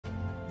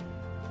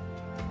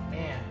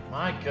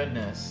My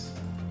goodness.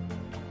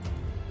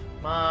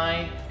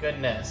 My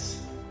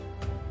goodness.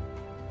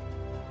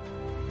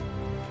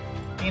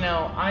 You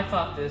know, I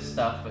thought this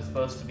stuff was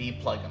supposed to be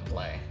plug and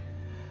play.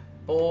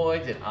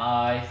 Boy, did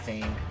I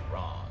think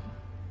wrong.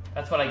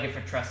 That's what I get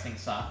for trusting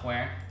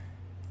software.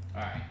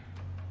 Alright.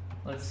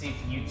 Let's see if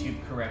YouTube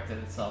corrected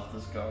itself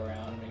this go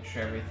around. Make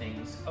sure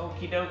everything's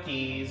okie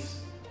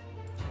dokies.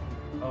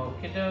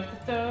 Okie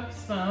dokie dokie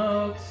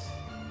smokes.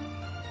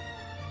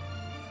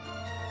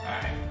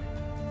 Alright.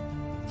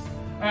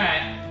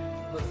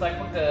 Alright. Looks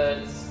like we're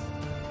goods.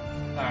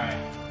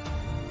 Alright.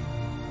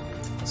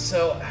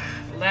 So,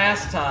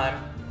 last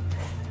time,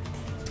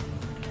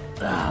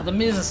 the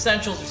Ms.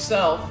 Essentials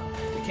herself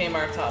became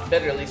our top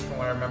bidder, at least from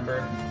what I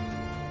remember.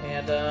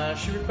 And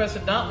she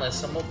requested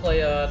Dauntless, and we'll play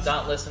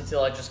Dauntless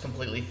until I just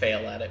completely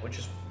fail at it, which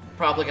is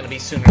probably going to be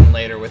sooner than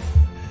later with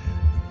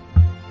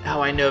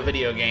how I know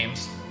video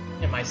games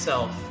and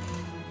myself.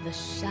 The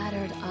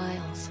Shattered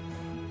Isles.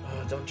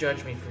 Don't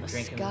judge me for a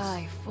drinking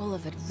sky full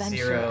of adventure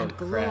zero and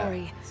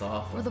glory crap. It's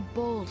awful. for the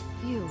bold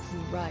few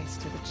who rise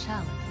to the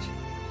challenge.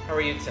 How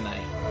are you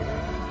tonight?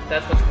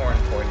 That's what's more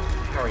important.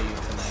 How are you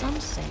tonight? Some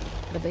say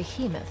the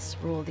behemoths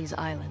rule these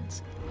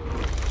islands.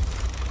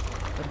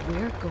 But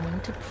we're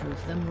going to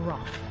prove them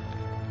wrong.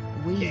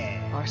 We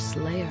are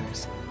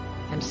slayers,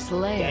 and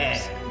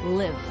slayers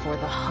live for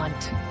the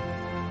hunt.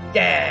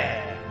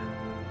 Yeah!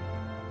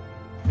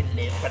 We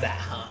live for that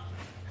hunt.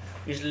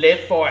 We just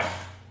live for it.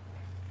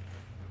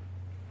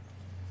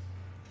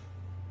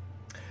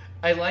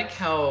 I like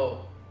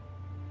how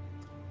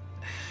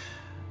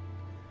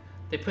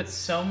they put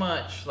so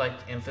much like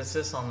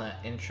emphasis on that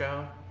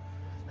intro.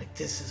 Like,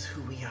 this is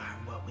who we are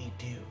and what we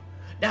do.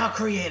 Now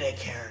create a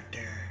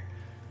character.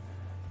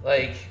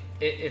 Like,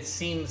 it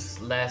seems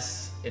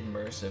less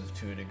immersive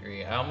to a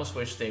degree. I almost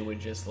wish they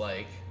would just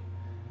like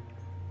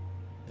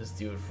just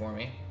do it for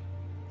me.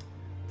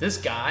 This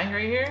guy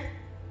right here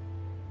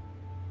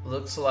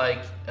looks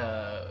like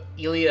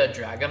Ilya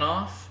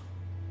Dragunov,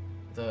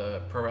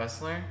 the pro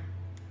wrestler.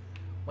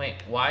 Wait,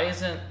 why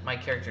isn't my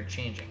character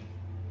changing?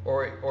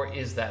 Or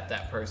is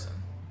that person?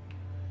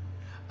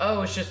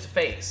 Oh, it's just a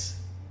face.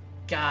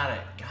 Got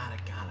it.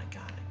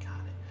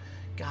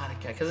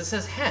 Because it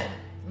says head.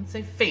 It doesn't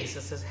say face,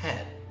 it says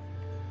head.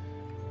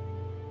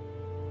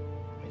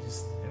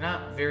 They're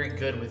not very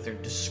good with their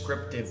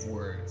descriptive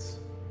words.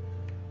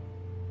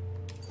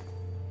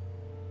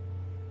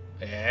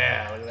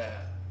 Yeah, look at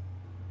that.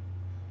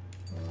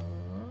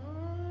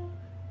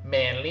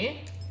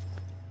 Manly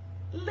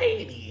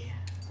lady.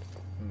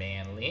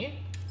 Manly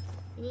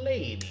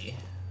lady.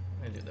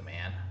 I'm gonna do the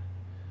man.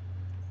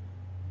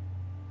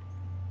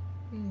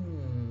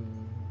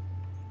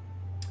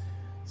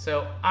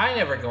 So I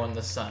never go in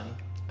the sun.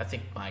 I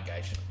think my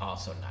guy should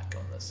also not go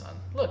in the sun.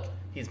 Look,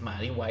 he's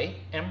mighty white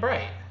and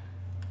bright.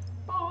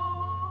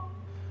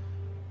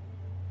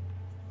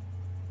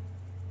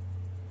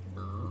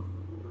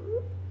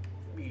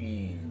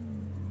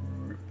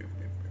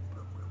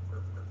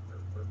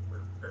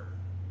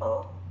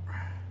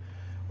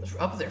 What's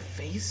up with their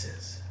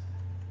faces?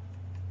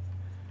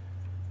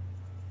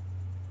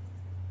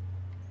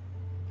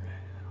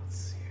 Let's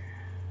see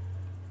here.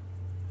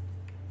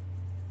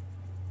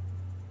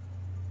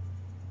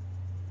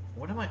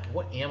 What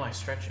am I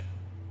stretching?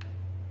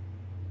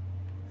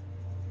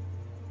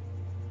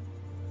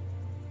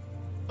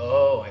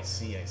 Oh, I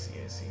see. I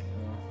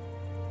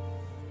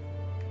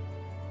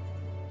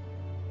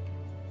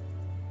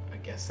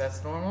guess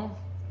that's normal.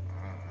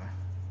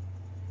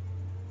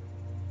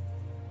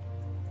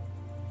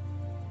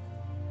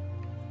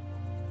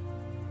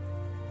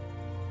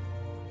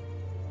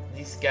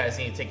 These guys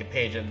need to take a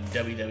page out of the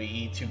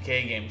WWE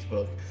 2K games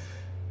book.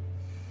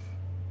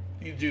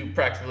 You do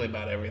practically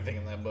about everything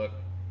in that book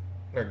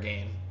or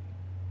game.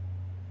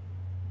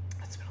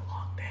 It's been a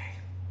long day.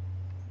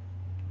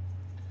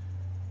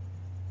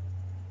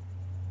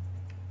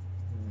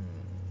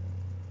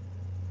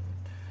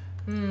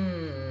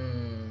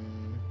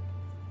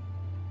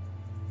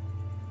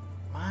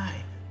 My,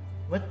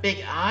 what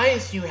big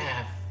eyes you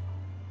have.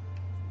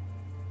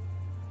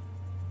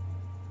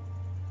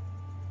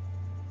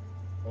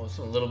 Well,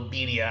 some little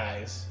beady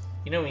eyes.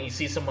 You know when you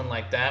see someone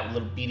like that with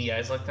little beady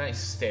eyes like that, you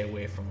stay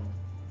away from them.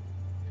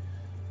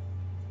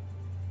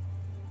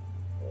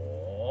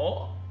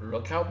 Oh,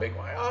 look how big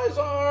my eyes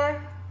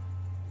are.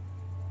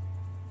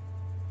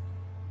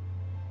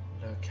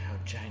 Look how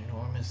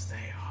ginormous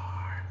they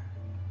are.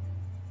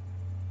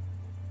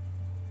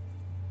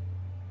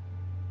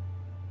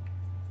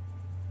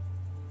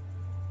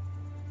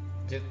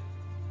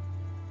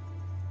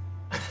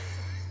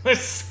 They're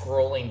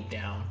scrolling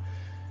down.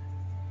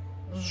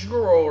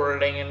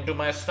 Scrolling into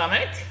my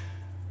stomach.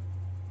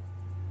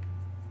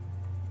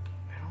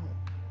 I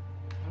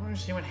don't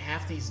understand what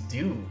half these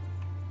do.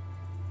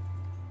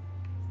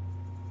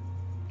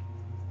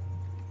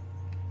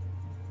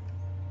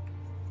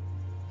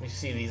 Let me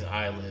see these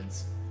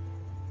eyelids.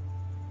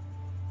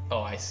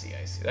 Oh, I see.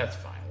 That's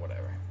fine,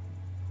 whatever.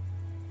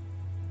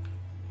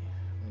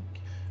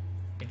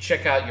 You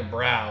check out your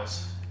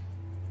brows.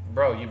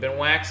 Bro, you've been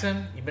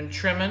waxing? You've been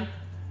trimming?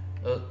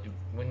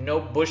 With no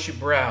bushy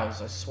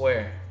brows, I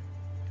swear.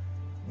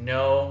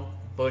 No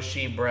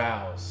bushy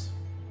brows.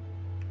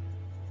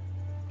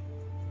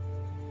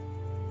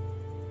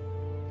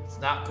 It's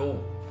not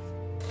cool.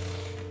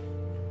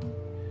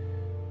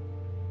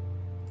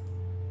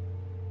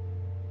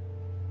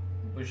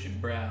 Bushy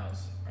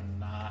brows are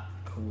not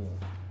cool.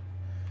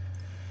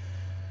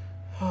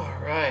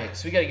 Alright,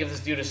 so we gotta give this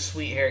dude a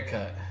sweet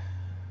haircut.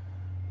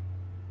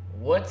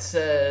 What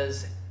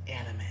says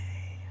anime?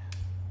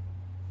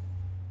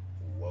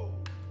 Whoa.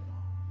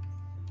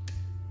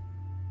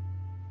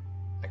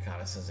 That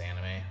kinda says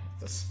anime.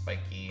 The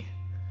spiky.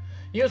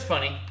 You know what's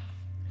funny?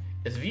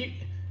 Is if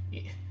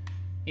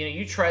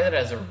you try that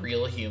as a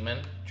real human,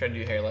 try to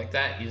do hair like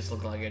that, you just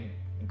look like a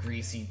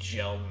greasy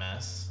gel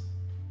mess.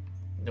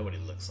 Nobody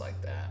looks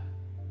like that.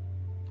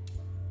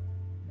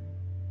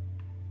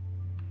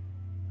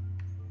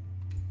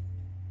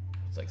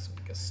 It's like some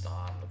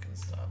Gaston looking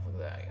stuff.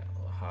 Look at that. You got a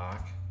little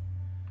hawk.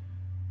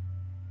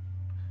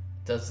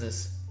 Does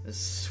this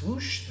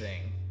swoosh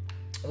thing.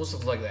 Almost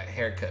looks like that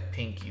haircut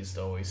Pink used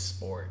to always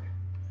sport.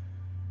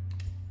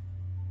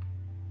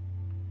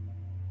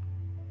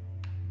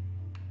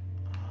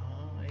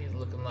 Oh, he's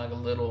looking like a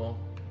little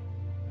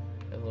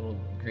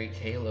Greek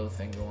halo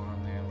thing going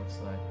on there, looks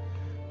like.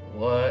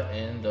 What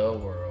in the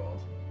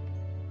world?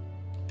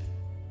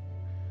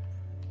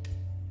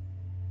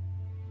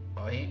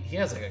 Oh, he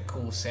has like a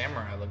cool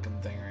samurai looking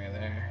thing right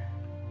there.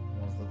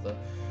 One of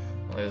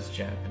those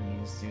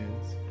Japanese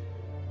dudes.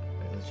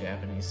 Like those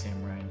Japanese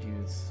samurai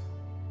dudes.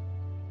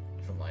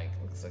 From like,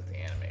 looks like the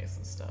animes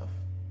and stuff.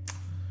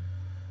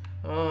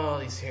 Oh,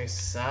 these hairs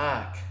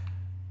suck.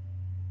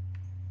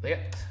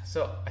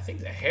 So I think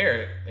the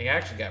hair, they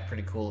actually got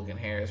pretty cool looking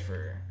hairs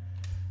for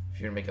if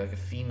you're gonna make like a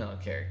female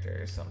character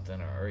or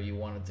something, or you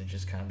wanted to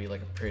just kind of be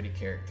like a pretty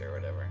character or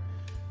whatever.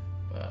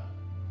 But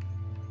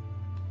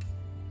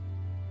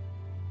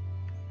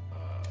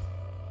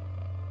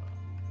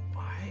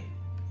why?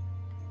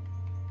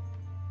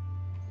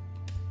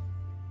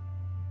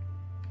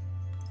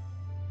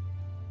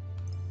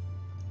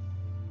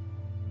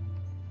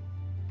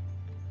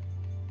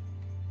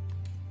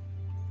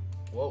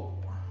 Whoa.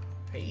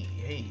 Hey.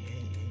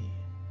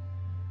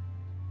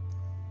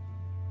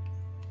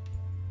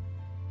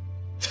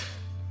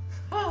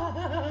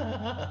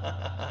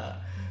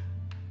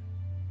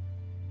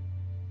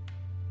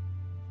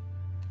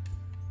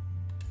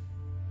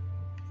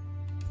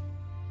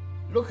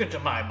 Look into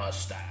my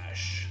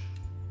mustache.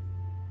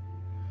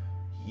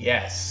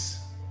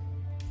 Yes.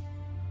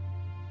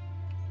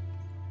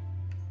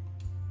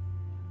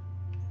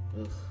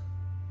 Ugh.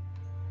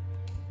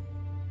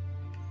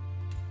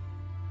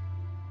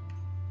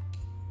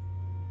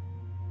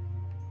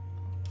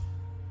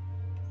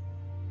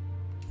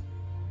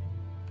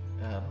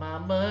 My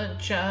mutton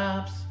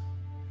chops.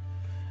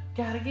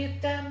 Gotta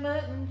get that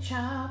mutton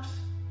chops.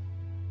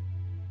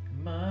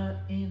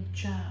 Mutton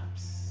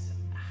chops.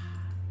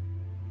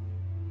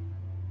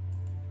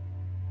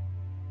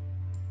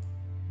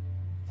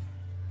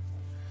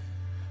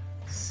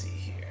 Let's see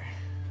here.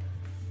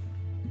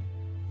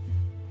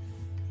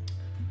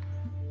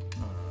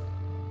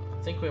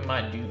 I think we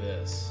might do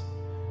this.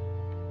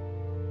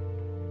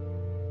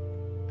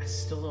 I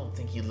still don't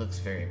think he looks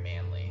very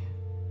manly.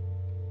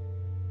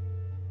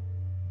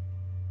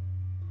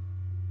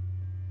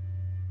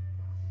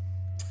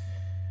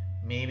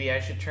 Maybe I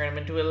should turn him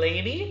into a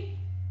lady?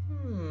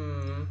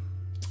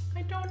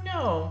 I don't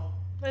know.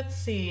 Let's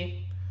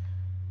see.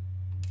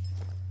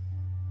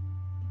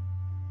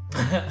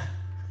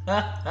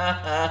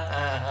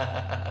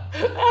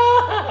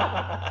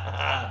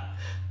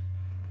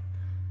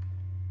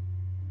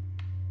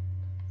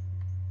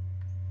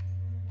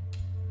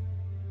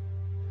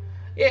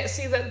 Yeah,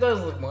 see, that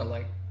does look more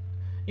like...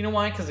 You know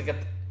why? Because it got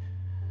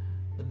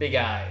the big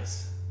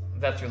eyes.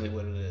 That's really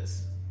what it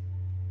is.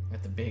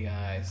 Got the big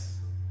eyes.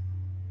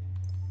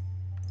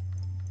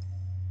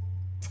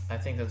 I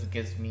think that's what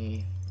gives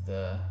me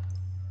the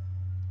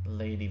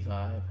lady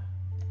vibe.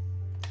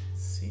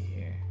 Let's see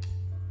here.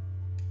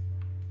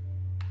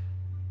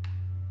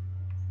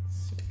 Let's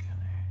see what kind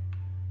of hair.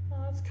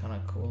 Oh, that's kind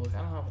of cool. Look, I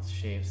don't know if it's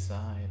shaved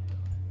side, but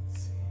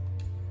let's see.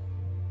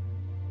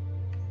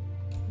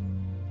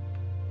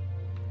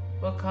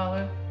 What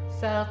color?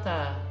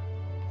 Celta.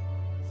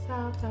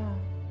 Celta.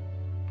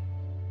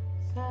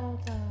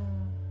 Celta.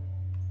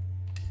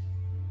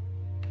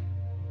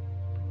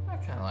 I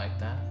kind of like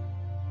that.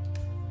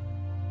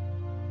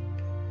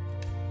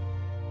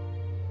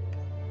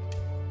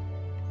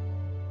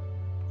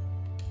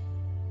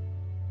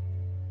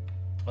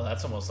 Well,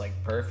 that's almost like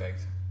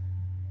perfect.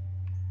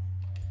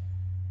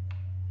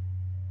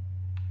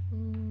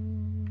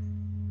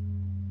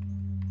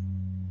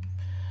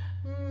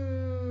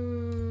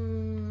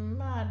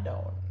 I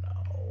don't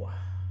know.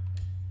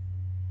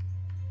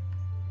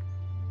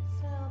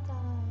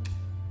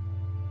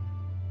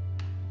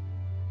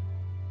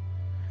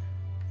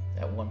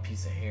 That one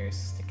piece of hair is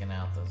sticking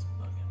out, those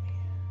bugging me.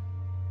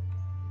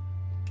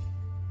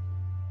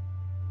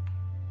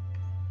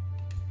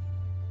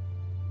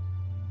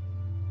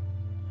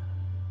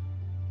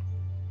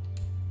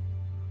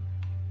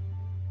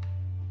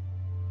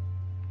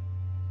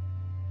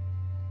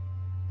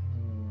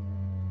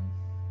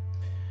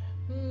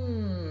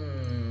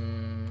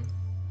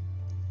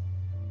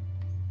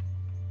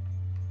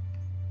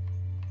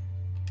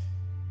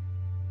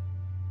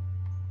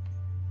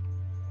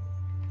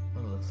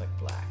 looks like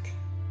black.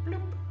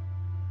 Bloop.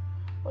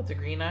 What, the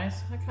green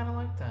eyes? I kind of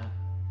like that.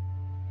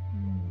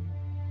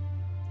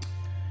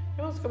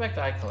 Yeah, let's go back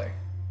to eye color.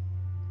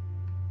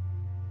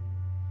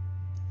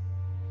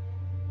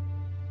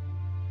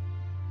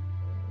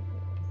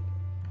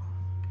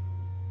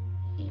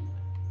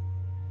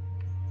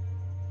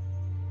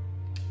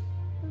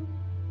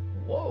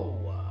 Whoa.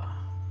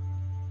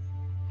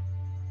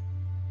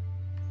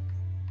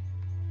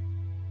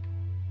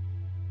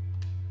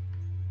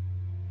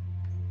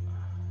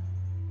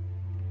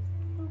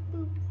 Boop,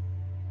 boop.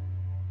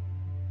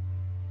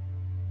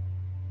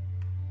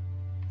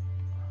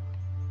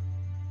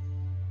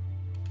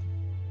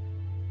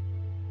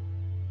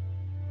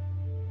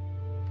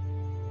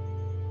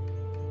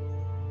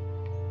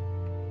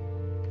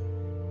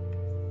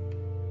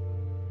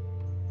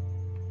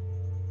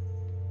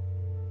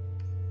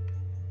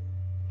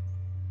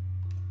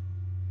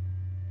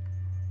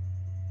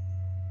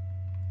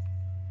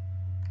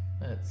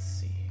 Let's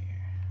see here.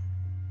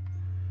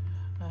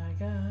 I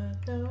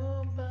got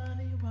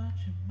nobody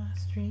watching my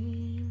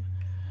stream,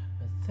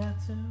 but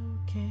that's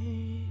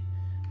okay.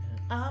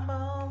 And I'm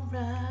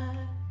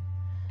alright.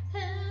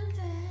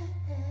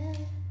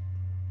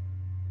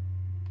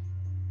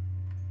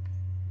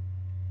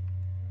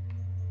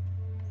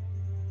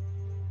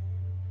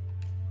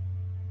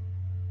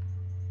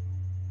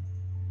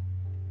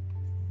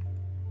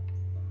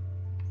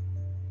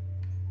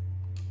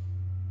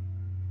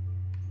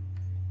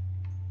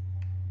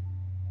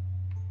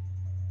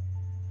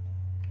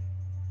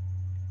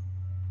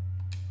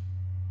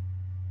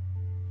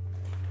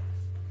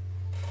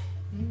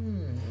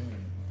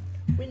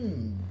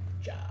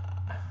 Winja.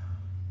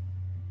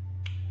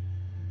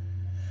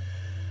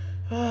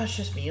 Oh, it's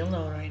just me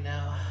alone right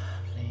now,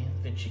 playing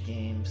video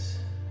games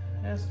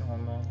as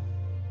normal.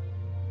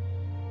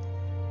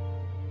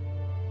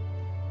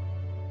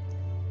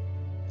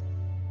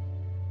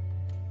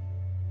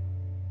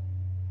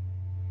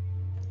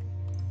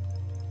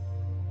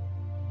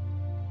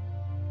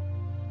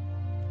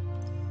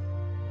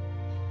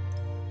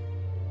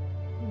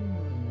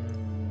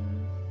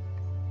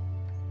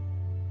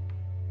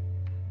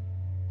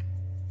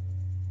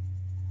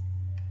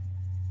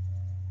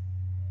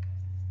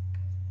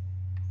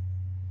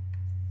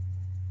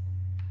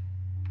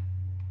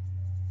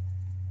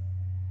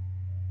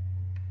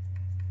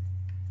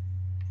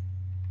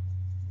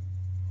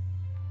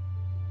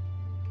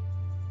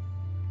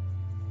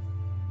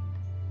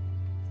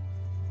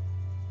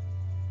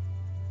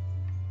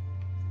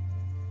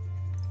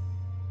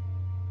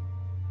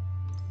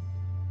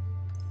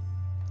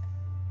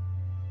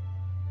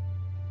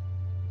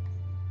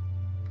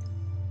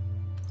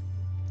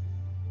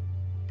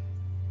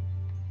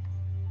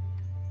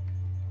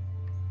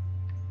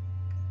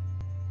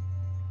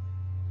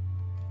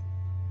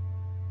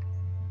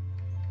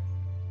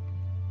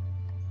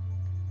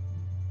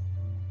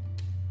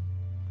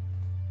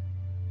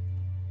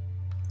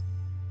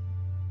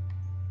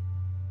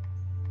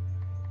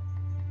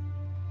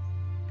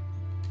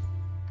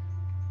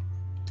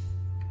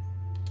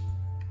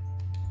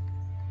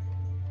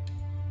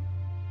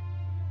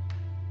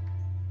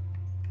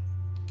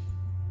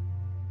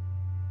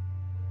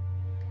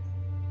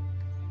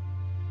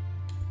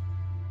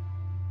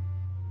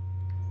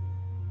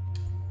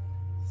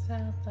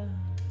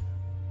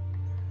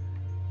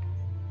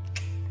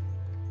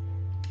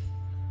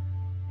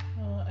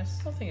 I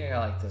still think I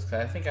like this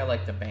because I think I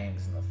like the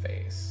bangs in the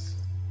face.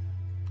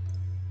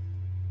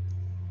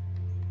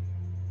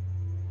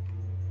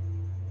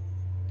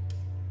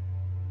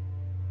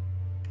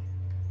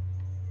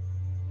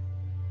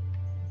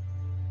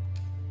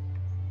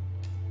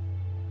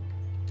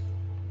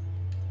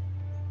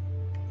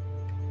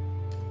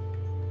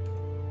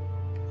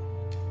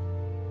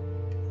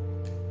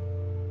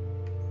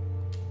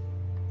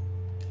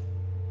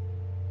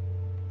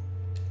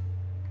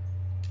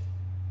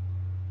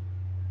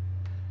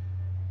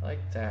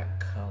 Like that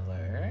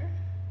color.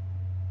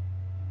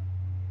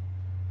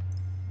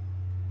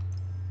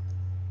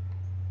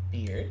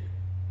 Beard.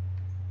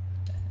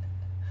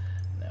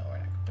 No, we're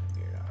not gonna put a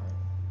beard on.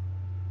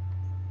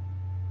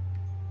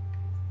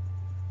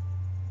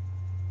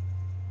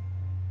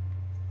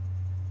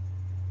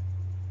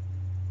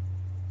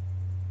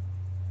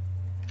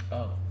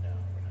 Oh no,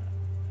 we're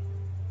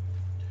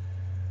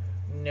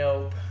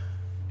not. Nope.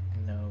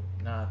 Nope,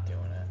 not doing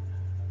it.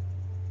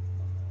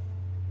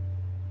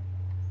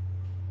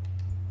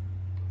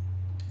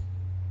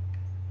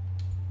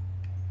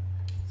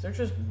 They're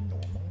just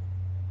normal.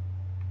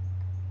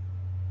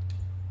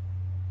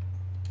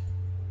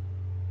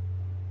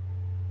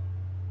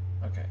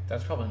 Okay,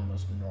 that's probably the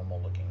most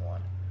normal looking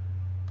one.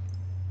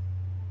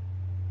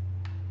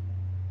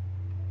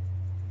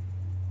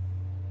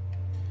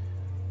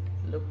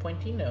 Little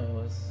pointy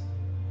nose.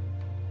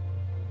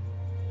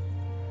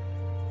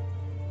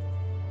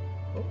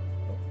 Oh,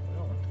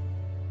 no.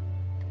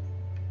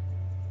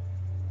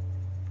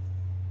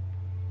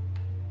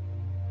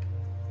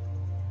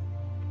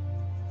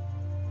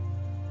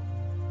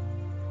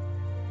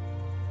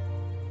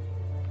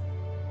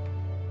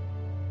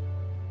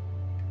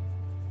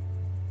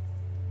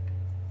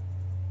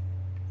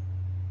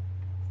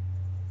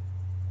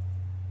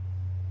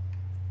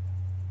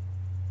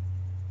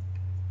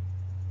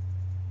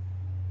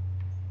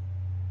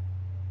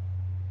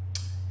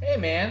 Hey,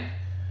 man.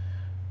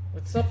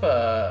 What's up,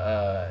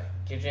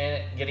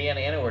 Gideon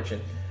and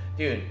Orchard?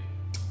 Dude,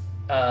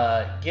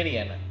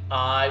 Gideon,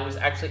 I was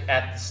actually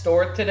at the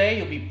store today.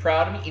 You'll be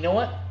proud of me. You know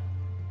what?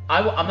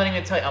 I'm not even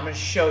going to tell you. I'm going to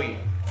show you.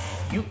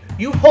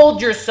 You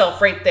hold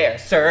yourself right there,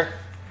 sir.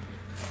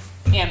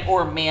 And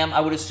or ma'am.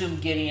 I would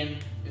assume Gideon,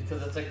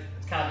 because it's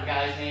kind of the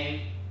guy's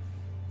name.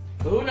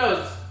 But who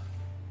knows?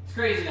 It's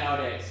crazy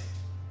nowadays.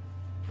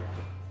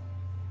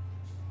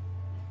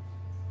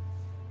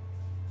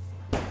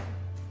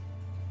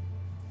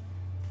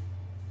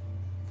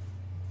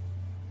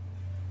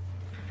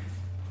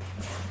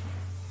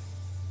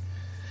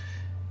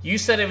 You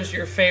said it was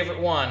your favorite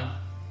one,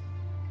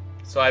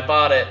 so I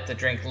bought it to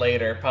drink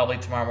later, probably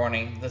tomorrow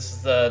morning. This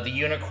is the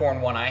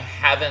unicorn one. I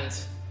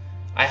haven't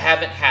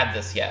had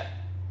this yet,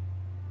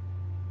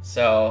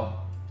 so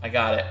I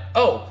got it.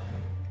 Oh,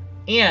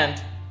 and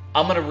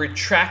I'm gonna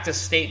retract a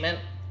statement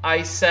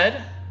I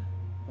said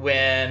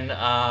when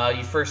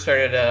you first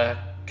started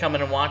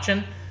coming and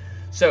watching.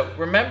 So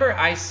remember,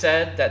 I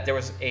said that there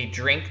was a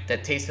drink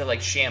that tasted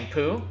like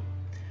shampoo.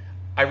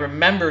 I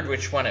remembered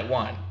which one it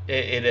won.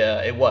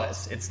 It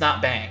was. It's not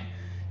Bang.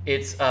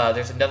 It's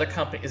there's another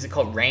company. Is it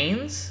called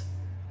Reigns?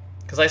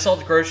 Because I saw it at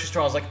the grocery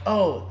store. I was like,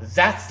 oh,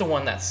 that's the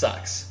one that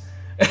sucks.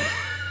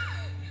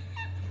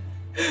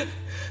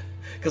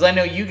 Because I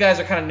know you guys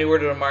are kind of newer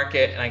to the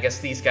market, and I guess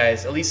these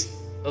guys, at least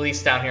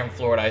down here in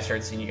Florida, I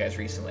started seeing you guys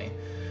recently.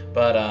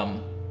 But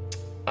I'm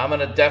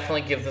gonna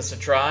definitely give this a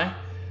try.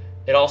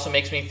 It also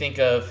makes me think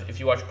of, if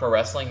you watch pro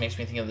wrestling, makes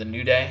me think of the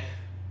New Day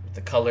with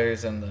the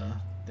colors and the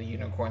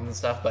unicorns and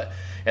stuff. But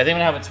I think I'm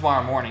gonna have it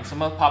tomorrow morning, so I'm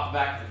gonna pop it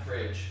back in the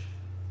fridge.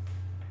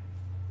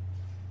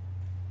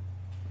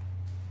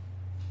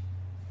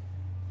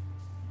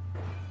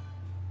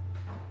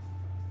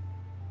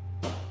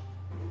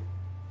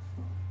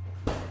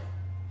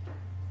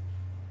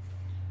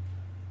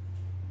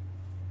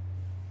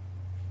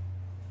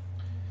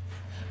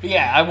 But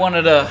yeah, I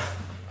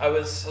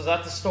was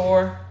at the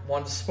store,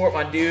 wanted to support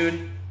my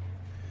dude.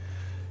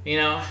 You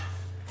know,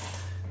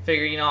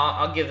 figure,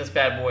 I'll give this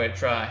bad boy a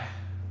try.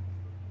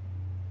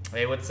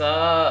 Hey, what's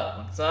up?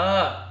 What's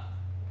up?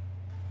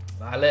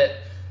 Violet.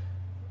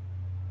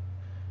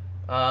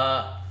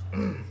 I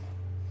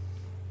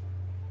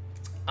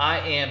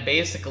am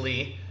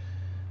basically,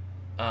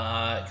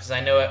 because I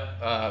know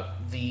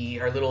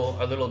our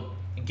little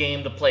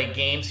game to play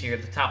games here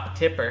at the top of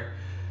Tipper.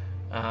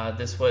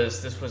 This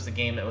was the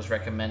game that was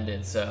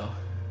recommended, so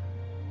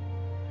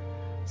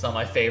it's one of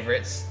my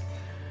favorites.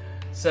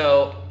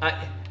 So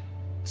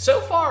so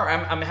far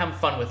I'm having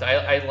fun with it.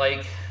 I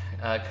like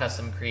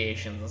custom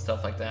creations and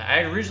stuff like that.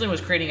 I originally was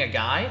creating a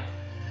guy,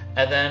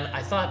 and then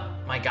I thought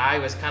my guy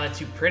was kind of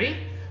too pretty,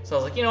 so I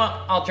was like, you know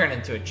what, I'll turn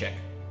into a chick.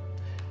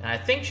 And I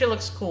think she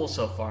looks cool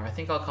so far. I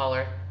think I'll call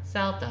her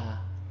Zelda.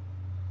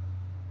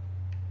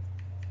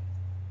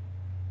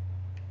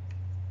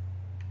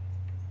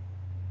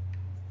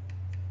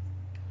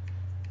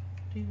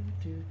 Do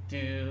do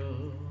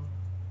do.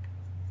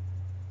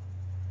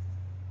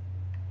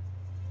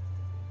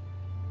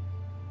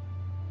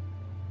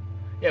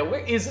 Yeah,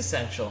 where is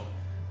Essential?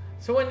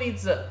 So what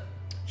needs a...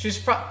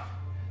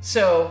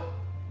 So,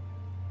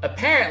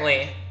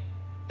 apparently,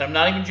 I'm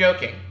not even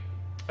joking,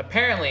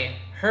 apparently,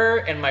 her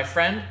and my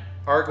friend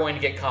are going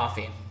to get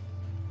coffee.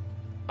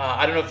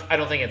 I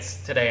don't think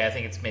it's today, I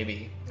think it's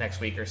maybe next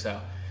week or so.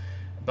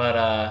 But,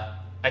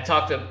 I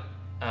talked to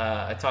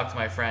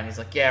my friend, he's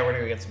like, yeah, we're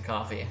gonna go get some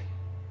coffee.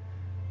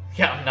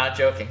 Yeah, I'm not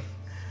joking.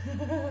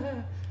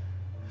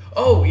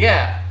 Oh,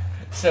 yeah.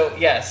 So,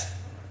 yes.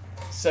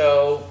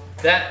 So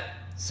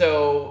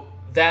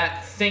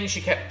that thing she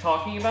kept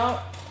talking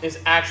about is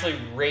actually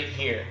right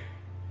here.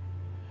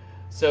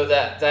 So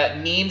that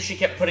meme she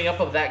kept putting up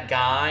of that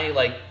guy,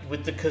 like,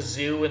 with the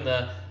kazoo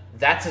and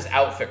that's his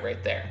outfit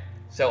right there.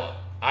 So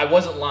I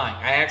wasn't lying.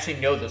 I actually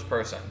know this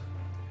person.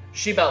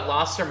 She about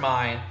lost her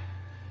mind.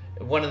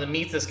 Wanted to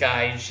meet this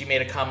guy, and she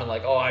made a comment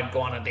like, oh, I'd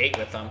go on a date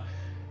with him.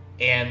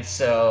 And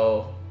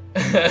so,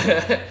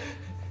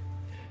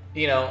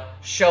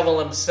 shovel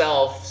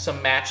himself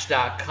some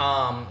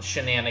Match.com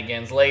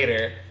shenanigans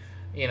later.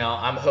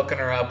 I'm hooking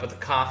her up with a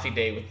coffee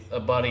date with a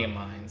buddy of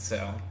mine.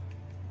 So,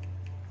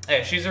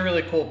 hey, she's a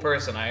really cool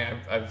person. I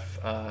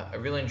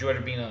really enjoyed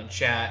her being on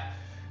chat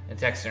and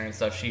texting her and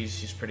stuff.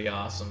 She's pretty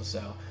awesome.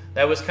 So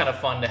that was kind of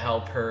fun to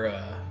help her,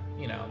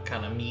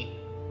 kind of meet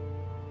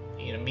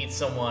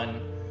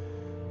someone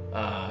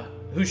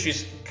who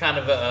she's kind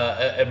of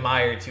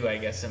admired to, I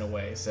guess, in a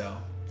way. So,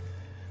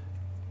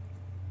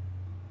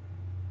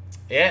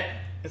 yeah,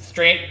 it's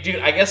strange,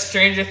 dude. I guess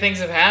stranger things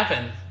have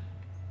happened.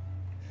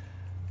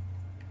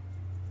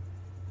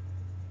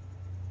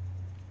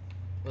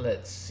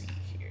 Let's see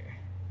here.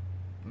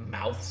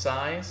 Mouth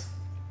size.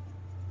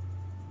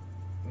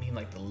 I mean,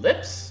 like the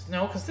lips?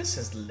 No, because this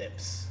is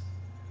lips.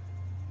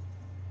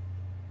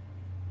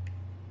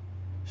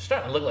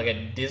 Starting to look like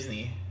a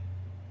Disney.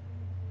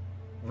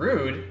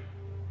 Rude.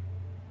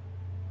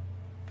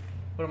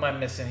 What am I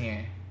missing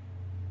here?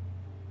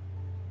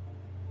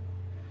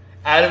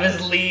 Out of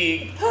his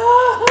league.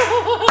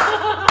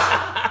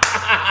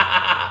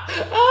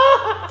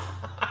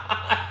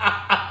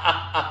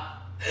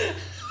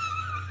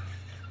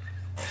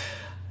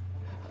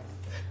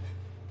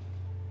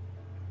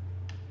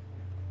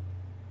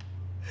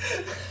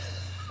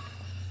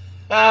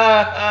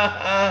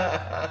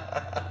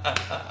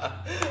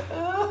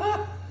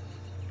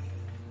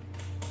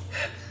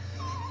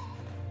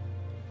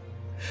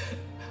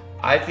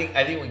 I think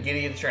what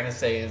Gideon's trying to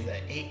say is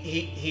that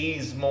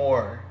he's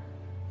more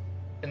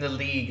in the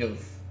league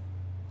of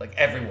like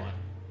everyone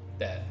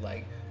that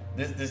like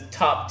this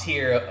top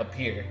tier up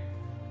here.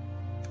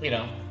 You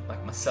know,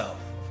 like myself,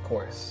 of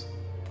course.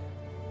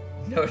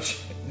 No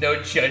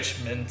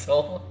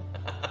judgmental.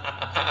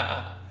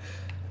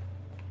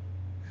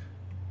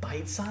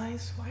 Bite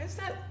size? Why does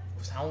that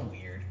sound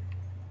weird?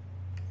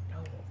 No.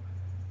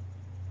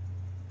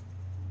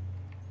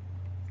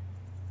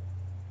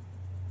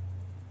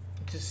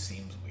 It just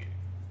seems weird.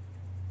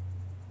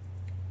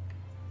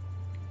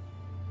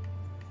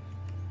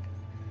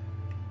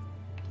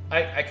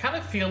 I kind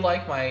of feel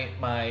like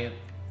my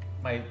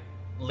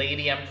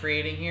lady I'm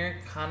creating here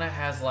kind of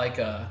has like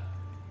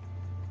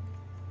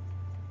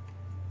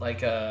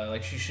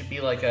she should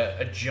be like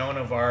a Joan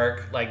of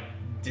Arc, like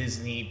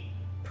Disney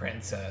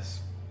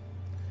princess.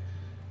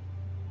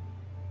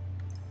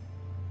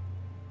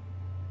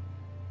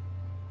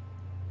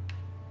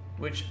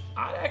 Which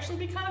I'd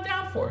actually be kind of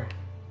down for.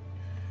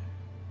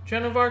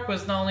 Joan of Arc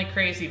was not only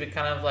crazy, but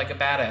kind of like a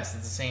badass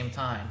at the same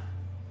time.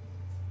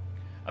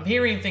 I'm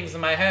hearing things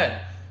in my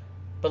head,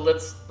 but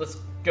let's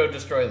go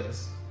destroy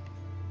this.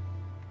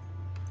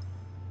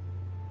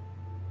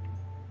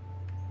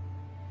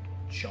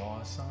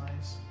 Jaw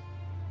size.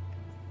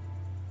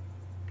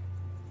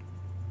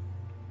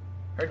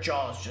 Her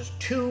jaw is just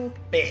too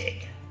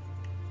big.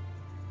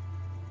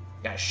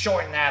 Gotta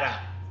shorten that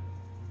up.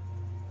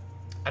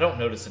 I don't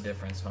notice a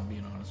difference, if I'm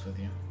being honest with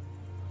you.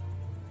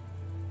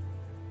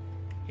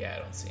 Yeah, I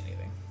don't see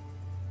anything.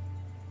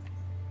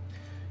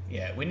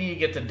 Yeah, we need to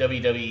get the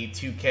WWE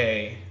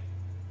 2K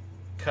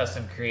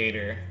custom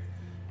creator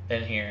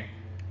in here.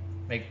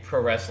 Make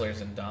pro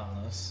wrestlers and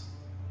Dauntless.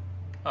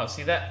 Oh,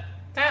 see that?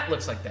 That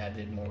looks like that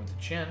did more with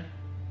the chin.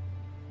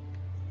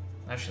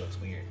 That actually looks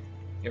weird.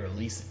 You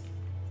release it.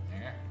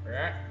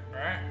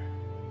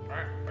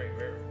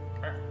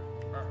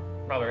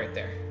 Probably right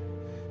there.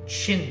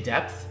 Chin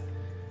depth?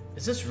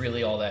 Is this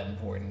really all that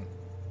important?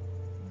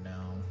 No.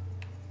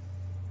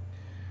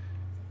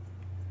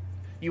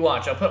 You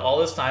watch, I'll put all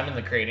this time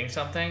into creating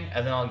something,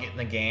 and then I'll get in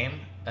the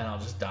game, and I'll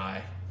just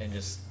die, and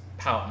just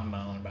pout and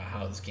moan about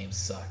how this game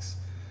sucks.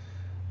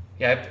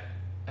 Yeah,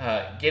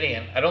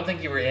 Gideon, I don't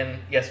think you were in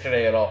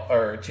yesterday at all,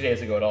 or 2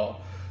 days ago at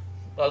all.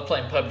 I was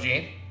playing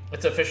PUBG.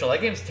 It's official.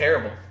 That game's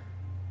terrible.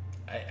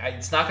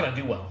 It's not going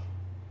to do well.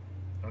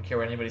 I don't care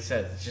what anybody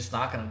says. It's just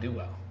not going to do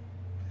well.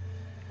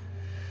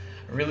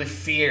 I really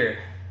fear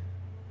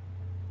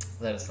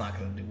that it's not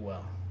going to do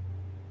well.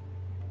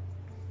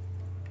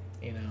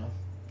 You know?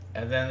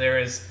 And then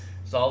there's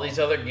all these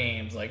other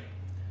games like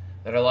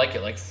that are like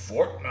it, like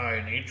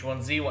Fortnite and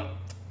H1Z1.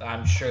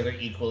 I'm sure they're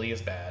equally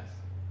as bad.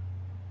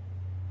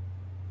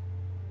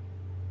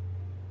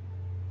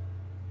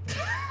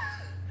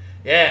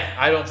 Yeah,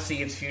 I don't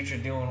see its future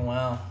doing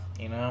well,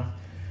 you know?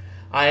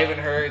 I even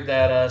heard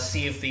that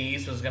Sea of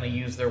Thieves was going to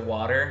use their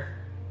water,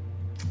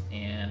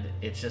 and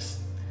it's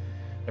just...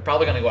 They're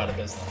probably going to go out of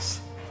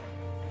business.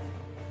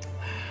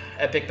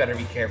 Epic better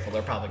be careful.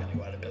 They're probably going to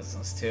go out of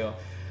business, too.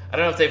 I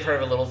don't know if they've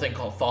heard of a little thing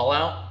called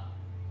Fallout.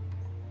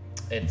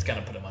 It's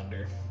going to put them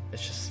under.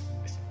 It's just...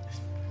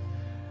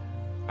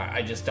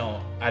 I just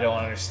don't... I don't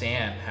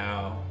understand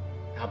how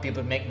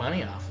people make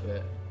money off of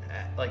it.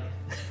 Like...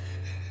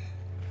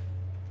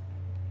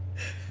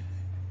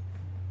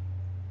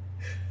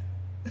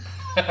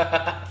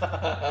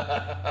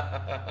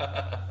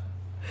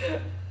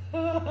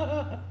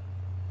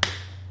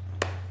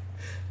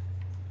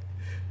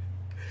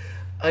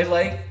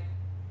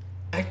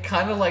 I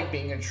kind of like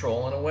being a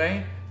troll in a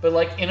way, but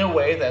like in a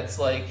way that's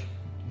like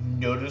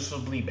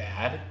noticeably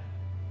bad.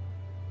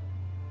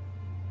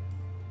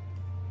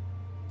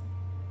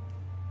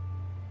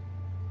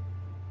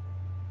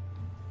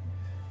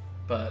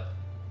 But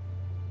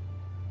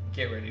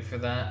get ready for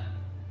that.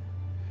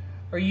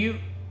 Are you...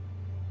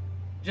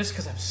 Just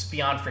because I'm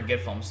beyond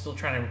forgetful, I'm still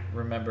trying to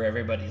remember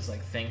everybody's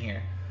like thing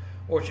here.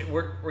 Or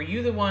were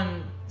you the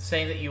one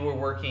saying that you were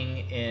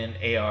working in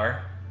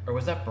AR, or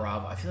was that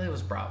Bravo? I feel like it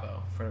was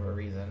Bravo for whatever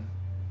reason.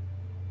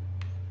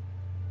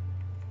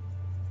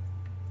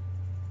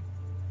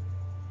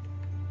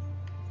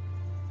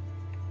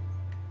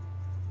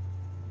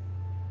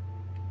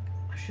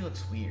 She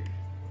looks weird.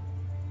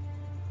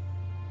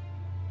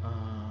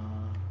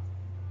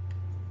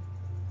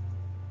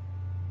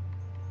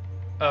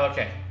 Oh,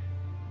 okay.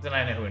 Then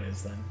I know who it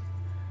is then.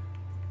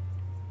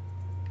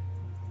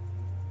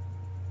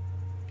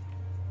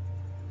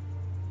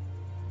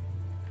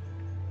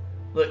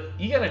 Look,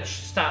 you gotta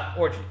stop,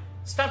 Orchard.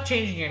 Stop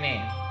changing your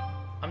name.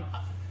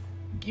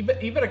 You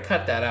better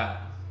cut that out.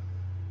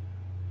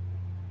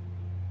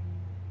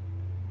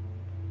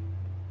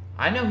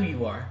 I know who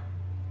you are.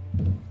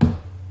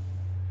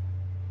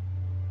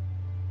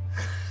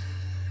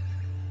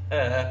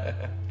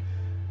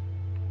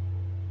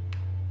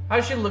 How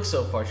does she look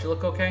so far? She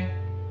look okay?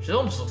 She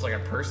almost looks like a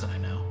person I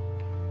know.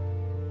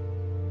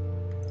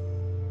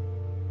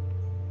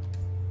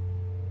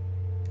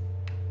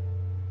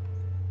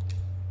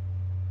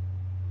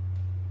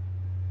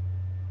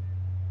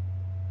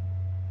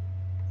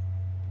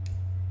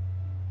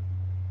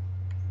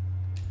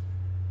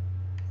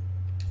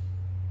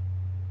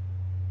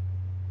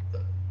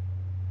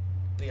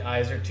 The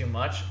eyes are too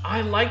much.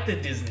 I like the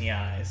Disney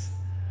eyes.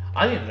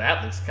 I think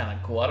that looks kind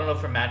of cool. I don't know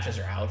if it matches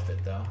her outfit,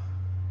 though.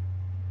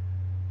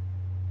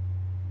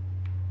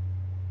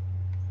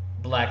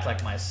 Black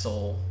like my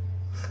soul.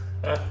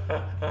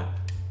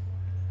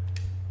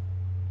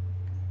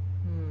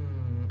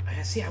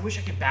 See, I wish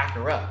I could back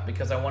her up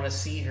because I want to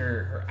see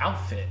her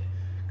outfit.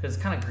 Because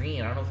it's kind of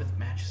green. I don't know if it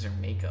matches her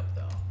makeup,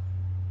 though.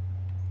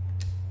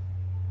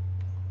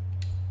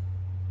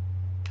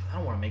 I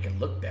don't want to make her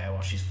look bad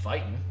while she's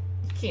fighting.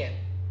 You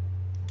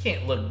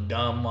can't look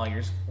dumb while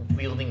you're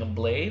wielding a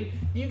blade.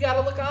 You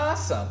gotta look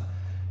awesome.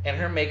 And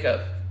her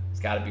makeup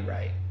has got to be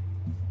right.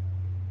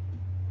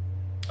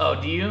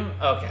 Oh, do you?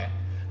 Okay.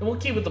 Then we'll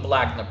keep with the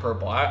black and the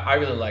purple. I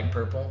really like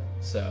purple,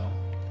 so...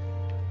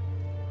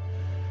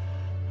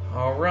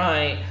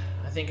 Alright,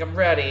 I think I'm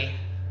ready.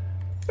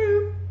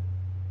 Boop.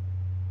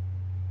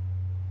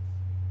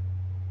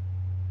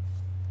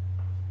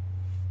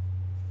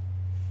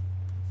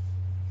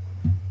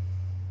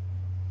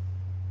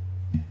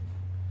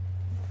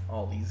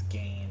 All these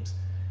games.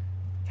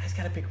 You guys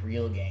gotta pick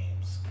real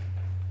games.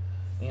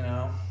 You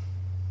know?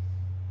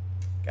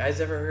 Guys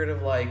ever heard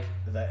of, like,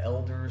 the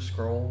Elder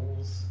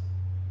Scrolls?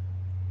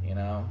 You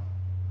know?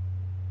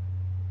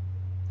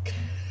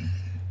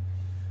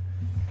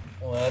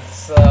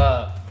 Let's,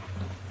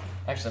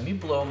 actually, let me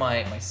blow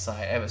my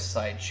side. I have a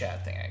side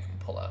chat thing I can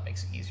pull out. It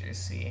makes it easier to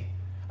see.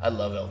 I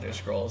love Elder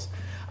Scrolls.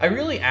 I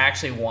really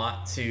actually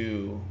want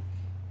to,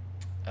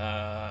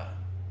 I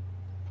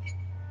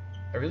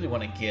really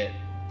want to get,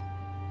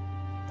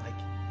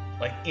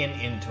 like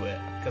into it.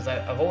 Because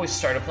I've always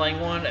started playing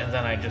one, and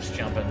then I just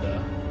jump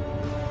into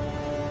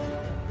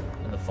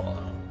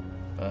Fallout.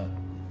 But,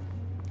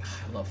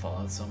 I love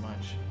Fallout so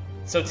much.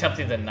 It's so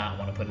tempting to not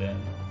want to put it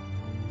in.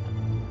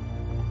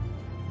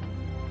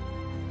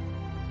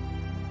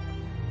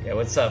 Yeah,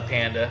 what's up,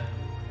 Panda?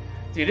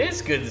 Dude,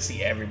 it's good to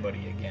see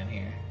everybody again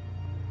here.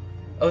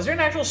 Oh, is there an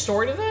actual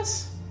story to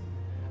this?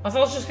 I thought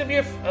it was just gonna be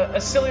a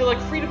silly, like,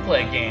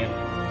 free-to-play game.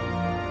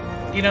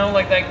 You know,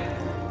 like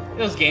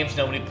those games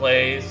nobody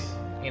plays.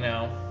 You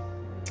know,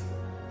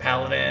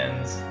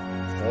 Paladins,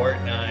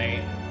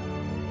 Fortnite.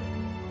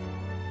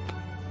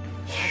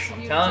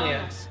 I'm telling you.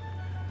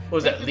 What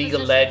was that? League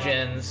of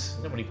Legends.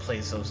 Nobody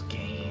plays those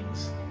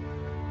games.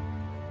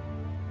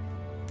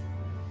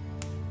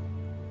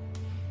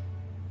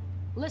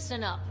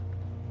 Listen up.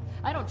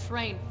 I don't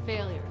train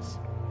failures.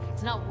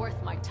 It's not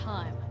worth my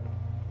time.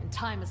 And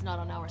time is not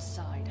on our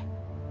side.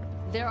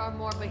 There are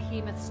more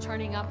behemoths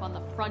turning up on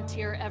the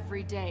frontier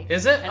every day.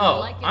 Is it?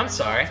 Oh, I'm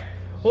sorry.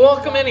 Well,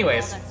 welcome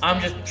anyways.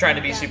 I'm just trying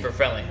to be super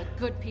friendly. The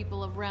good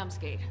people of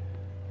Ramsgate.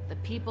 The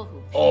people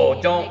who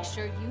don't make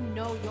sure you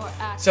know your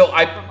actions.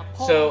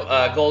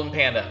 Golden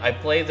Panda, I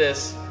play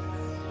this.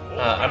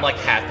 I'm like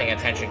half paying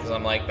attention because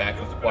I'm like back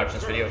watching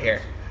this video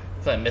here.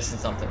 I feel like I'm missing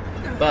something.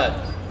 But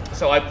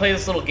so I play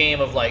this little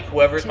game of like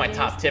whoever's my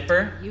top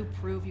tipper. You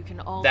prove you can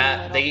all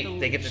that they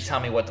get to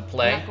tell me what to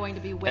play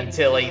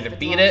until I either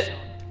beat it,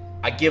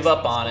 I give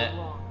up on it,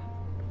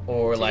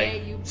 or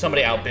like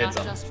somebody outbids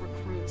them.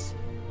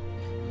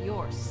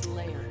 You're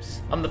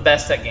slayers. I'm the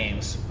best at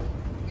games.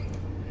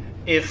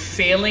 If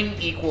failing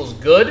equals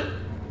good,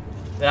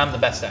 then I'm the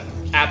best at it.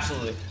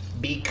 Absolutely.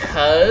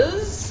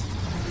 Because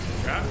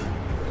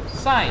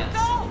science.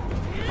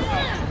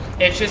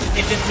 It just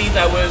means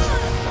I was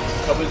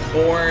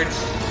born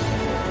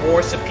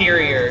more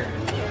superior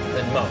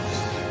than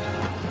most.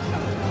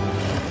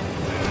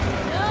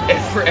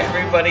 And for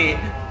everybody,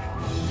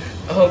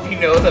 I hope you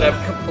know that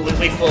I'm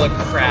completely full of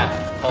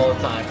crap all the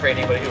time for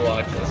anybody who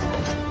watches.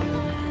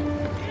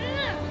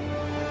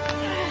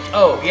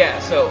 Oh, yeah,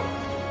 so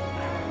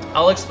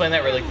I'll explain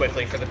that really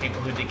quickly for the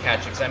people who did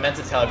catch it, because I meant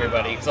to tell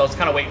everybody, because I was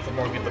kind of waiting for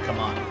more people to come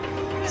on.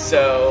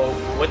 So,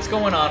 what's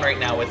going on right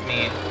now with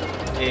me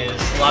is,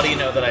 a lot of you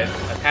know that I've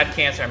had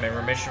cancer, I'm in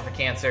remission for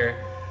cancer.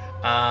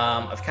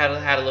 I've kind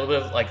of had a little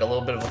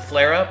bit of a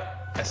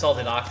flare-up. I saw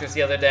the doctors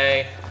the other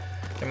day.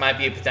 There might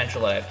be a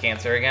potential that I have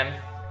cancer again.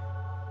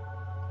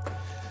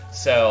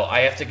 So, I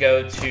have to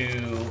go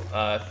to,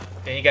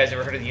 and you guys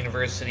ever heard of the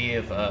University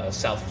of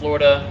South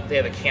Florida? They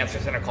have a cancer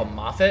center called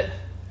Moffitt.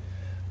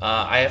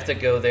 I have to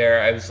go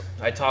there.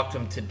 I talked to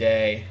him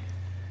today,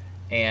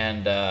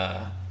 and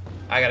I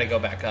got to go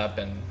back up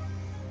and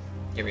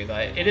get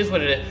reevaluated. It is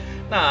what it is.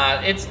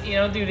 Nah, it's, you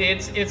know, dude,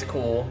 it's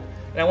cool.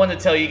 And I wanted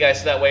to tell you guys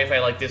so that way if I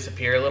like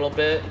disappear a little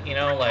bit, you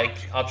know, like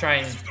I'll try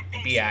and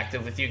be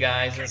active with you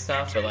guys and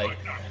stuff. But like,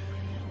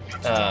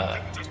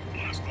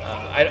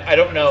 I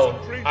don't know.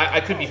 I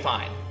could be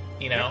fine,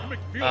 you know.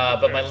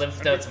 But my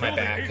lymph nodes in my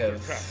back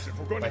have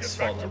like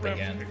swelled up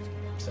again.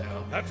 So,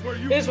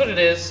 it is what it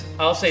is.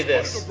 I'll say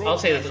this.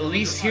 At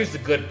least here's the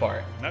good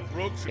part.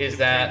 Is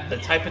that the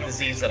type of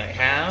disease that I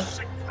have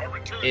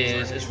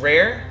is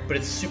rare, but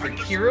it's super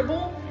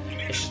curable.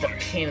 It's just a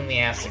pain in the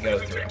ass to go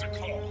through.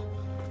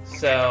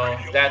 So,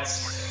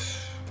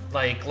 that's,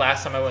 like,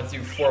 last time I went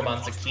through 4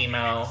 months of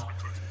chemo.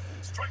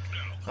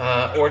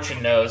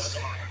 Orchard knows.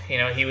 You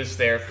know, he was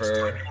there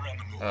for,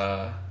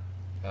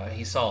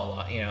 he saw a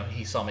lot. You know,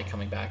 he saw me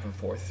coming back and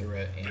forth through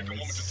it, and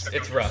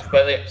it's rough.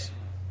 But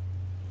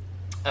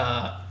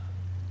I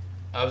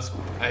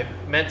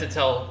meant to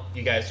tell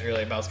you guys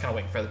earlier, but I was kind of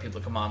waiting for other people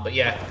to come on. But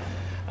yeah,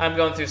 I'm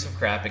going through some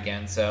crap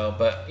again. So,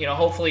 but you know,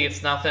 hopefully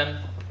it's nothing.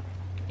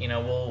 You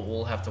know,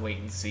 we'll have to wait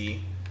and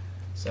see.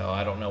 So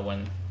I don't know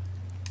when,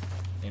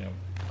 you know,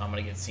 I'm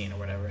gonna get seen or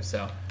whatever.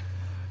 So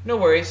no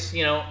worries.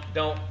 You know,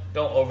 don't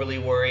overly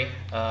worry.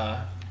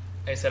 Like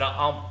I said,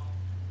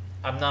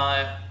 I'm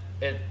not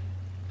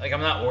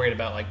worried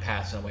about like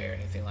passing away or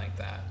anything like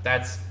that.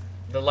 That's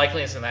the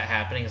likeliness of that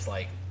happening is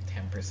like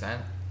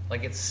 10%.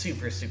 Like it's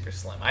super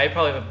slim. I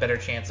probably have a better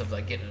chance of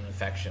like getting an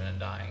infection and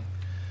dying.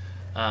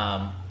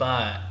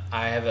 But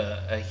I have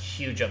a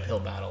huge uphill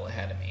battle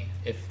ahead of me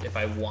if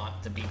I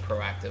want to be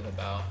proactive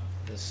about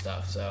this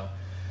stuff. So,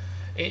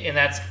 and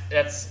that's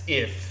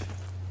if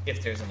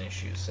there's an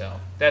issue. So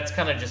that's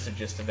kind of just a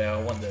gist of it.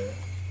 I wanted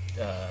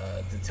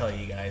to tell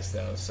you guys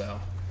though. So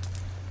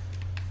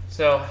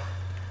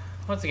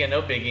once again,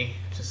 no biggie.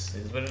 Just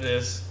is what it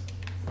is.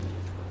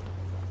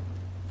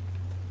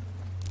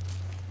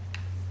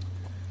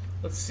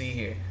 Let's see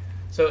here.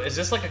 So is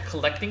this like a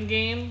collecting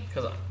game?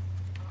 Because,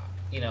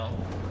 you know,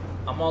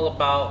 I'm all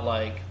about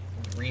like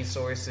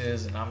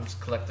resources and I'm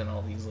just collecting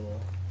all these little...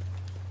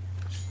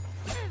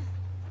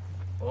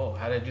 Oh,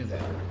 how did I do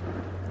that?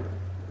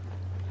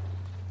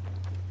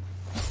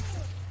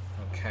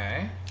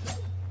 Okay.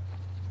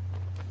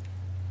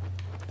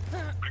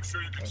 Make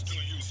sure you can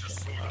still use your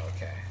sword.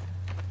 Okay.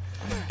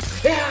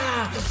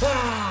 Yeah!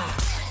 Ah!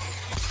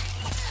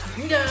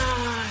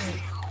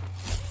 Die!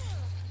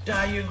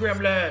 Die, you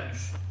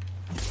gremlins!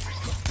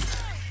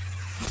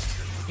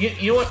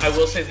 You know what I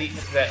will say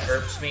that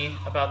irks me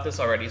about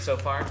this already so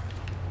far?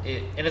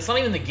 And it's not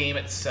even the game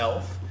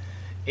itself.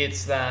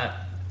 It's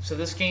that... So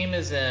this game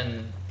is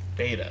in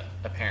beta,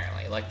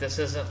 apparently. Like, this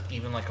isn't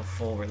even like a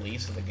full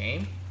release of the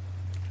game.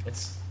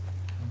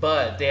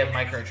 But they have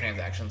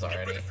microtransactions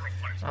already.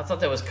 I thought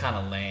that was kind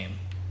of lame.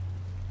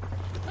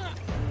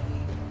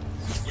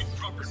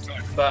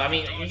 But, I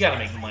mean, you gotta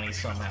make money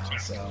somehow,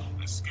 so...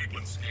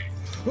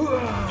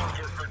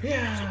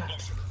 Yeah!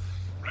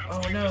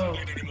 Oh no!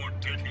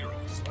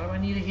 Why do I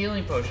need a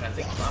healing potion? I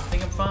think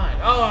I'm fine.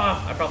 Oh,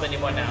 I probably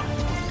need one now.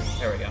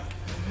 There we go.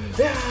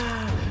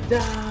 Ah,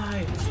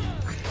 die!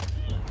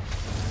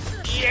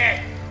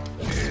 Yeah!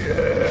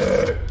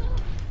 Yeah!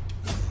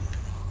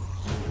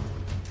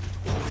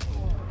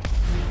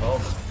 Oh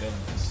my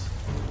goodness.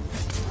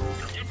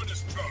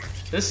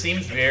 This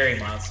seems very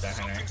Monster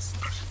Hunter.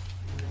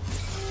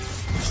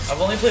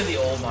 I've only played the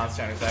old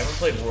Monster Hunter, so I haven't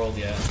played World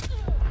yet.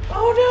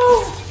 Oh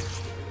no!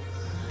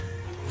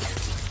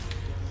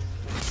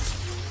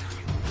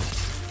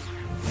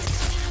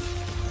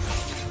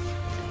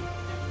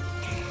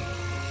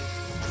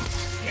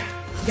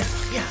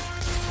 Yeah.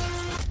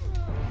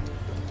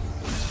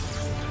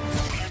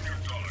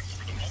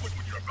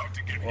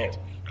 Whoa.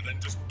 And then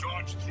just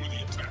dodge through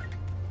the attack.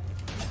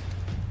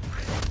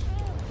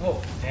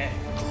 Whoa, dang.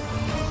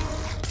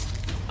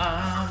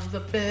 I'm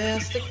the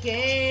best at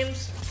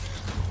games.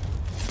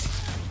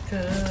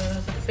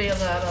 'Cause I fail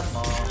at them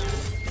all.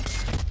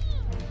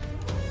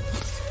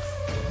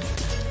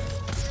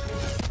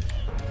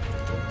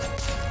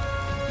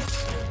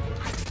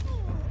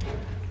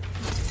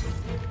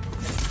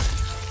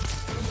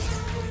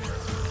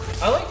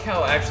 I like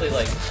how actually,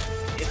 like,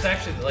 it's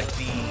actually, like,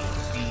 the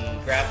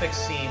graphics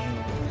seem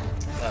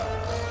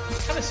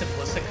kind of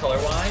simplistic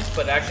color-wise,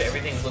 but actually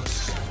everything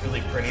looks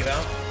really pretty,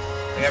 though.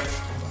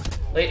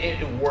 Like,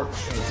 it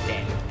works for this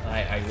game.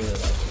 I really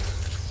like it.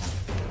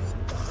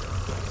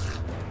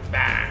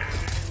 Bah!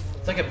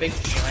 It's like a big,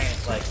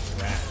 giant, like,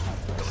 rat.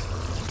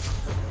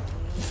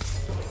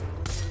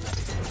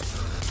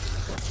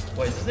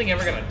 Wait, is this thing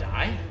ever gonna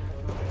die?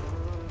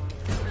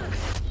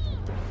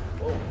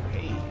 Whoa,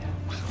 hey.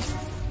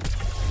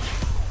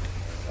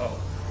 Oh,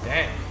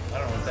 dang. I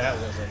don't know what that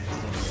was. I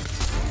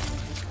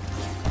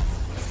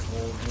just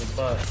hold your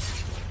butt.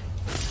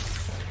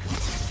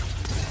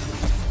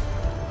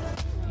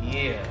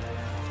 Yeah.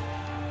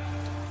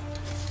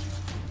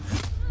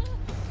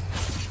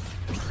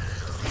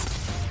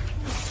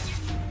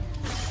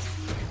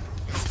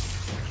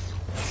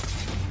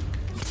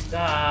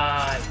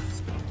 Die!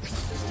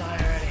 Just die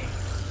already.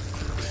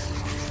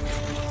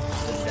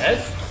 Is it dead?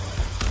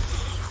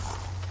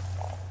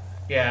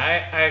 Yeah,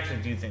 I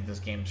actually do think this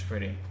game's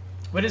pretty.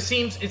 But it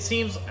seems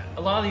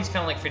a lot of these kind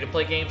of like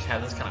free-to-play games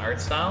have this kind of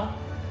art style,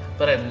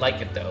 but I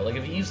like it though. Like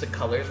if you use the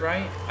colors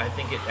right, I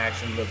think it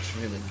actually looks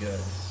really good.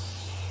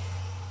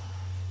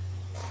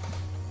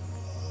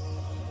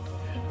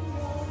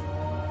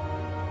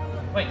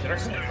 Wait, did our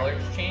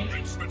colors change?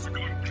 Instruments are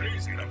going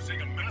crazy, and I'm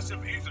seeing a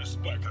massive ether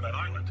spike on that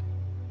island.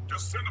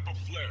 Just send up a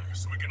flare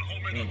so we can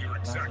home in on your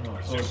exact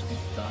position.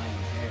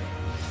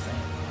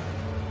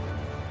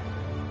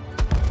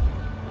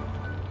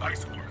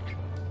 Nice work.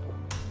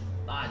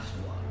 Nice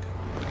work.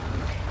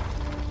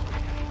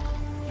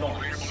 We'll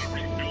be able to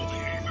rebuild the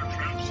ether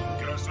traps and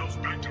get ourselves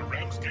back to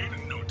Ramsgate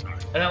in no time.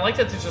 And I like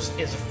that there's just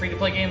it's a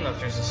free-to-play game, that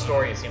there's a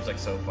story, it seems like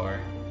so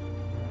far.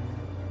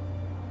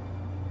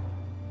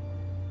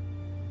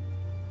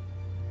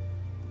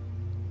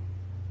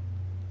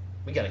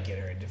 We gotta get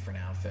her a different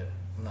outfit.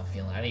 I'm not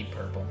feeling it. I need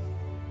purple.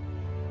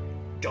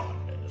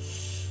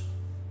 Darkness.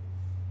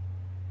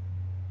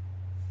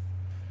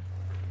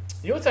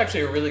 You know what's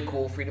actually a really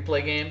cool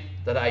free-to-play game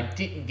that I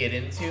didn't get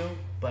into,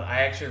 but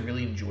I actually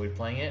really enjoyed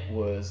playing it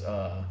was,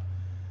 oh,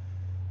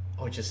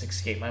 it just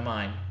escaped my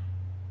mind.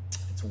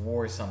 It's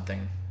War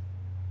something.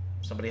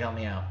 Somebody help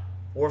me out.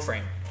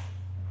 Warframe.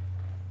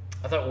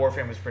 I thought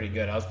Warframe was pretty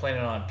good. I was playing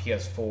it on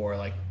PS4,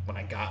 like, when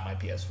I got my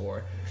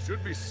PS4.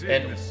 Should be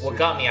And what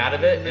got me out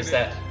of it is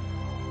that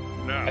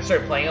I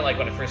started playing it, like,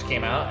 when it first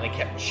came out, and it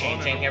kept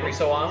changing every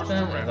so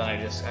often, and then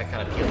I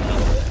kind of peeled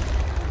out of it.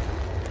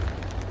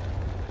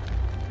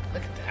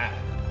 Look at that.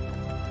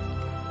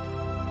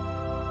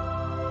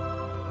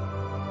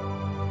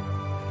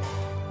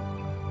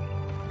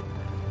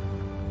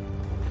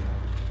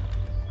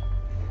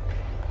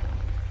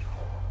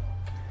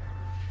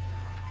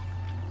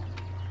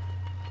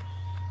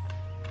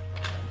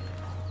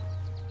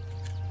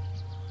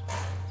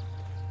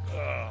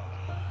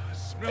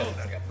 Smell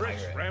that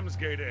fresh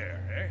Ramsgate air,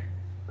 eh?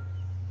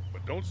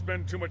 But don't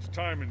spend too much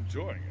time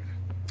enjoying it.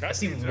 That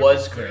scene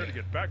was great. To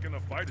get back in the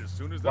fight as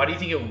soon as Why do you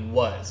think it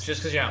was? Just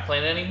because you're not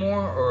playing it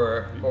anymore,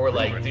 or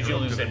like, did you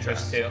lose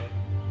interest too?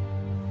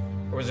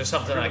 Or was there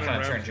something that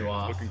kind of turned you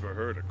off? Looking for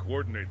her to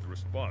coordinate the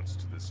response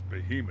to this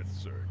behemoth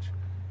surge,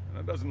 and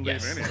that doesn't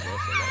leave any of us a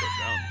lot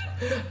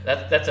of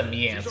downtime. That's a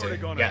me She's answer. already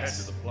gone ahead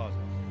to the plaza.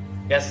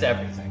 Yes to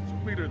everything. So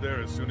meet her there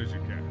as soon as you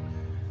can.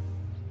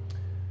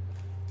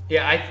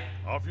 Yeah,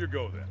 Off you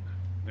go then,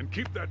 and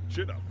keep that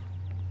chin up.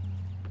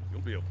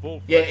 You'll be a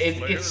full. Yeah,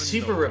 it's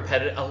super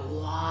repetitive. A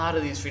lot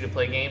of these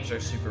free-to-play games are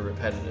super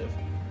repetitive.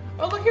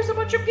 Oh, look, here's a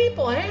bunch of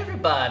people. Hey,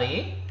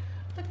 everybody.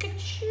 Look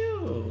at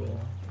you.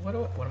 What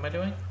am I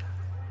doing?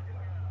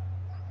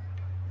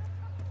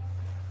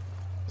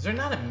 Is there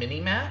not a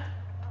mini-map?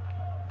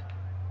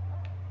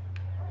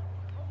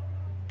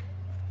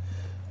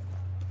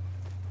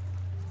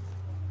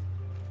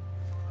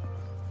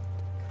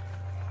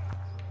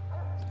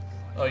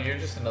 Oh, you're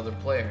just another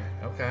player.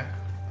 Okay.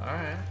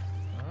 Alright.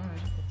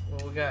 Alright.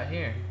 What we got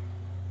here?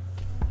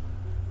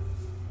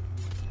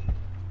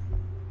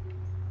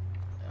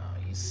 Oh,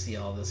 you see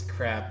all this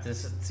crap.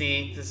 This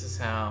is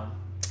how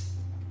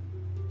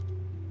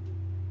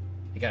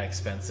it got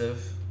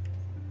expensive.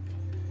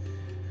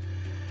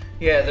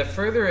 Yeah, the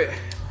further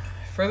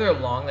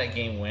along that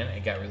game went,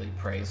 it got really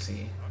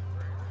pricey.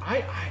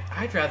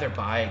 I'd rather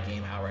buy a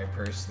game outright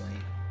personally.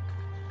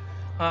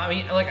 I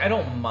mean, like, I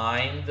don't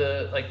mind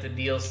the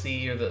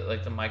DLC or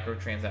the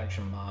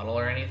microtransaction model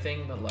or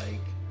anything, but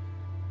like,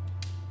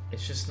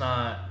 it's just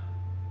not.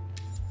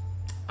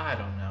 I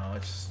don't know.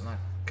 It's just not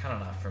kind of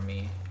not for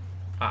me.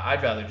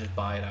 I'd rather just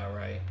buy it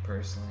outright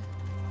personally.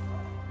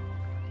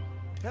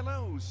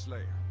 Hello,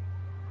 Slayer.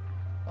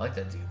 I like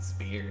that dude's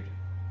beard.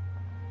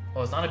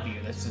 Oh, it's not a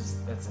beard. That's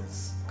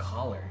his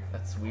collar.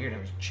 That's weird.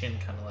 His chin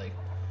kind of like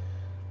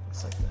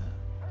looks like that.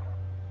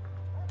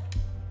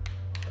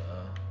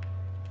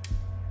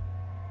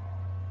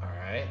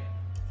 Alright.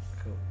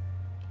 Cool.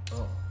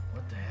 Oh,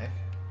 what the heck?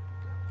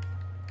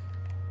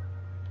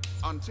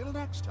 Until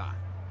next time.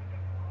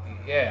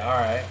 Yeah,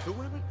 alright.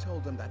 Whoever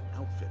told them that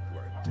outfit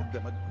work did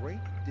them a great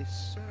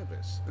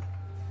disservice.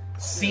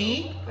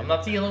 See? I'm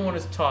not the only one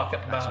who's talking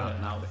about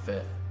an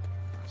outfit.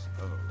 I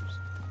suppose.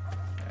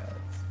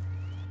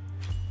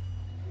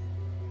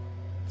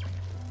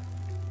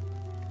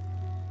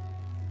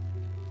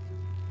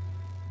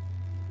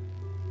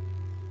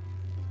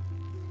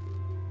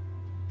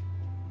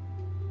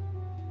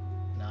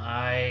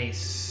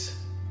 Nice.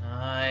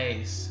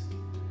 Nice.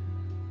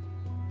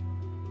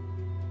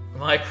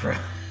 Micro.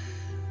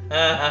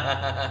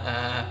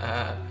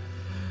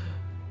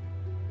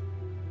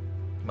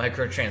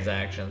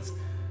 Microtransactions.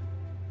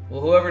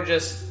 Well, whoever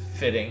just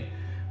fitting.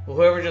 Well,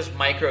 whoever just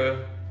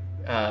micro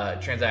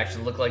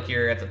transaction look like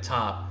you're at the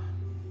top.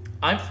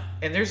 And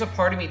there's a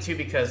part of me too,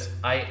 because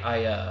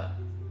I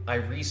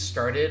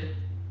restarted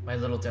my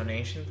little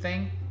donation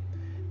thing,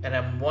 and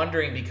I'm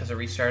wondering, because I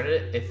restarted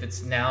it, if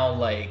it's now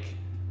like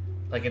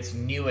it's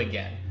new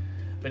again.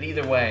 But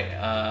either way,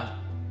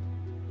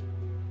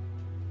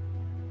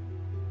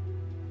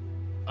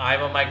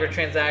 I'm a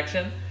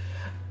microtransaction.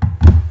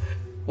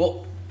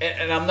 Well,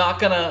 and I'm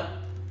gonna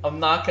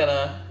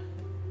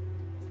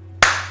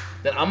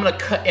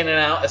cut in and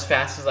out as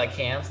fast as I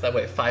can, so that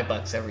way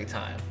 $5 every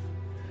time.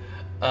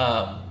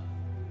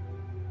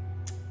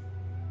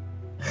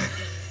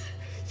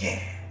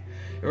 Yeah.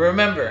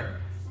 Remember,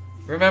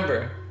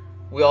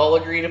 we all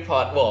agreed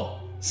upon,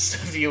 well,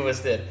 some of you of us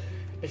did.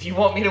 If you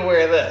want me to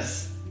wear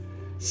this,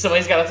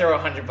 somebody's got to throw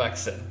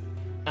 $100 in.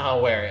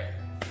 I'll wear it.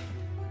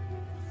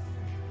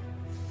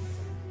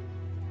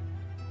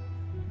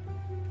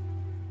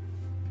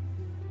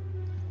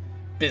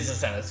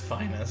 Business at its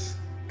finest.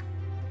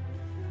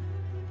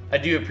 I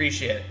do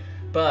appreciate it.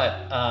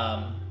 But,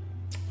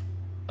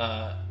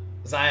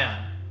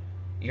 Zion,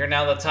 you're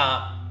now the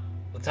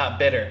top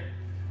bidder.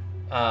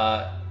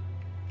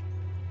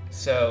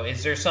 So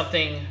is there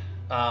something,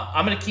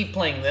 I'm going to keep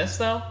playing this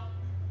though,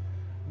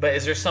 but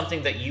is there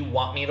something that you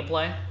want me to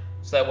play?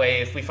 So that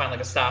way, if we find like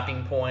a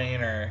stopping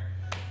point, or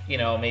you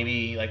know,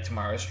 maybe like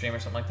tomorrow's stream or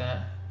something like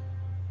that.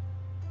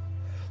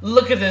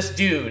 Look at this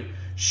dude.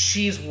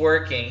 She's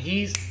working.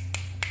 He's.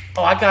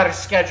 Oh, I got her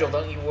scheduled.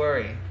 Don't you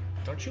worry.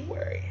 Don't you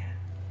worry.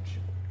 Don't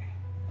you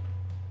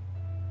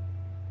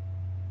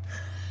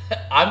worry.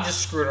 I'm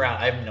just screwing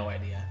around. I have no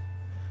idea.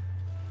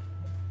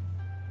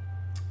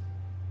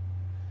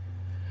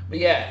 But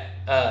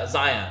yeah,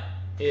 Zion.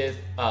 If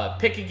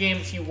pick a game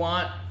if you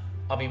want.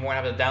 I'll be more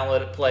than happy to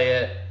download it, play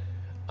it.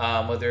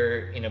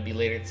 Whether you know, be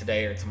later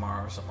today or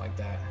tomorrow or something like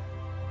that.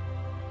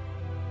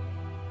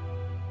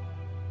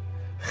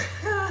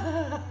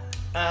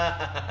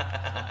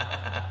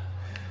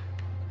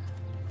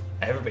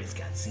 Everybody's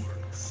got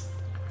secrets.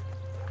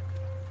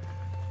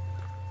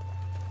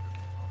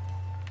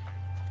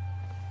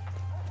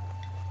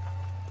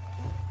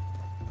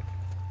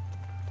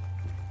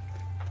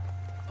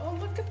 Oh,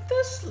 look at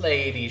this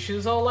lady. She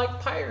was all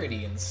like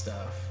piratey and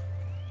stuff.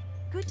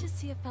 Good to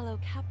see a fellow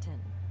captain.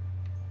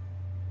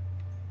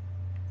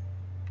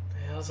 The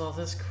hell's all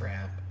this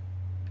crap?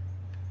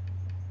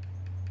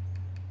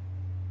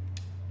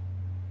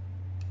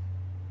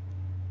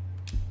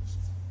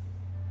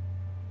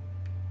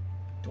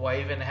 Do I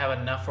even have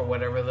enough for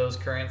whatever those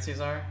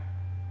currencies are?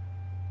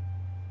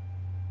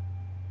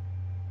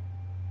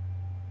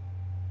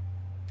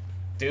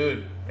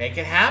 Dude, make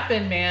it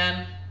happen,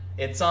 man.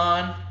 It's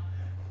on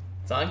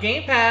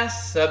Game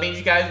Pass. So that means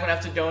you guys won't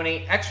have to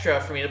donate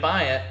extra for me to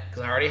buy it,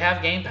 because I already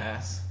have Game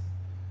Pass.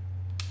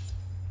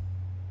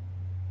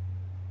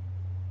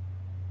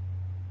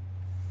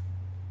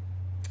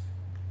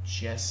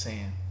 Just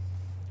saying.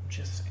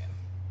 Just saying.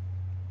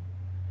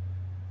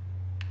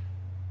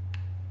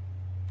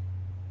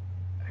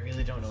 I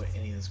really don't know what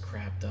any of this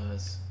crap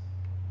does.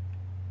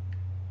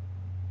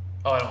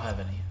 Oh, I don't have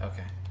any.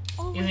 Okay.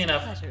 Always Easy a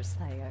enough. pleasure,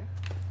 Slayer.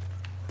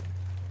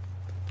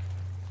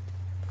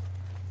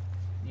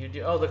 You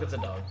do. Oh, look at the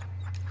dog.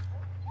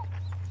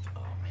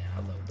 Oh man, I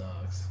love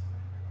dogs.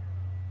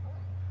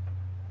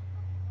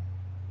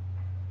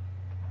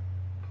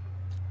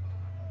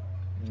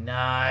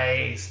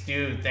 Nice,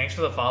 dude. Thanks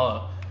for the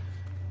follow.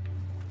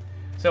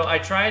 So I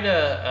try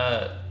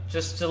to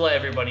just to let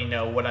everybody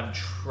know what I'm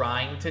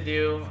trying to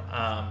do.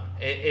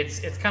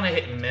 It's kind of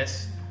hit and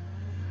miss,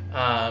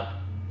 but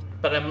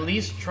I'm at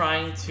least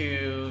trying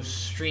to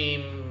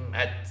stream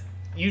at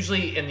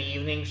usually in the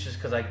evenings, just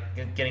because I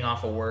getting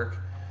off of work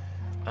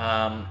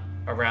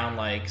around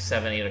like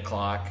 7-8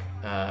 o'clock,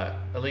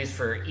 at least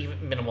for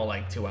even minimal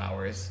like 2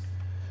 hours.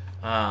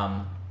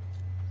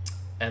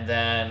 And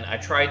then I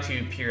try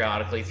to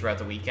periodically throughout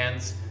the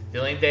weekends. The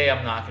only day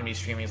I'm not going to be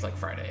streaming is like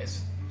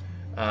Fridays.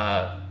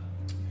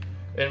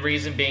 And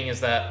reason being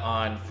is that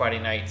on Friday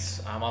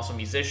nights, I'm also a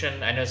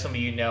musician. I know some of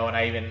you know, and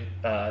I even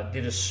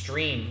did a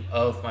stream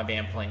of my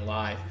band playing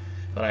live.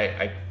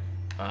 But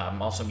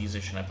I'm also a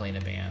musician. I play in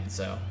a band,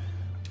 so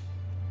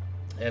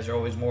you guys are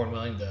always more than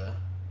willing to,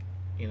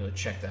 you know,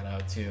 check that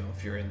out too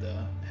if you're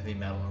into heavy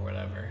metal or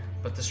whatever.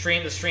 But the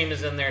stream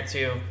is in there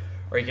too.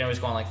 Or you can always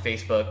go on like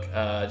Facebook,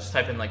 just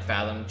type in like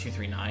Fathom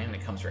 239 and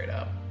it comes right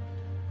up.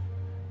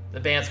 The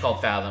band's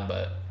called Fathom,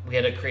 but we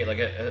had to create like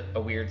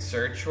a weird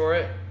search for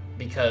it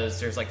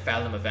because there's like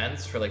Fathom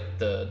events for like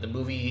the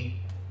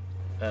movie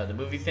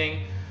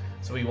thing.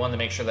 So we wanted to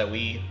make sure that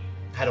we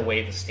had a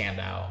way to stand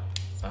out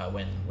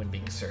when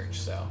being searched.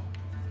 So,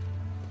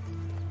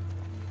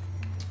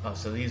 oh,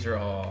 so these are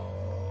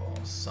all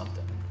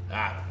something.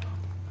 I don't know.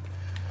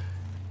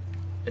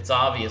 It's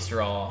obvious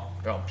they're all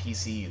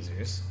PC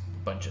users.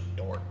 Bunch of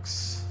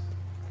dorks.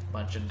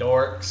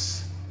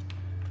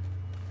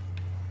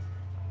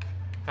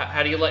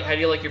 How do you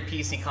like your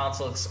PC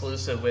console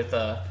exclusive with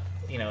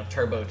you know,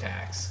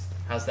 TurboTax?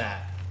 How's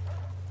that?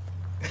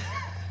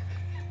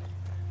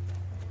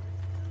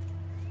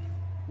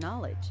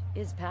 Knowledge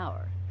is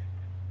power.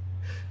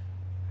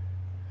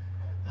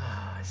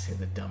 I say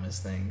the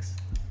dumbest things.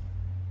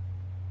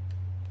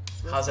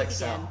 We'll How's speak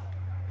Excel? again.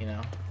 You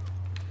know,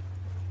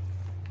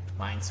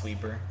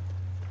 Minesweeper.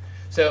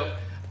 So.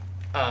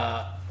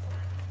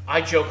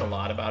 I joke a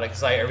lot about it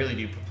because I really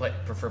do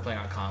prefer playing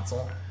on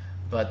console,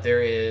 but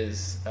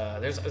there's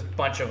a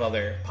bunch of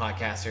other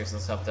podcasters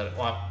and stuff that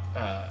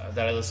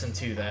I listen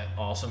to that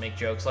also make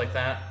jokes like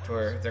that,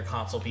 where they're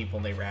console people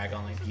and they rag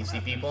on like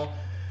PC people.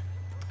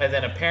 And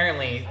then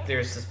apparently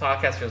there's this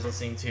podcast I was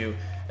listening to,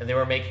 and they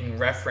were making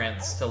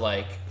reference to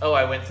like, oh,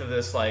 I went to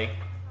this like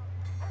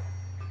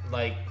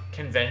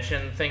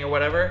convention thing or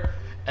whatever,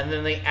 and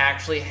then they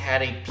actually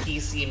had a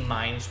PC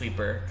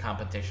Minesweeper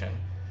competition.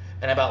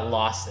 And I about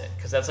lost it,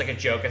 because that's like a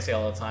joke I say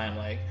all the time,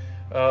 like,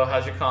 oh,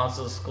 how's your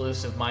console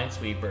exclusive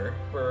Minesweeper?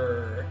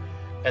 Brr.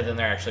 And then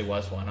there actually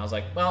was one. I was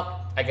like,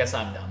 well, I guess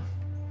I'm dumb.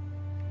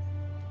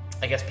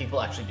 I guess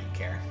people actually do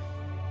care.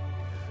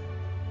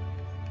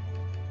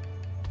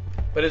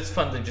 But it's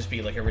fun to just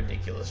be like a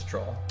ridiculous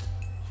troll.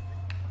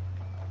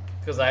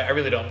 Because I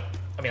really don't,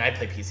 I mean, I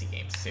play PC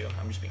games too.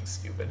 I'm just being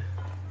stupid.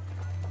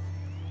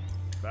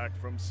 Back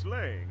from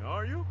slaying,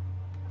 are you?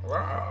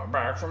 Wow,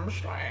 back from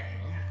slaying.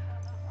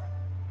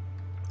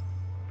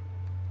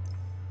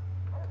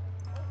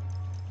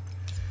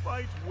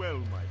 Fight well,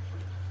 my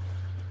friend.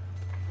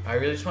 I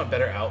really just want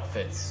better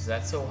outfits. Is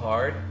that so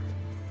hard?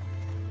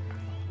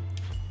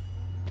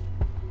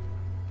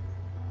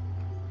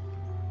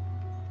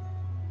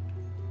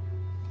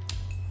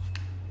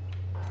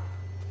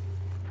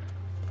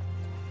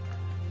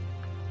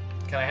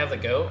 Can I have the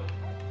goat?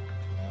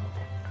 No.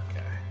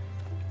 Okay.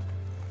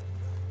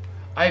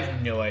 I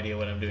have no idea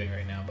what I'm doing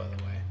right now, by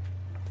the way.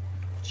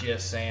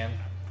 Just saying.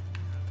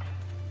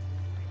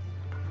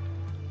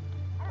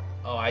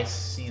 Oh, I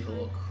see the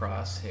little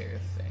crosshair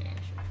thing.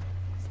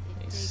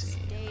 Let me see.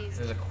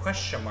 There's a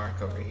question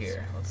mark over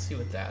here. Let's see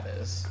what that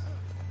is.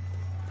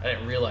 I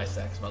didn't realize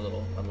that because my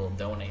little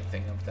donate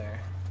thing up there.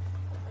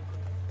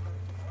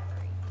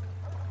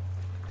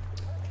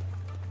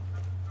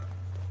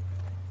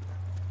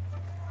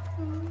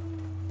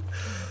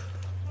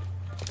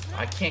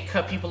 I can't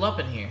cut people up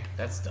in here.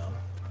 That's dumb.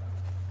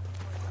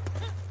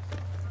 Let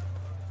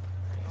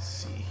me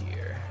see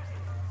here.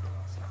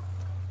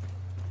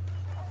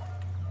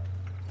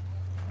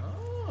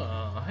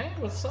 Oh, hey,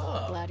 what's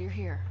up? Glad you're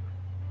here.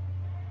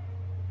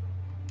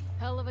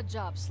 Hell of a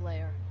job,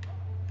 Slayer.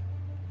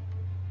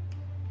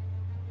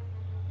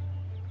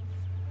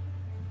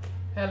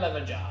 Hell of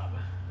a job.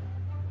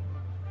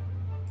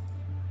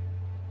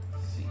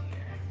 Let's see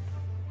here.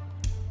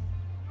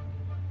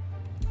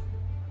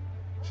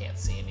 Can't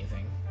see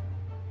anything.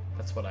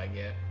 That's what I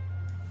get.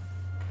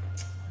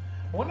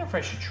 I wonder if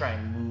I should try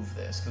and move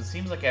this, because it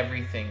seems like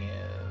everything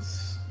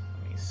is...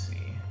 Let me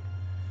see.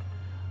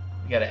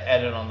 We gotta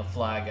edit on the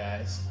fly,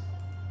 guys.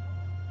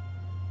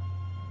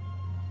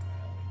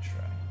 Let me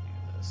try and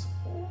do this.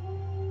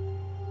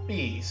 Ooh,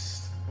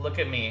 beast. Look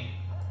at me.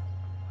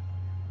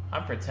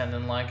 I'm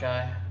pretending like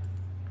I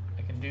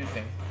can do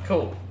things.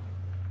 Cool.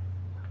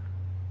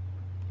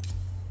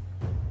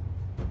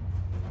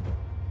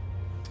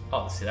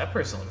 Oh, see, that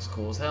person looks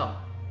cool as hell.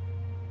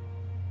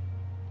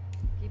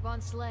 Keep on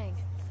slaying.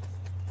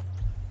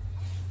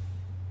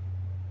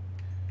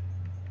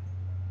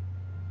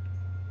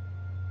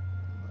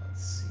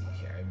 Let's see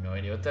here. I have no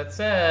idea what that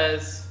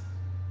says.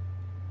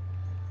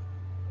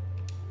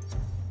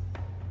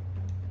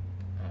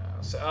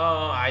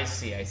 Oh, I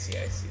see.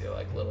 They're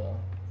like little...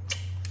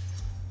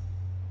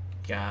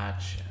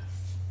 Gotcha.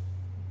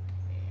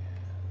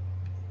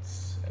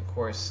 And of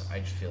course, I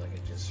just feel like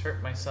I just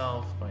hurt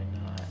myself by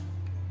not...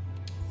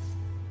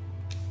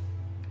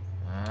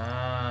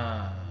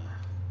 Ah.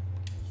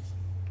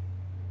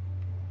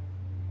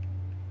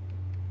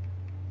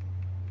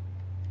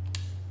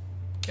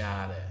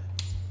 Got it.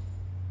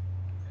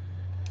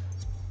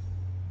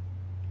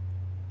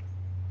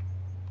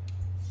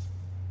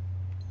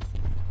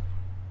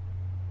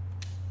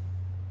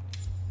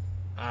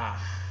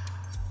 Ah.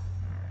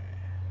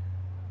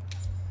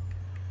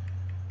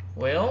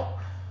 Well,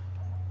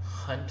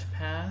 hunt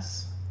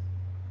pass.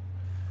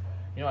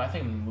 You know, I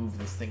think I'm gonna move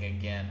this thing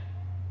again.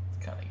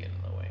 It's kind of getting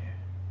in the way.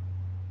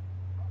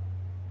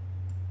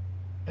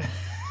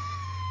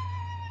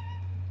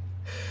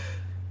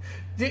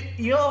 Dude,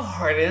 you know how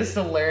hard it is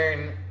to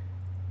learn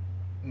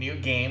new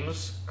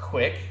games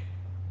quick?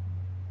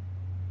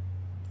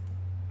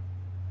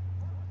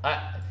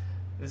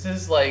 This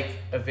is like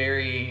a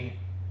very,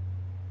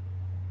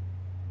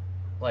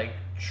 like,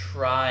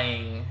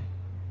 trying...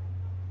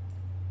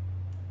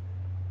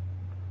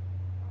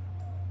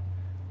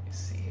 Let's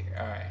see here.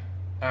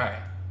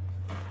 Alright.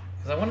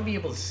 Because I want to be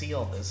able to see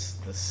all this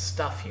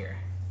stuff here.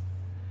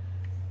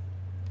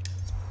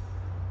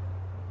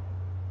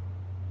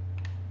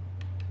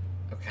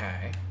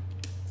 Okay.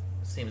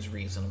 Seems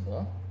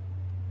reasonable.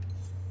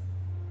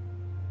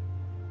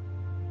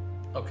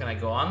 Oh, can I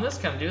go on this?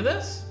 Can I do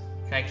this?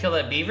 Can I kill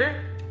that beaver?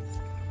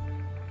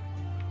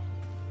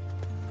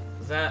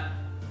 Is that...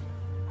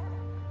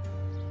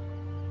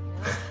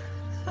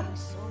 Seeing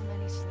so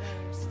many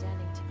slayers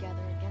standing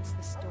together against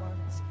the storm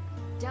is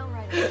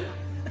downright inspiring.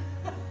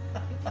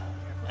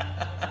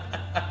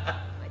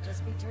 Might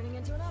just be turning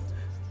into an optimist.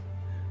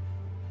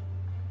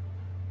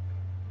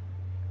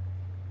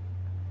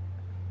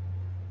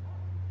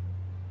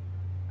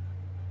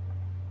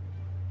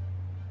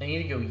 I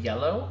need to go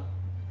yellow?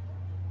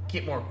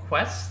 Get more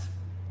quest?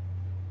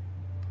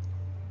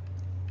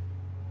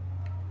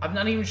 I'm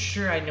not even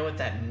sure I know what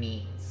that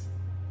means.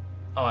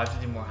 Oh, I have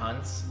to do more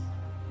hunts?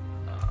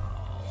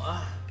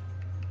 Oh.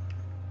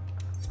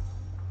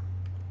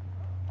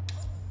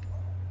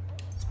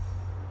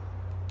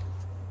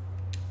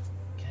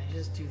 Can I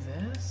just do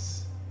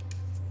this?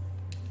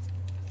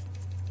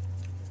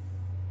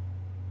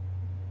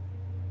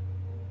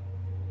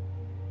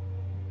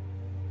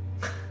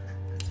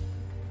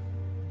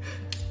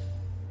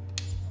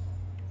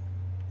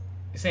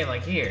 You're saying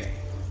like here?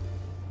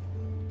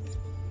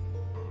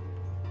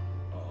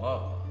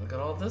 Oh, look at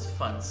all this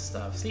fun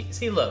stuff.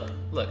 See, look,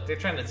 they're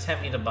trying to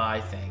tempt me to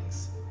buy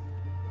things.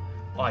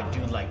 Oh, I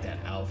do like that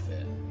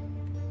outfit.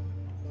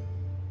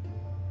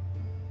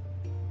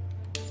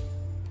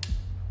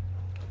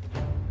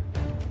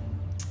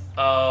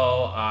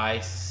 Oh, I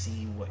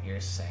see what you're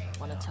saying.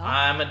 Wanna talk?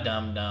 I'm a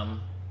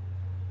dum-dum.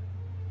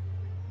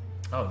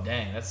 Oh,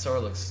 dang, that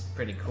sword looks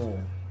pretty cool.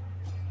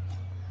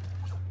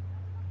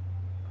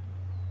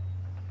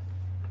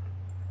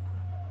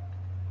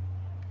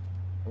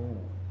 Ooh.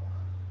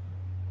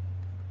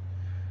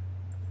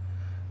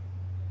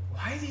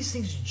 Why are these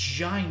things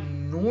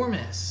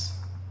ginormous?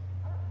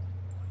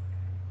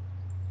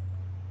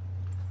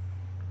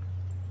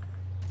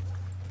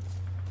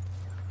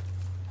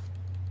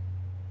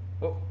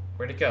 Whoa,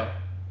 where'd it go?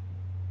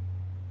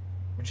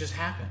 What just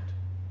happened?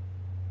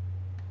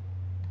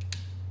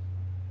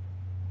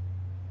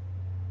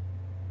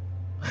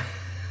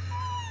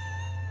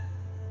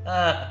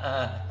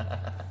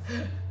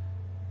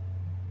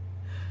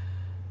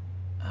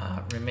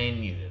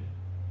 Remain muted.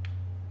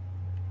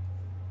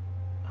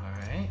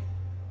 Alright.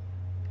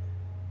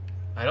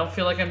 I don't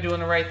feel like I'm doing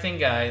the right thing,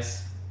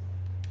 guys.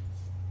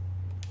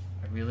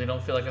 I really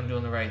don't feel like I'm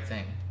doing the right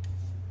thing.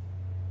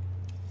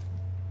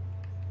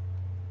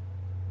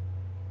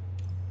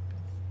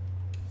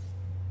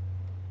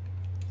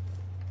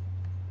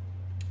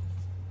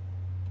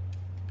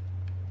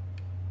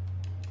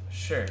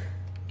 Sure.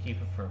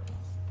 Keep it purple.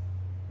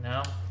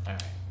 No?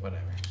 Alright,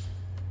 whatever.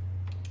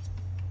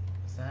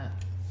 Is that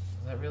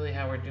really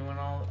how we're doing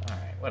all?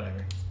 Alright,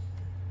 whatever.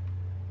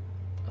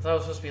 I thought it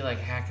was supposed to be like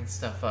hacking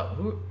stuff up.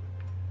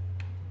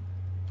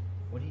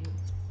 What do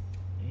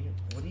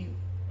you,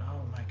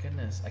 oh my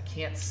goodness. I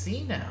can't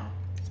see now.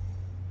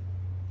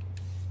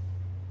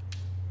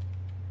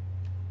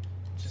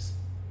 Just,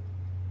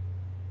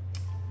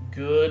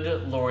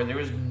 good Lord, there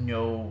was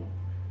no,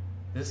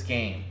 this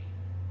game,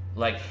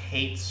 like,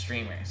 hates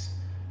streamers.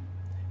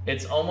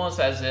 It's almost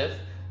as if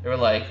they were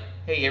like,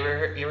 hey, you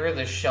ever heard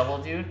this shovel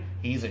dude?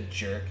 He's a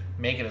jerk.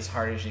 Make it as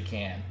hard as you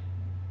can.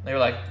 They were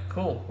like,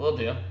 cool, we'll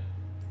do.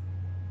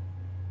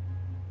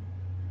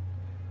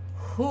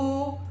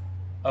 Who?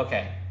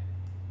 Okay.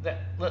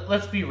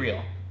 Let's be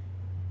real.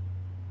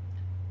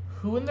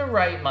 Who in their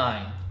right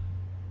mind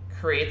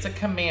creates a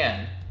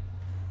command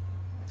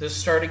to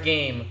start a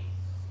game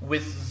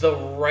with the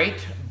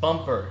right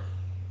bumper?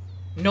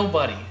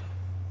 Nobody.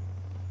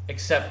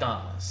 Except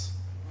Dauntless.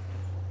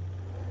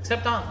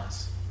 Except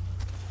Dauntless.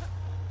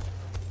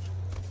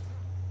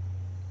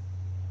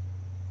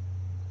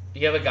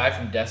 You have a guy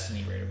from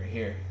Destiny right over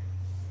here.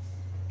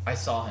 I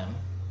saw him.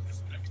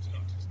 This next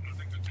hunt is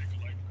nothing to take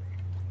lightly.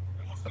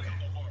 I must stay on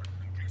the alert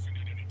in case you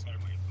need any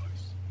timely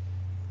advice.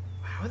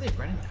 How are they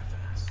running that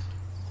fast?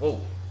 Whoa,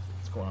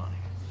 what's going on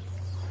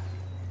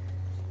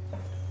here?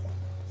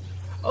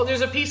 Oh,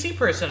 there's a PC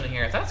person in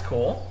here. That's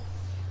cool.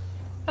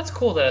 That's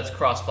cool that it's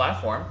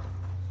cross-platform.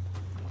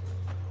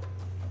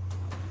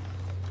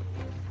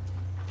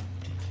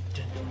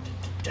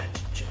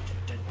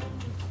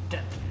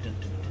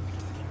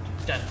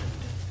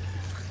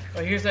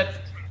 Oh, here's that.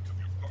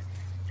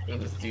 Look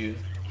at this dude.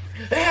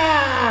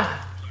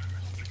 Ah!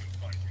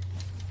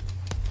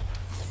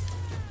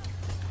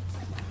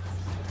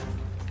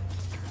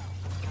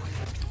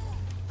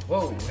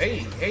 Whoa,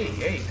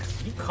 hey.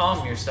 You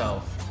calm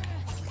yourself.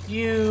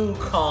 You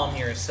calm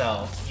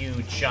yourself, you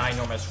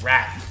ginormous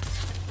rat.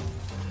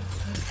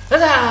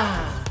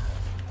 Ah!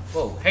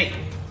 Whoa, hey.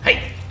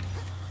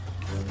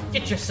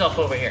 Get yourself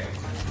over here.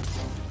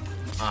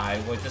 I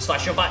want to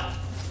slash your butt.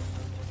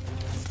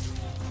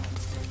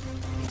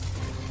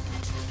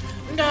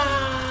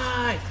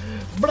 Die!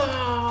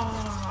 Blah!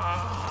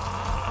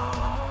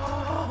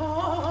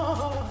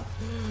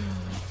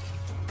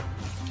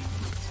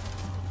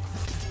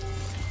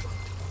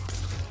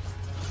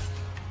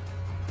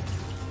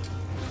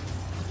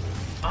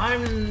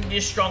 I'm the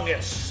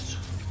strongest.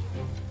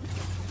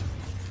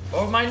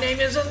 Or my name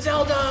isn't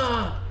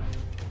Zelda!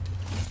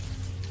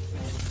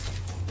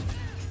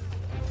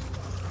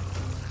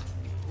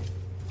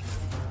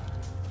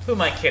 Who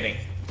am I kidding?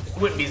 It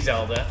wouldn't be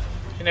Zelda.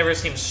 She never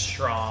seems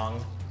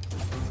strong.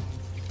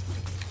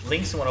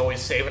 Link's the one always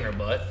saving her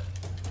butt.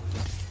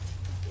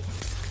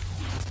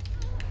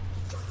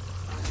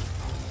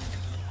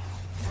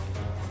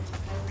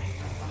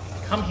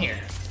 Come here.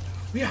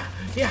 Yeah.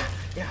 Okay.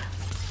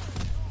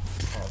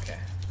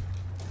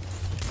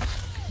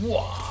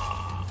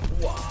 Wah.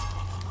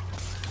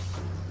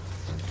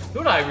 You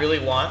know what I really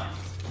want?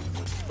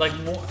 Like,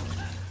 more.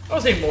 I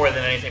would say more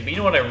than anything, but you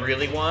know what I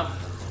really want?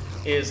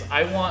 Is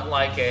I want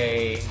like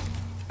a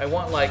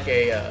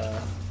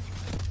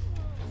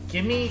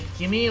give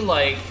me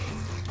like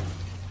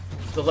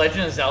The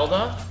Legend of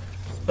Zelda,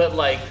 but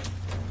like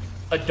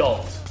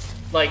adult,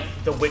 like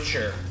The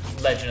Witcher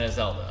Legend of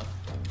Zelda,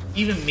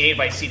 even made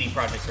by CD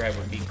Projekt Red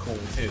would be cool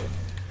too.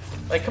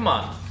 Like, come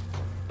on,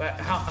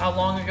 how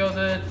long ago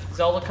did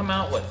Zelda come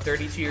out? What,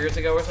 32 years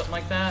ago or something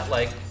like that?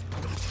 Like,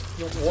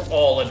 we're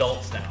all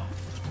adults now.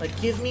 Like,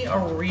 give me a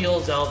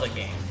real Zelda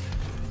game.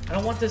 I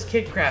don't want this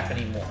kid crap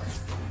anymore.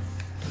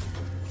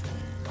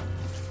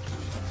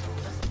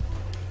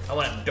 I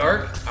want it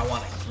dark. I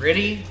want it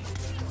gritty.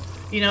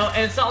 You know,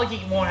 and it's not like you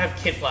won't have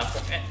kid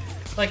platform.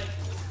 Like,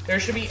 there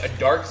should be a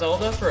dark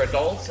Zelda for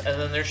adults,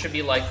 and then there should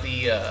be like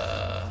the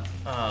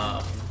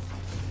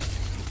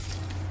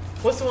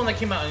what's the one that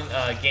came out in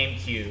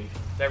GameCube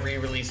that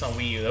re-released on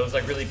Wii U? That was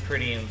like really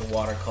pretty in the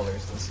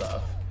watercolors and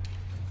stuff.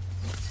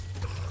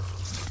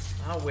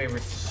 Not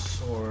Wayward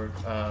Sword.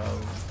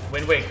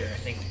 Wind Waker, I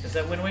think. Is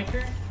that Wind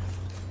Waker?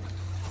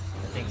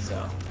 I think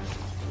so.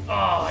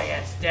 Oh, yeah,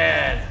 it's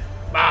dead.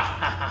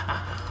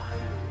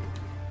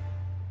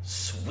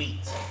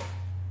 Sweet.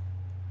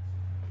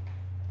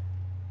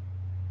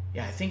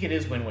 Yeah, I think it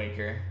is Wind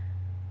Waker.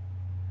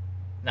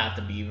 Not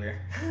the beaver.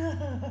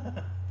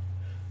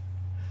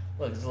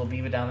 Look, there's a little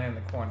beaver down there in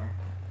the corner.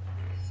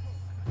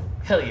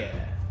 Hell yeah.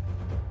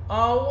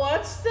 Oh,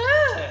 what's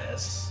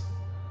this?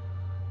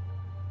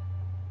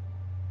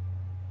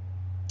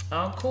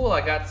 Oh, cool.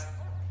 I got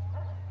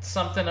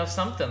something of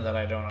something that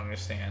I don't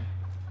understand.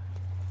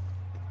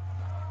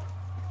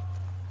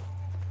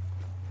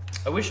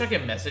 I wish I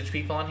could message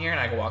people on here and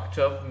I could walk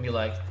to them and be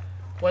like,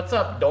 "What's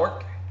up,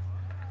 dork?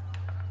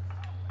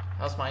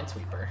 How's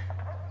Minesweeper?"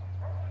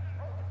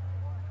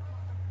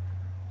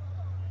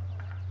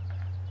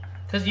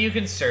 Because you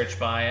can search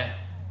by it.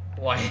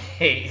 Why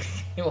hate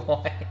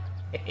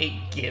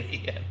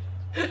Gideon?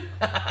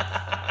 I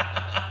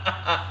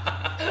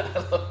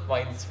love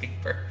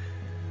Minesweeper.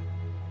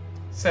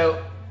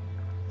 So,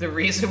 the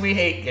reason we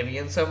hate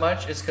Gideon so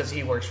much is because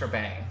he works for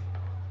Bang.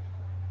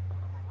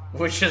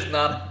 Which is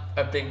not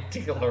a big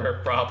deal or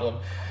a problem.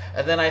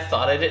 And then I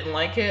thought I didn't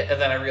like it, and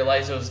then I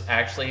realized it was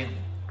actually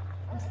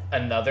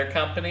another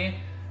company.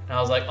 And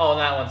I was like, oh,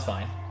 that one's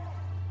fine.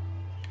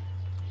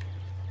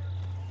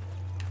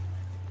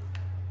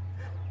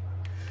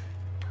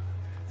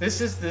 This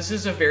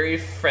is a very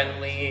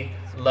friendly,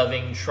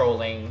 loving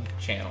trolling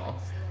channel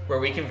where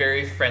we can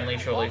very friendly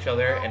troll each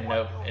other and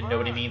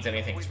nobody means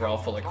anything because we're all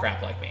full of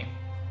crap like me.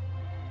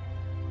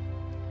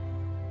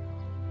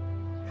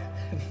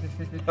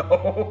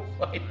 No,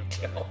 I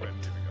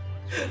don't.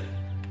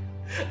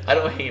 I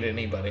don't hate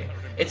anybody.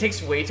 It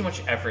takes way too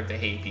much effort to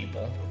hate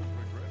people.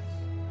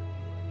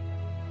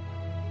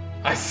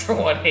 I, for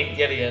one, hate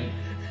Gideon.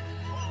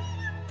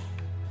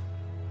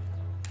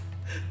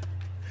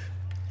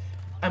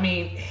 I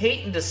mean,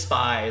 hate and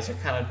despise are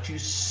kind of two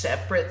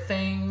separate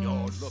things.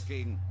 You're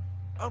looking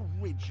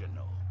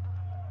original.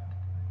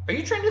 Are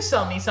you trying to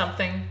sell me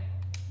something?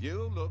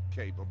 You look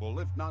capable,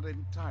 if not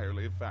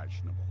entirely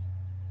fashionable.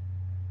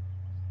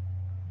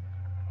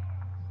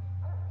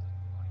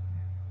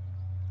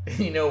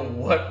 You know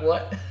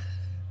what?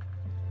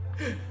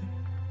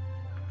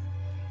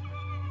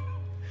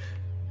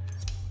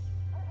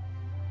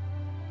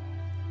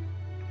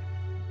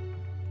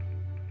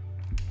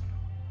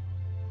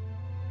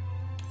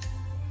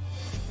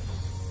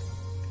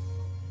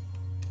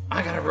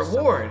 I got a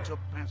reward. To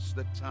pass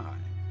the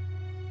time.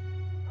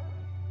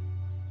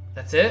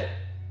 That's it?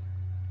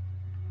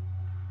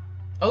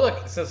 Oh look,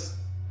 it says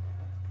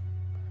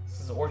this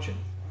is Orchard.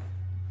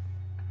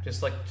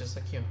 Just like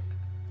you.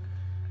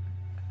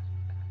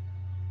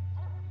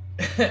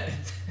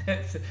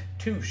 It's a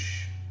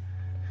touche.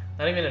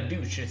 Not even a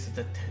douche, it's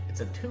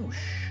a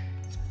touche.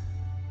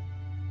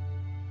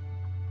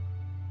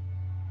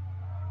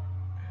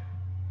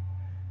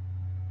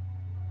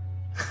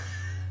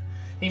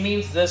 He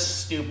means this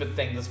stupid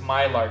thing, this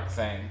Mylark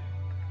thing.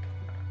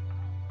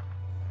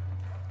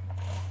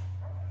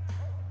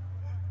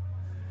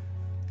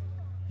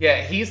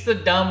 Yeah, he's the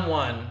dumb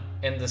one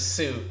in the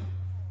suit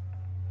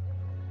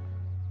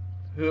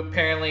who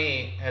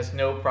apparently has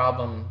no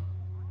problem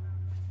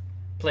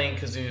playing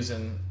kazoos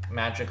and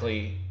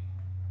magically,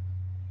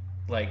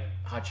 like,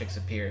 hot chicks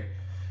appear.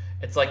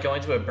 It's like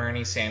going to a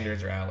Bernie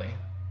Sanders rally.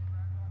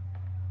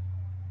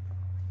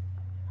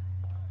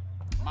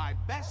 My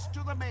best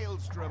to the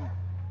maelstrom.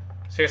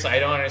 Seriously, I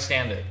don't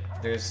understand it.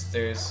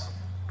 There's...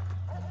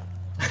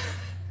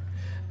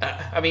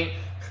 I mean,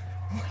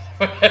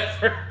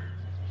 whatever.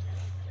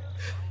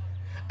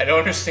 I don't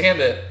understand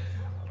it.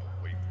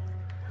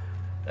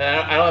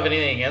 I don't have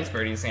anything against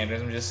Bernie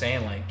Sanders. I'm just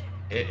saying, like,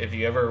 if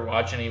you ever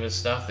watch any of his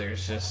stuff,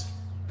 there's just...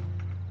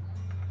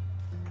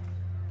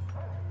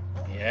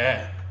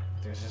 Yeah,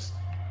 there's just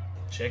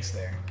chicks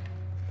there.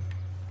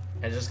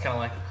 And just kind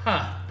of like,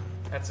 huh,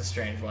 that's a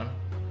strange one.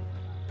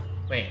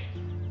 Wait,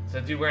 is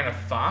that dude wearing a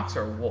fox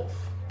or a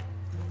wolf?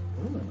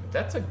 Ooh,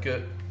 that's a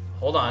good...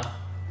 Hold on.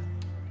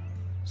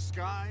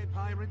 Sky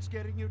pirates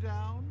getting you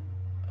down?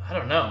 I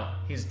don't know.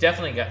 He's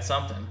definitely got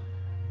something.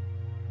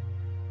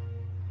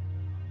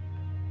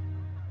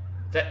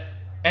 That...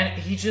 And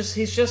he's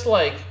just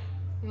like,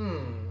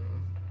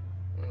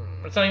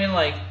 It's not even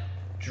like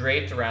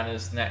draped around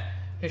his neck.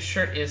 His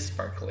shirt is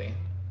sparkly.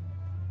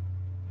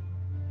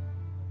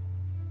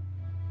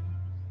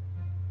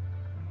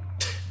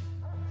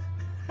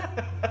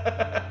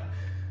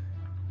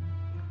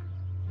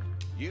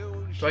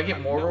 Do I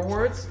get more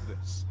rewards?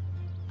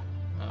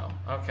 Oh,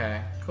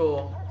 okay,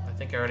 cool. I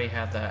think I already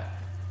had that.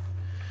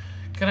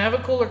 Can I have a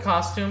cooler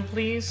costume,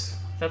 please?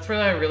 That's what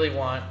I really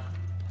want.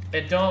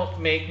 And don't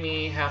make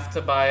me have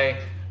to buy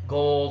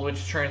gold,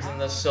 which turns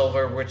into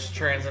silver, which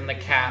turns into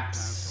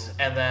caps,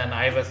 and then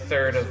I have a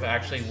third of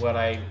actually what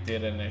I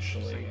did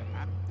initially.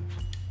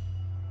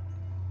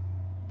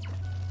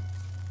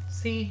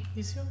 See?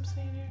 You see what I'm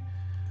saying here?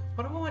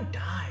 What if one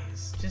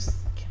dies?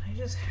 Can I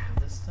just have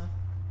this stuff?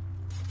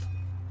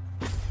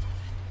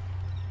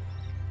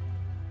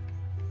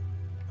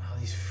 Oh,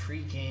 these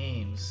free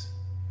games.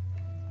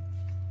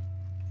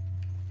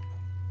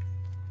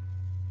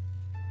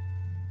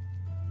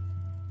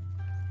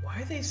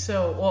 Why are they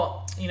so...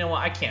 Well, you know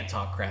what? I can't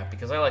talk crap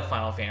because I like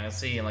Final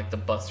Fantasy, and like the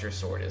Buster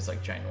Sword is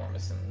like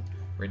ginormous and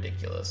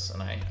ridiculous,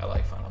 and I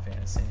like Final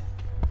Fantasy.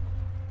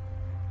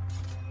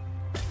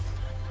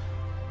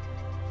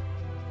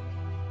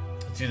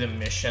 Do the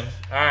mission.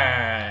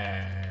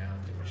 Alright,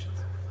 I'll do missions.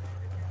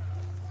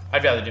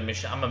 I'd rather do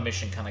mission. I'm a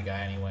mission kind of guy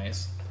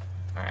anyways.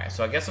 Alright,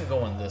 so I guess I'm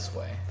going this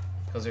way.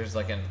 Because there's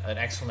like an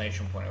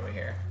exclamation point over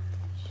here.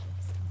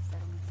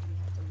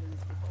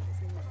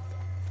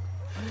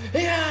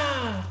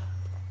 Yeah!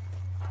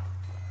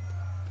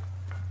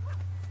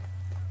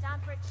 Time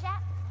for a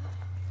chat.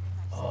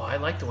 Oh, I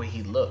like the way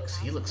he looks.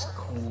 He looks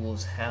cool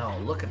as hell.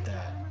 Look at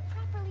that.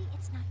 Properly,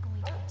 it's not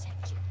going to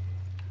protect you.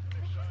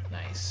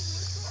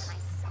 Nice.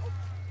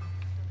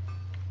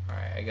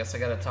 Alright, I guess I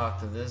gotta talk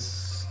to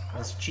this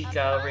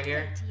chica over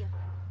here.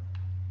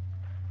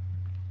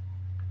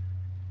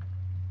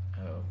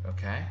 Oh,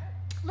 okay.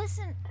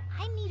 Listen,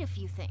 I need a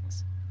few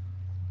things.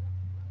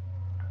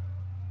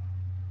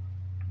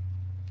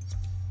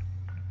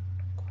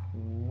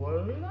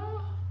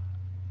 Voila.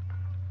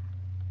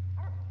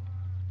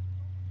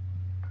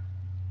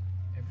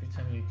 Every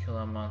time you kill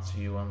a monster,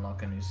 you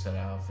unlock a new set of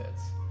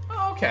outfits.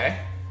 Oh, okay.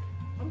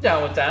 I'm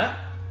down with that.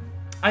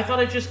 I thought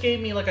it just gave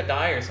me like a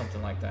die or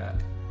something like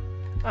that.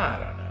 I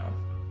don't know.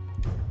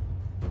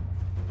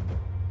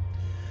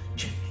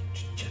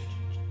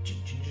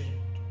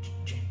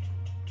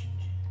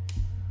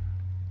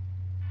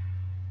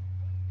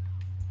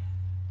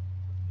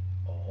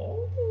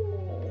 Oh,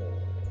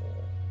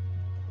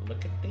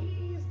 look at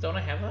these. Don't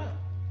I have that?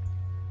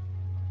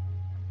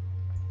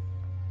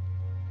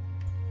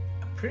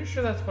 I'm pretty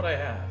sure that's what I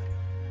have.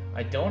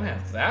 I don't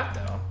have that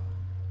though.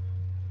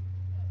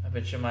 I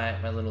bet you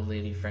my little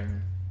lady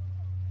friend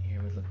here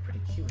would look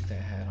pretty cute with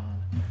that hat on.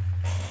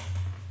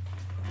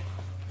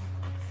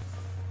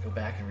 Go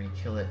back and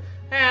re-kill it.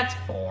 That's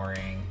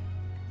boring.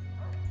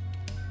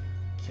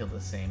 Kill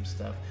the same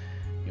stuff.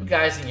 You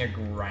guys and your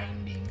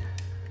grinding.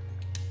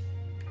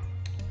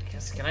 I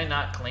guess, can I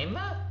not claim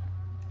that?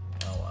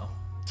 Oh well.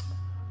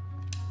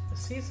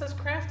 Let's see, it says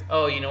craft.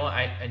 Oh, you know what?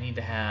 I need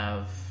to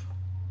have...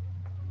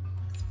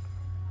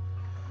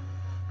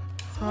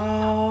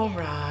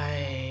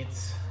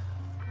 Alright.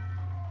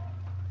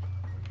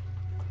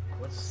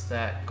 What's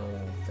that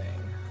gold thing?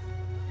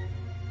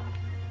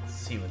 Let's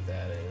see what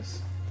that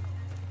is.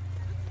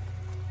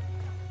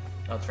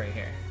 Oh, it's right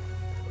here.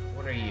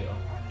 What are you?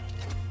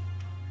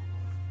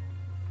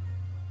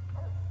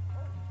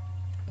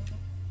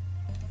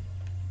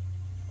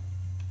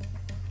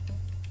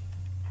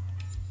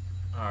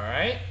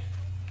 Alright.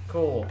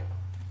 Cool.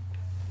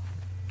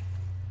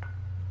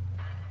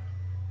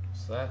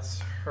 So that's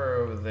her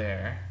over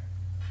there.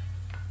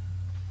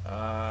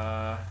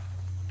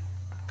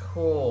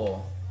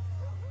 Cool.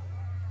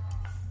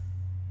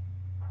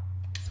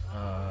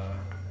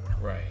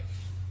 Right.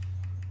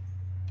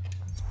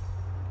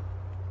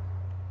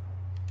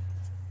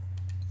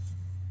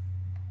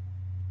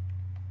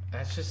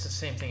 That's just the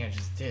same thing I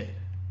just did.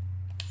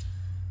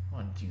 I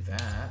want to do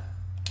that.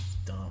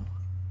 Dumb.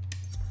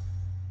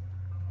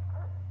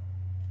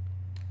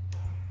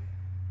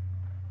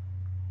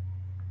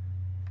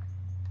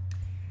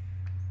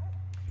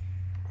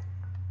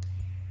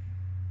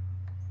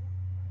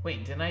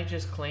 Wait, didn't I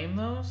just claim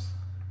those?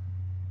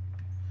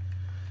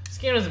 This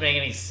game doesn't make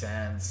any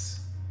sense.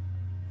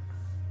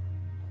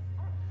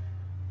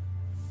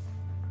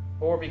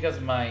 Or because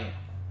my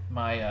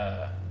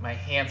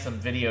handsome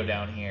video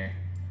down here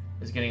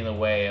is getting in the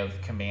way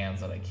of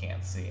commands that I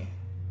can't see.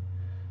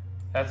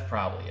 That's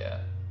probably it.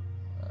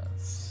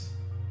 Let's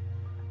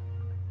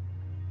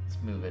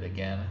move it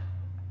again.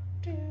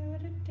 I'm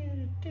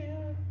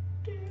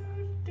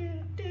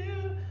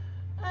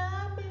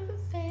moving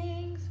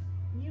things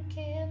you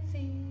can't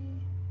see.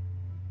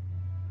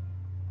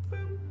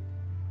 Boop.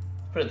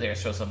 Put it there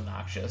so it's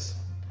obnoxious.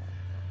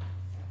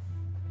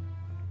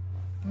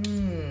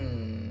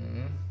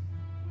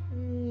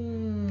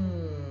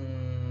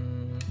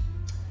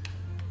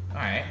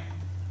 Alright.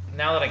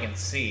 Now that I can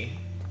see,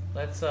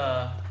 let's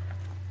let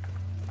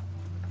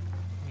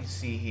me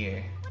see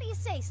here. What do you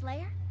say,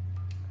 Slayer?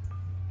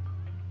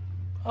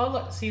 Oh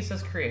look, see, it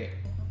says create.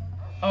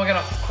 Oh, I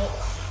got a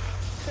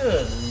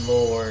good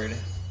lord.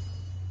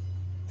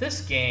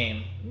 This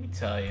game, let me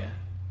tell you.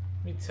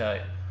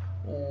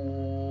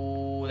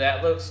 Ooh,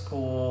 that looks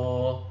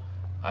cool.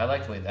 I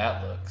like the way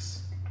that looks.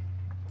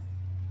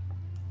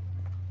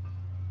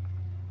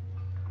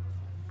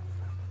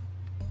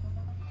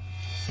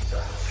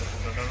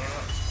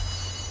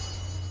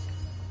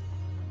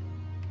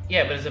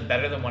 Yeah, but is it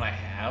better than what I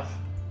have?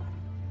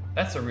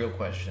 That's a real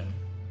question.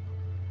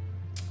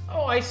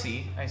 Oh, I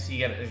see.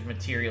 There's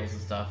materials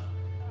and stuff.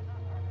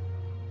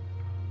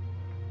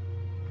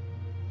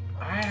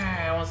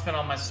 I don't want to spend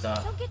all my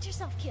stuff. Don't get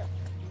yourself killed.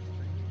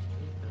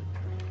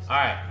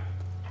 Alright.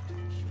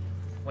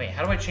 Wait,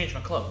 how do I change my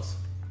clothes?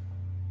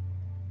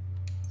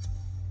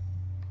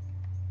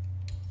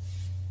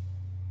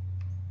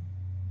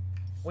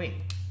 Wait,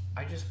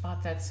 I just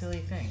bought that silly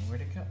thing.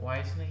 Where'd it go? Why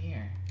isn't it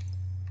here?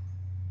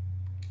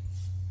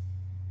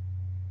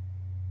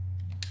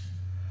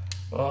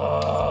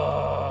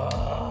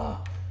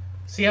 Oh.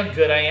 See how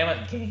good I am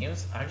at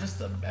games? I'm just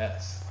the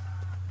best.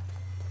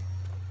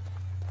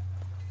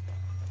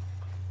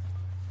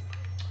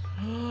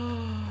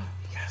 You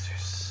guys are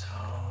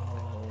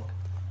so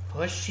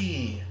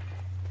pushy.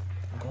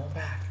 I'm going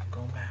back. I'm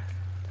going back.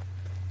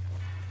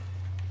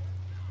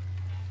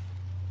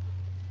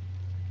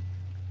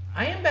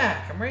 I am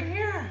back. I'm right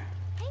here.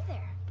 Hey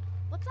there.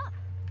 What's up?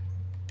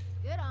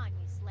 Good on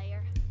you,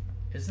 Slayer.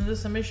 Isn't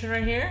this a mission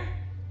right here?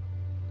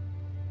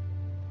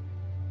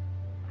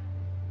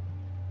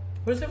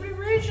 What is everybody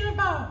raging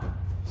about?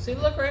 See,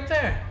 look right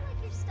there. I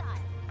like your style.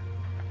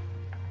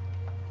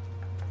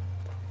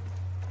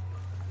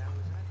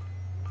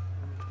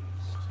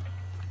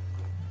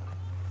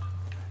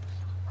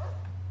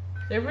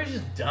 Everybody's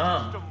just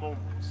dumb. Just a moment,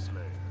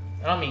 Slayer.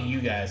 I don't mean you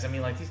guys. I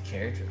mean like these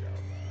characters are.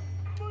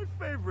 My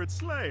favorite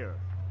Slayer.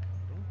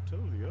 Don't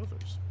tell the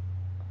others.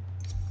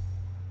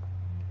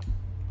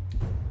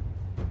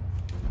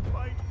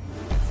 Fight.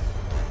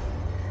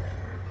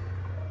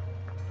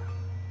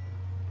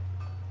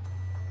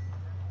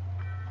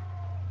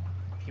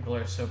 People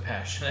are so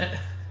passionate.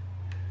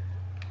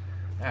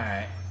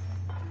 Alright.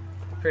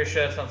 Pretty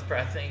sure that's not the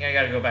I think I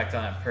gotta go back to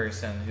that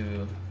person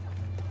who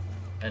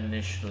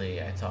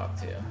initially I talked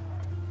to.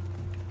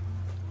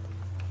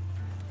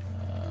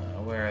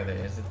 Where are they?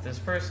 Is it this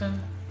person?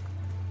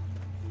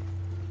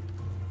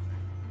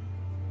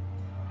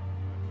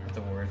 What's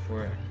the word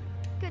for it?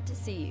 Good to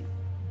see you.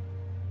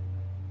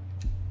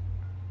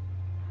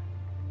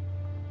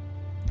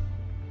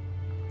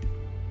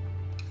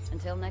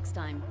 Until next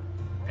time.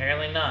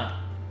 Apparently not.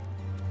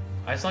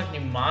 I just unlocked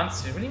new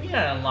monsters. What do you mean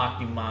I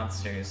unlocked new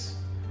monsters?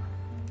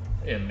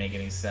 It didn't make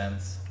any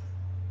sense.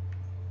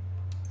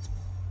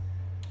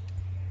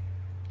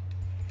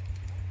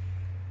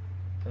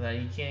 So that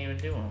you can't even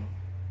do them.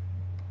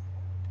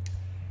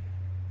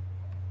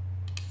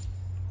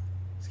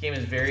 This game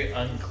is very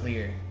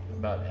unclear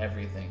about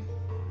everything.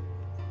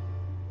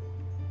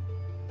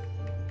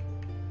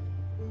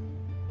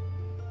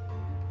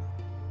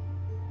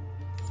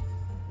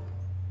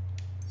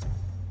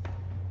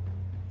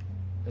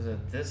 Is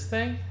it this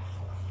thing?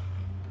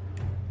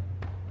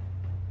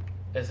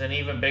 Is it an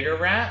even bigger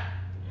rat?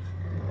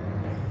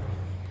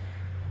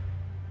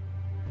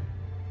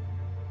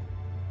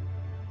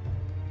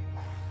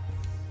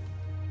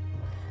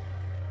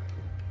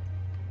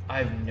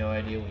 I have no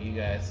idea what you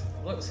guys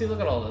look. See, look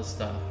at all this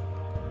stuff.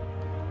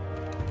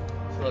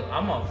 So look,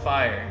 I'm on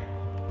fire.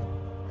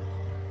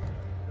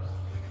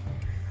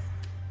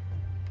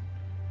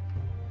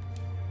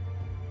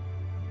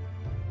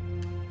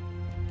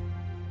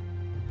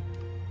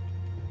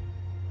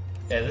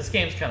 Yeah, this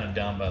game's kind of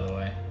dumb, by the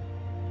way.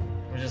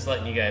 I'm just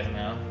letting you guys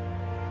know.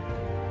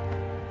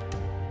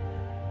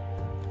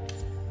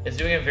 It's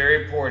doing a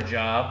very poor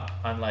job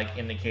on like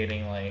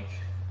indicating like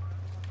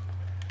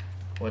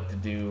what to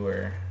do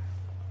or.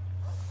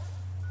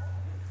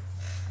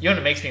 You know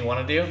what it makes me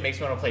want to do? It makes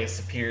me want to play a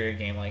superior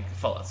game like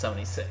Fallout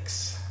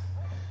 76.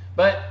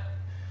 But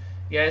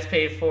you guys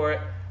paid for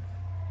it.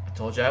 I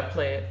told you I'd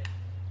play it.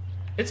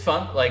 It's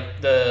fun. Like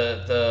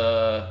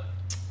the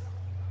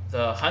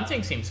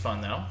hunting seems fun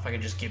though. If I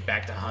could just get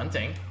back to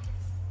hunting.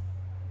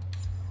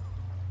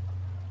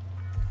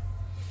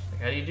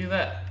 Like, how do you do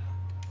that?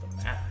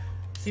 The map.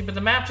 See, but the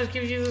map just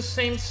gives you the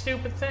same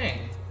stupid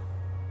thing.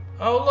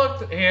 Oh,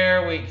 look,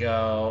 here we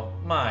go.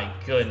 My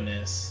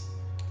goodness.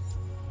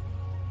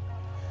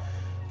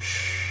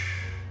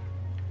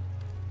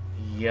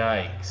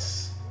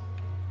 Yikes.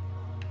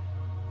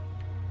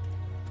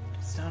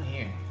 It's down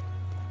here.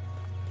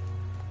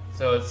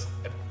 So it's,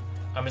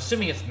 I'm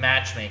assuming it's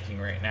matchmaking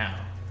right now.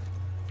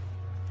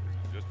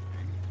 Just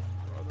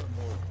rather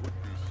more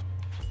would-be.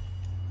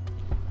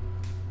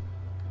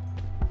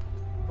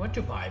 Want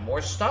to buy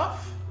more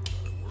stuff?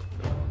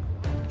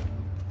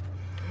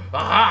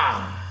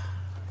 Aha!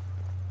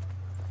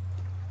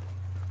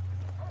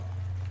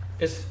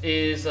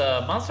 Is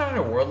Monster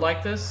Hunter World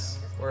like this?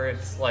 Where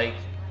it's like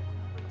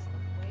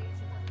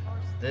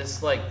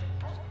this, like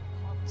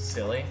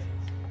silly?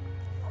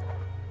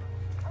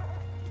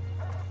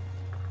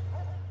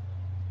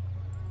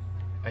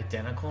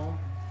 Identical?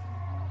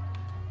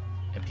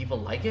 And people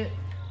like it?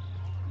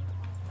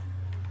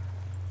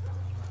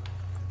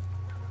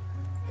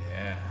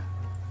 Yeah.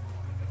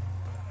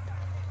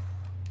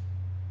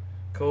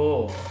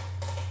 Cool.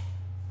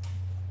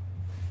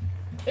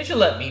 They should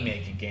let me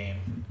make a game.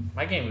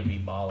 My game would be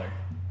baller.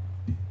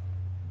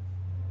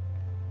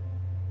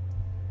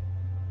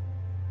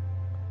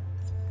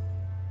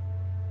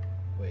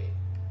 Wait.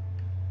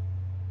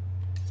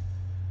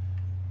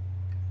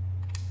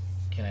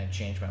 Can I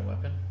change my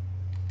weapon?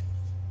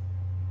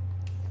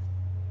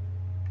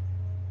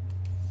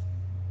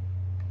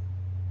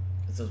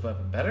 Is this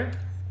weapon better?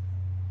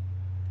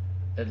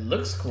 It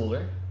looks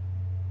cooler.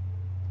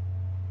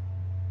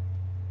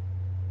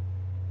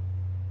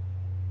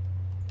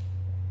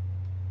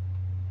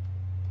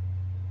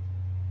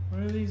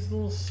 What are these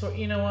little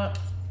you know what?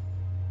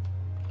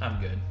 I'm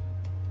good.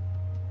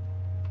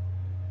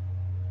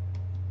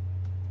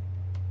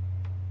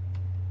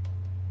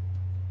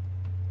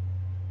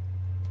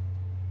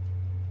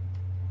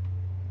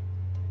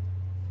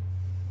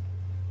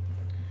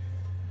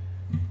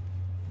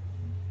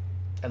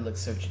 I look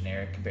so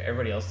generic.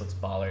 Everybody else looks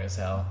baller as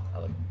hell. I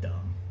look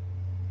dumb.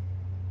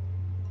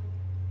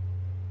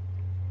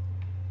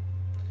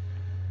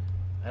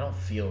 I don't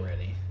feel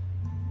ready.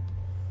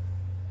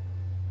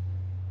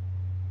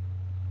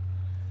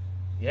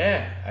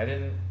 Yeah, I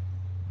didn't...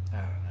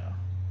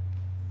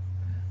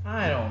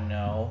 I don't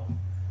know.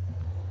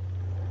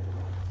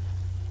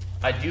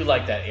 I do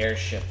like that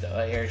airship, though.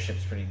 That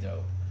airship's pretty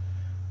dope.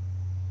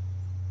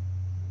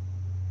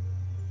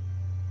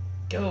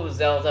 Go,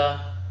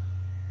 Zelda!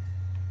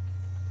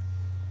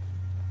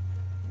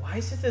 Why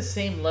is it the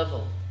same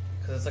level?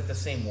 Because it's like the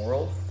same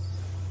world?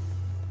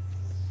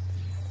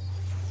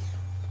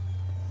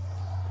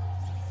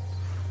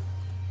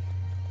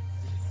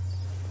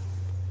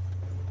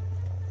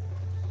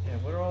 Yeah,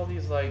 what are all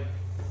these, like,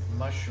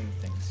 mushroom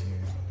things here?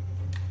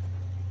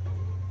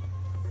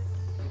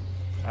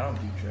 I don't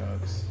do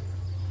drugs.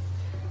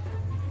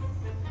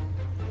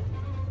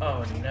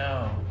 Oh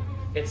no.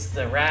 It's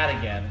the rat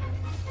again.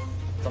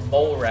 The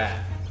mole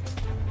rat.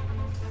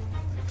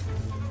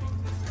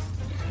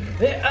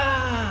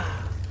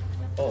 Ah!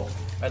 Oh,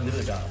 I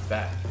literally got him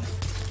back.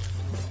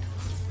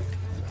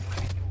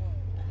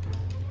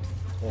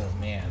 Oh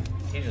man,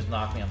 he just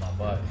knocked me on my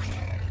butt.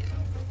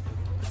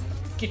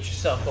 Get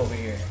yourself over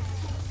here.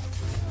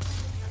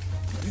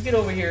 You get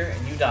over here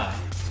and you die.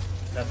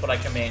 That's what I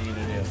command you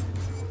to do.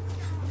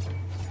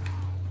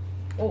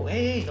 Oh,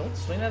 hey, don't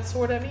swing that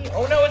sword at me.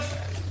 Oh no, it's...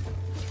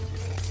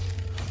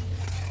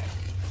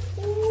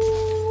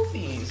 Ooh,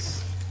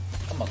 these.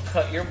 I'm gonna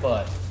cut your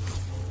butt.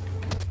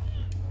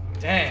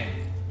 Dang.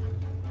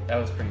 That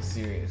was pretty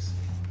serious.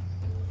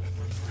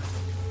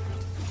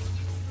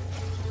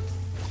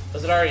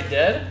 Was it already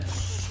dead?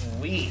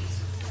 Sweet.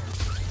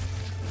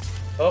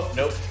 Oh,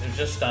 nope. It was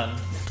just stunned.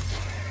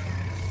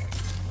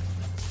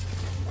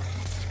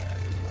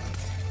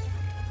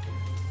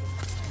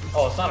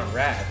 Oh, it's not a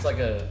rat. It's like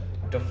a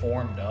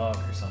deformed dog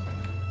or something.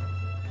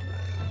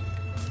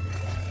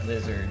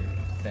 Lizard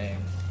thing.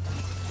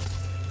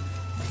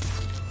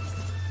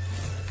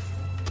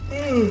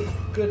 Ooh,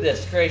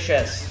 goodness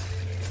gracious.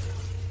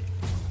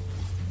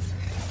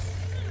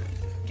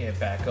 Get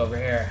back over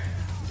here.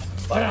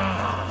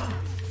 Ba-da!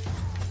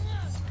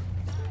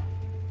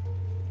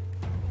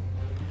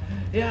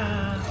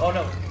 Yeah. Oh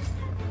no.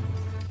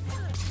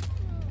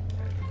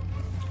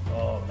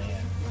 Oh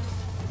man.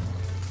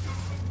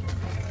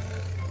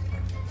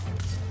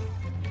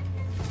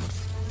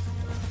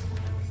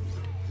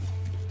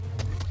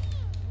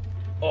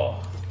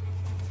 Oh.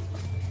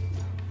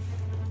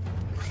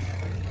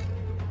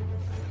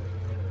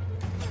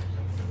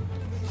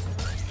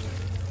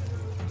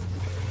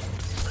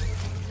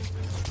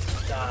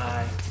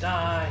 Die,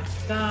 die,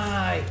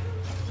 die.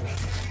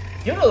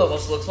 You know what it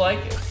almost looks like?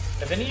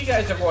 If any of you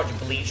guys ever watched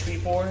Bleach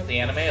before, the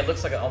anime, it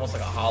looks like almost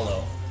like a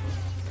hollow.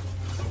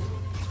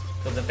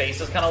 Because the face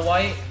is kind of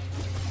white.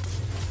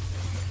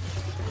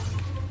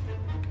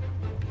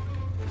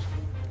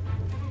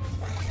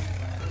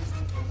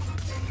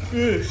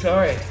 Ooh,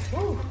 sorry.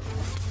 Woo.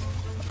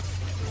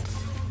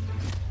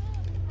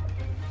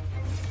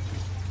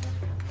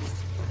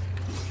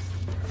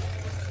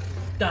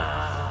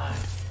 Die.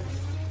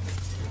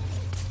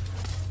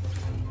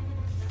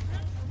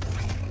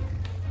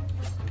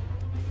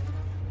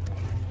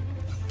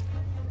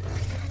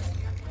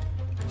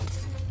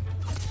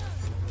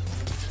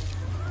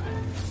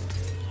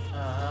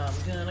 I'm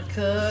gonna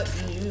cut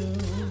you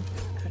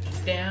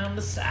down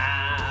the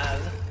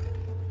side.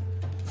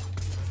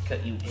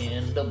 Cut you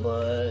in the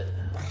butt,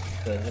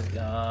 cause it's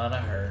gonna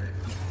hurt.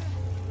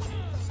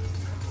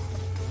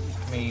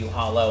 Come here, you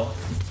hollow.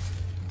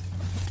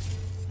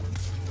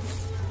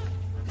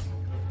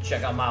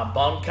 Check out my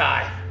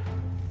bunkai.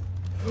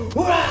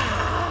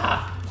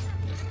 Wah!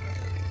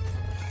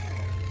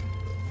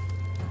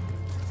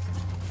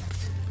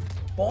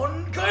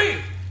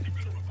 Bunkai!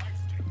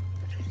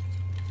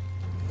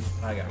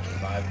 I gotta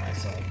revive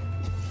myself.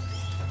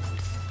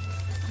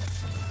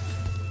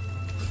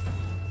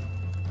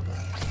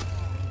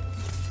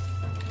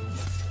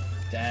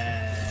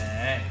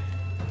 Dang.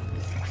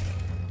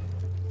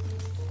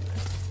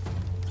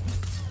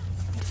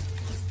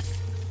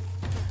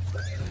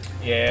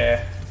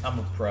 Yeah, I'm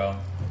a pro.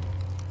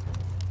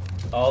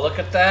 Oh, look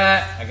at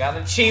that. I got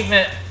an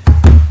achievement.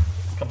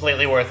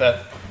 Completely worth it.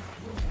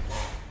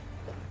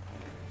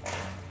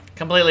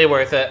 Completely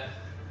worth it.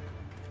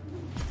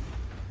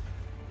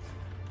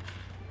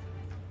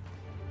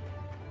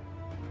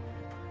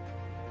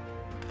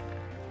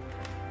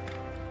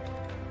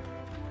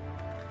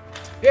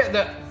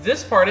 Yeah,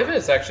 this part of it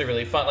is actually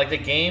really fun. Like the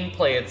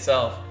gameplay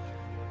itself.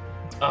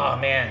 Oh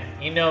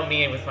man, you know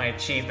me with my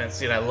achievements,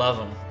 dude. I love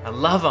them. I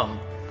love them.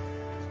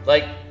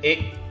 Like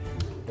it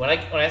when I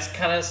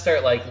kind of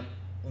start like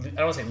I don't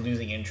want to say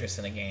losing interest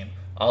in a game.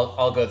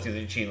 I'll go through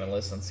the achievement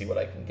list and see what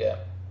I can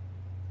get.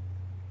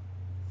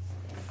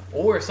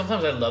 Or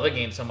sometimes I love a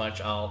game so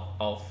much I'll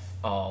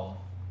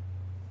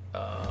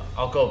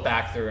go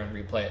back through and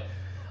replay it.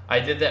 I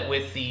did that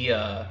with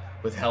the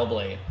with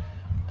Hellblade.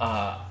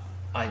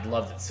 I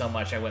loved it so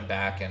much. I went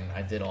back and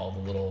I did all the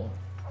little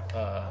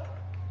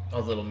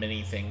all the little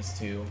mini things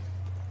too,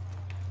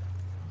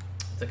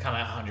 to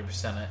kind of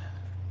 100% it.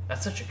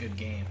 That's such a good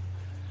game.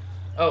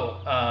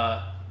 Oh,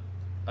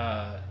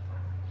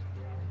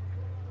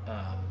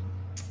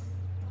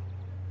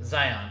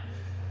 Zion.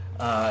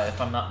 If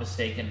I'm not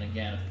mistaken,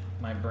 again, if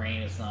my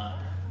brain is not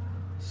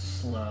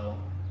slow,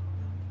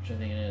 which I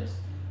think it is.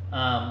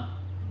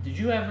 Did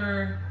you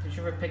ever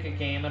pick a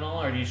game at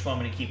all, or do you just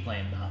want me to keep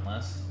playing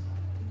Dauntless?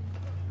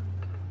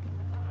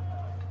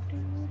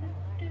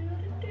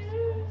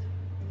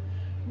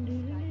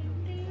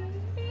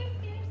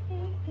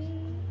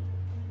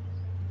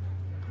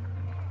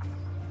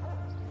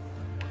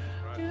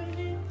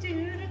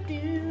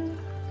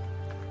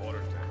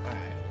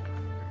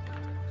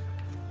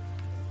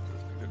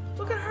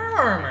 Look at her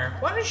armor.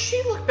 Why does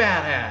she look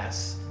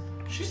badass?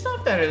 She's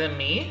not better than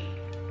me.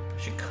 I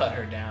should cut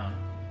her down.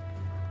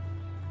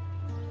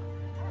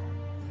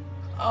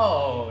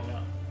 Oh, no.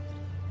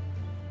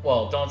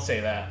 Well, don't say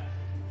that.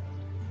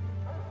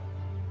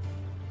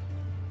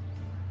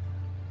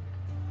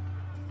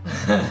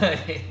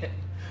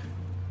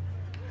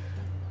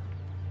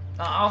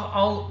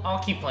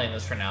 I'll keep playing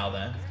this for now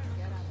then.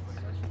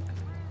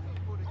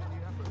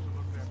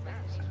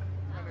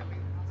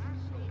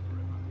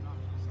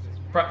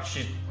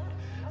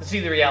 See,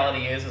 the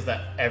reality is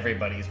that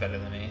everybody's better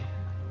than me.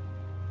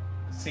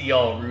 See,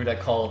 y'all rude, I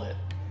called it.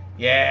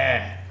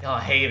 Yeah, y'all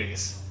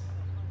haters.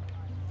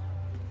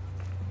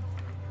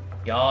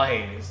 Y'all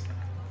haters.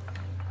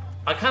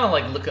 I kind of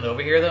like looking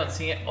over here though and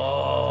seeing it.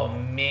 Oh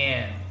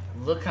man,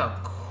 look how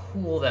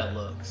cool that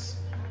looks.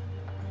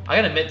 I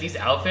gotta admit, these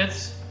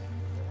outfits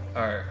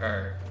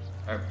are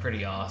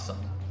pretty awesome.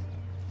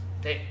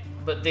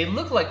 But they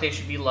look like they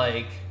should be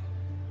like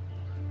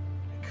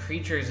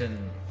creatures in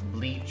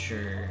Bleach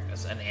or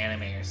an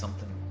anime or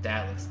something.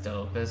 That looks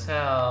dope as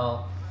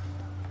hell.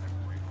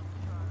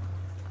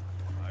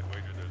 I'd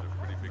wager there's a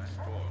pretty big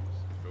storm.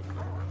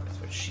 That's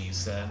what she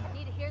said.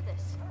 Need to hear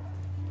this.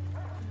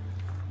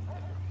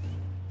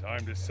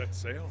 Time to set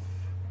sail.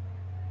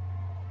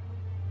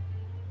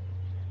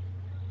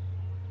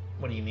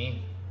 What do you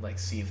mean? Like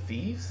Sea of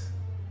Thieves?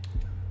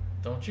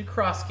 Don't you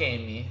cross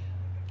game me.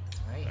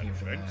 I ain't here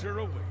for that. Adventure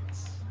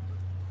awaits.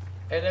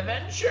 An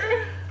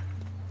adventure?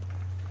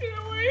 It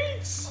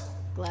awaits.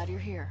 Glad you're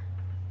here.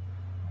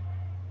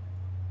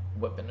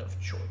 Weapon of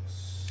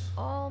choice.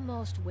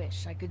 Almost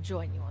wish I could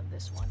join you on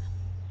this one.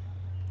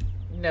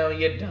 No,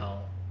 you don't.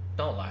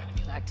 Don't lie to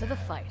me. Back like to the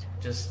that. fight.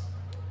 Just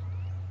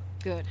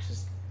Good.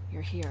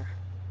 You're here.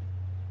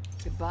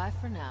 Goodbye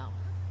for now.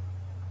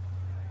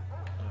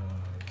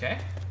 okay.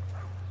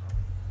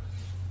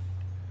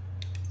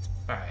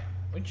 All right.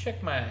 We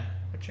check my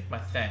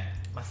thing.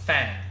 My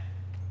thing.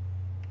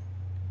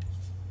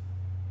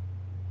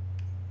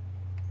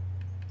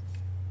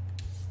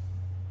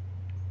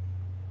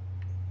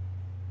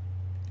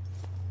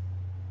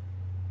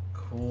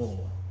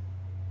 Cool.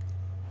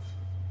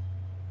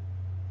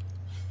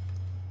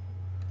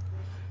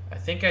 I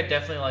think I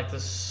definitely like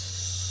this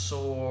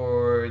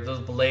sword. Those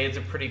blades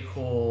are pretty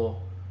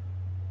cool.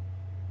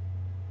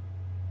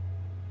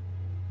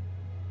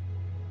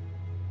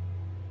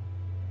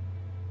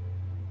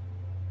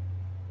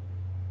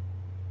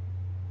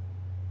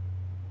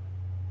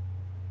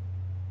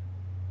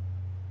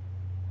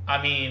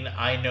 I mean,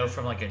 I know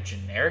from like a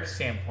generic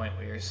standpoint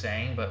what you're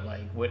saying, but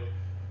like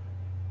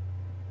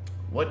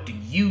what do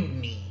you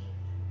mean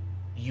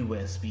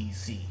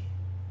USB-C?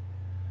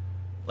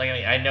 Like, I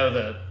mean, I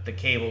know the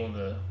cable and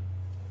the,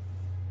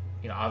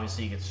 you know,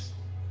 obviously it gets,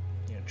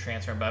 you know,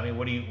 transferred, but I mean,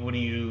 what do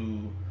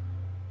you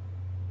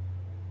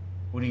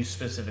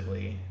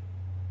specifically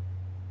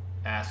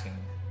asking?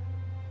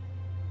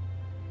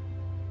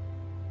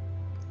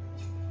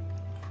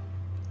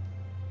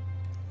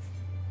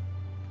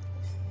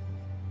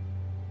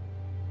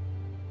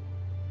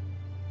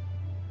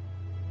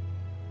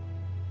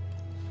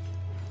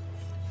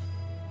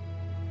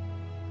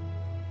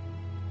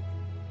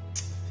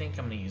 I think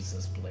I'm gonna use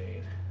this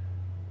blade.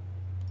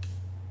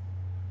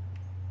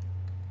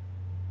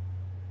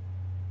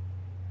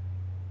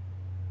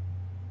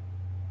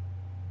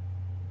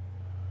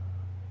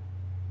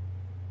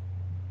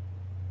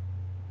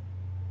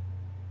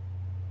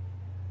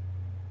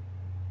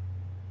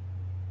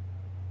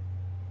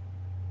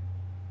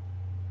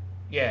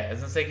 Yeah, it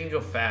says they can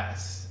go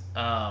fast.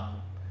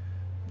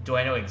 Do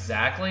I know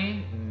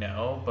exactly?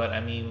 No, but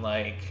I mean,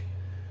 like,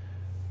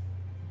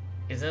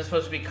 isn't it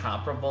supposed to be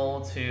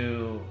comparable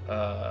to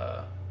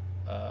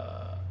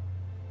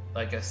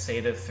like a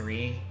SATA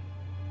 3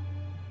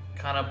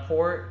 kind of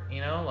port?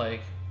 You know,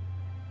 like,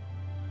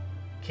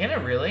 can it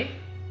really?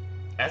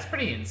 That's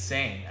pretty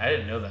insane. I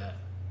didn't know that.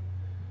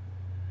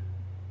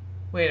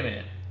 Wait a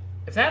minute.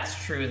 If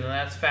that's true, then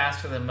that's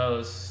faster than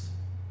most.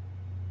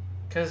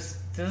 Because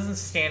doesn't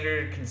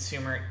standard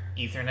consumer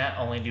Ethernet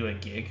only do a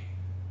gig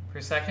per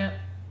second?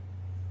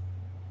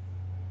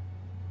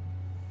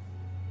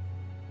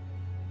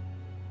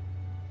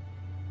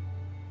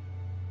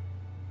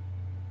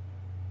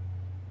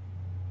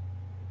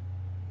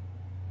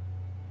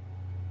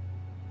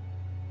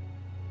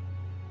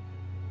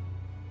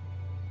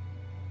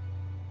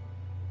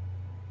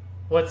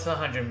 What's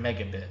 100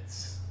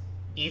 megabits?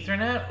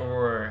 Ethernet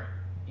or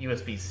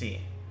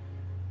USB-C?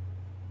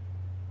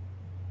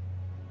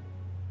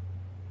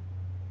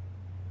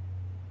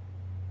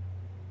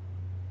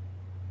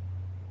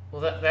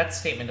 Well, that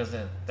statement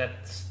doesn't.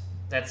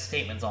 That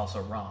statement's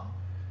also wrong,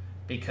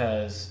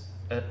 because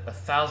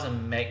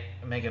 1,000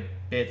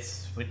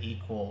 megabits would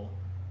equal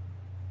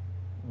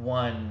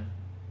one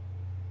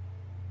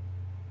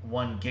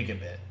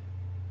gigabit.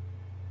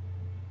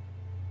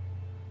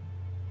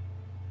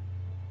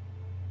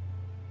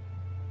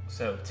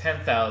 So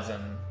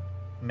 10,000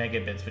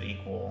 megabits would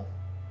equal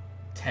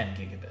 10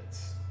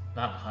 gigabits,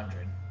 not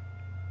 100.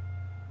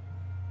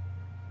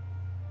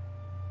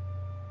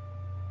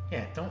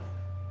 Yeah, don't.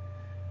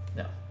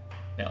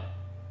 No.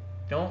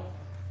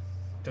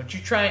 Don't you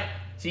try.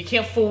 So you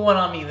can't fool one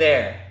on me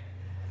there.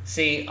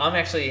 See, I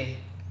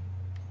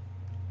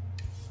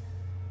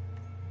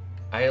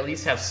at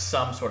least have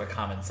some sort of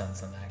common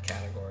sense in that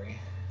category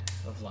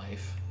of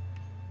life.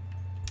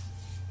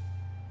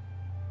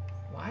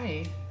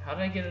 Why? How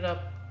did I get it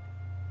up?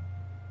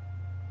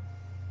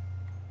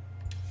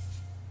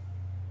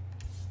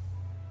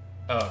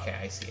 Oh, okay,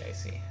 I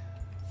see.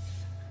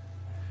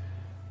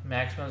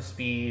 Maximum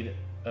speed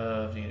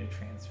of data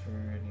transfer,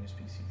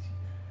 USB-C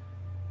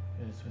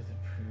is with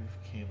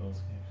approved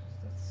cables.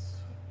 That's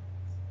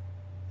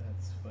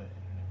what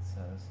internet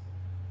says.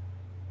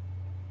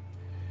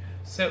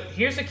 So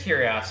here's a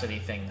curiosity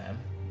thing then.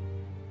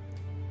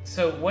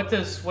 So what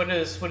is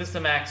the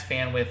max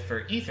bandwidth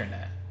for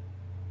Ethernet?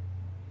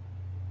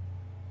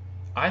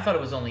 I thought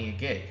it was only a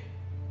gig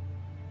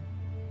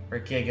or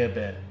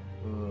gigabit.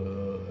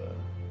 Ooh,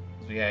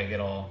 we gotta get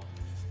all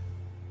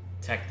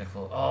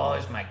technical. Oh,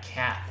 there's my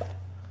cat.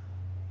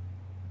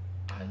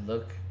 I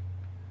look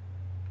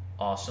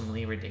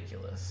awesomely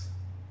ridiculous.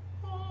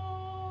 Alright.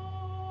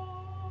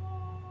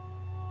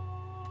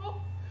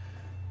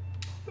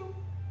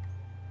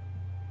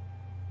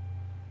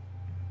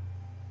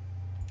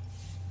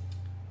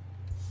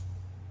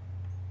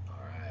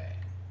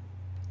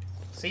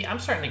 See, I'm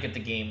starting to get the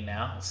game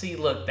now. See,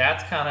 look,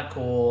 that's kind of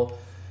cool.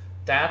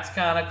 That's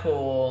kind of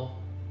cool.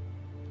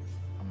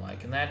 I'm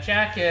liking that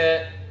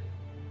jacket.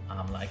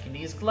 I'm liking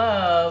these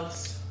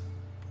gloves.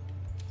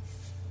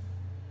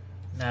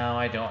 Now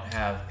I don't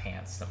have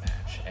pants to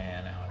match,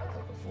 and now I look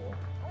like a fool.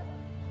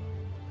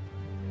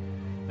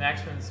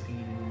 Maximum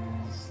speed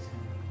is...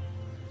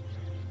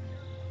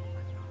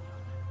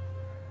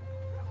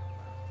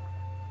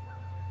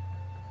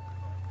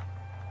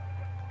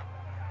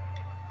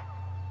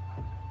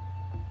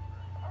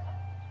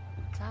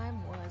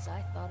 Time was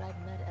I thought I'd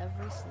met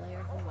every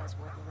Slayer who was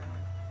worth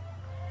around.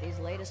 These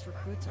latest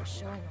recruits are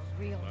showing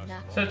a real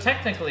knack. So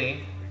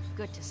technically...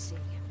 Good to see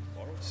you.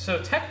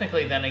 So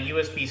technically, then, a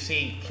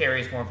USB-C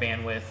carries more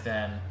bandwidth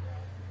than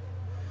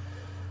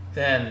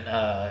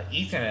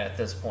Ethernet at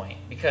this point,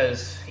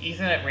 because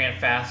Ethernet ran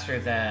faster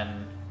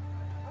than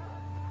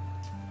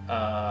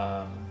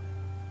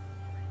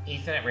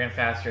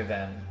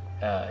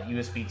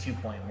USB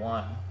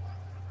 2.1,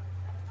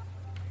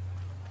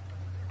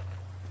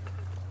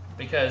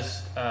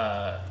 because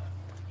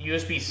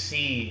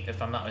USB-C,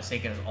 if I'm not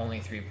mistaken, is only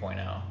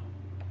 3.0.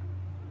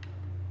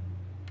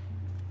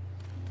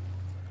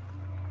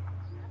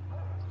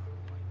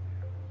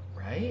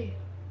 Right?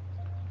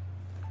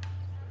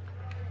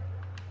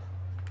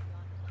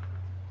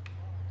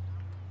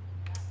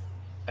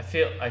 I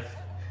feel like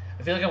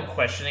I'm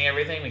questioning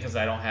everything because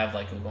I don't have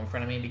like Google in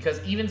front of me,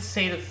 because even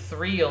SATA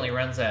 3 only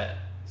runs at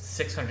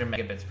 600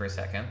 megabits per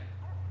second,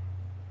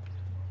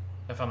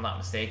 if I'm not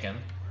mistaken,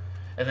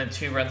 and then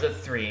 2 runs at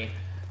 3,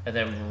 and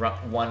then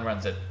 1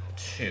 runs at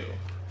 2.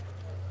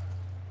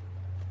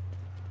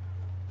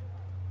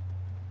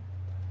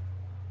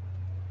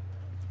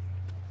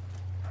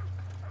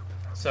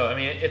 So, I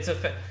mean,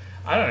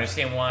 I don't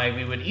understand why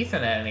we would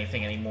Ethernet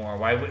anything anymore.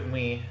 Why wouldn't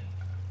we...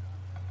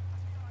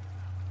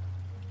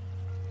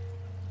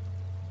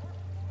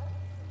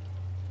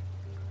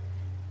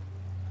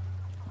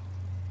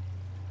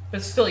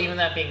 But still, even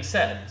that being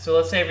said, so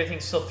let's say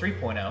everything's still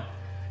 3.0.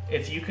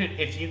 If you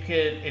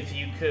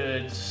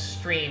could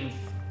stream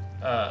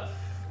 5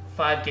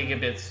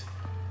 gigabits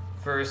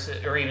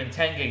versus, or even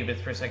 10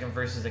 gigabits per second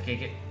versus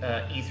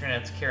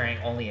Ethernet's carrying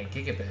only a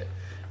gigabit,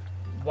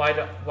 why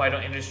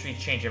don't industries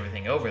change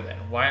everything over then?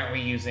 Why aren't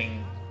we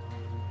using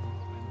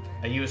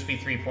a USB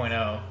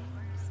 3.0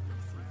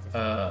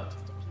 or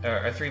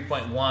a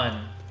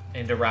 3.1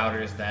 into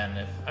routers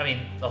then? I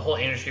mean, the whole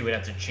industry would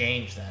have to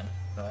change then,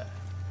 but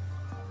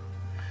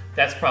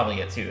that's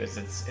probably it too. It's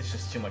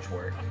just too much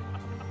work.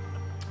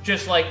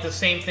 Just like the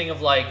same thing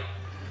of like,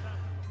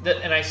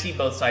 and I see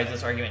both sides of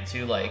this argument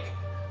too. Like,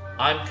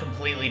 I'm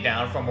completely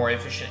down for more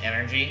efficient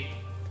energy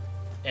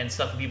and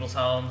stuff in people's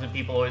homes, and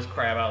people always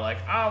cry about like,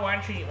 oh, why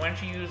don't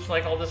you use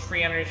like all this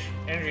free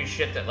energy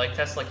shit that like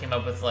Tesla came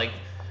up with like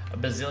a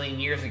bazillion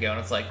years ago? And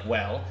it's like,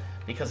 well,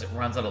 because it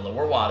runs at a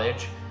lower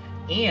wattage,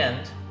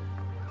 and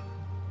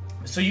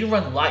so you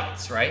run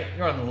lights, right?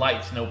 You run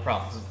lights, no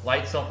problem.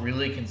 Lights don't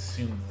really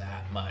consume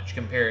that much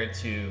compared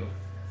to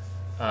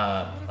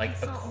like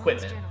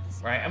equipment,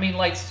 right? I mean,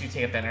 lights do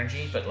take up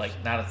energy, but like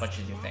not as much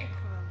as you think.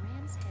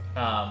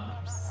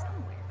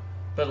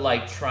 But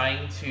like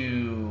trying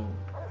to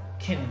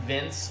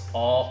convince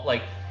all,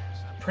 like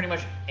pretty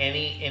much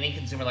any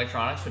consumer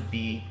electronics would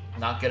be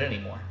not good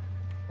anymore,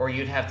 or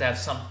you'd have to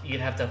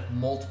have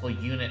multiple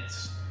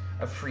units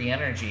of free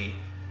energy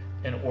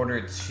in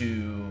order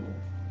to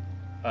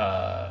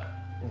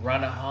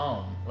run a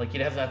home. Like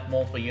you'd have to have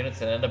multiple units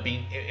that end up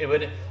being it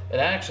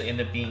actually end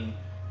up being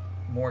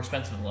more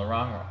expensive in the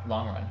long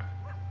run.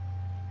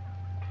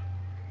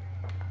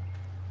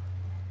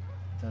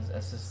 Does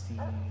SSD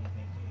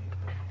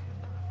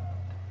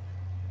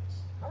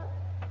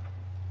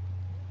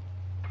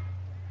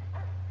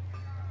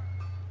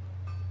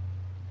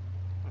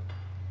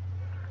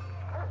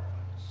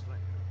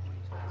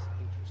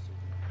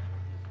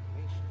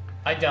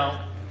I don't.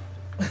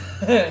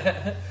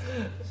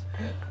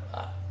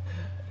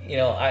 You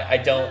know, I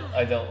don't.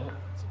 It's a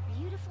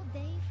beautiful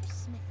day for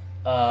smithing.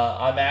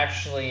 I'm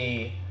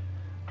actually.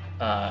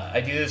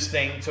 I do this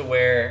thing to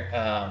where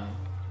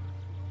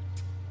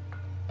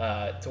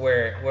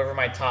whoever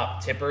my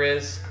top tipper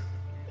is,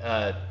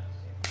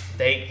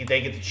 they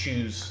get to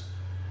choose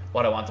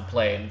what I want to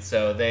play, and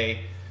so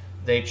they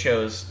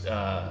chose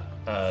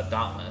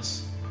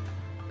Dauntless.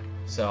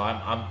 So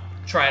I'm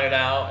trying it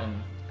out,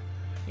 and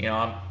you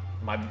know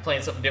might be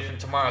playing something different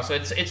tomorrow. So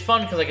it's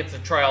fun because I get to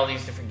try all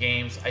these different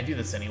games. I do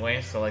this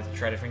anyway, so I like to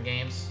try different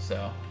games.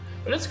 So,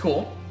 but it's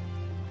cool.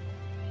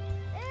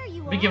 There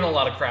you Been given a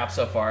lot of crap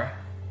so far.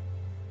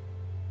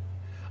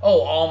 Oh,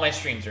 all my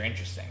streams are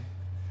interesting.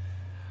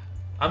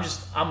 I'm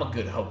a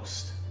good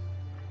host.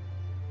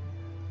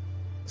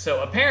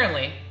 So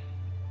apparently,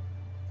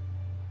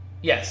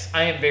 yes,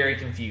 I am very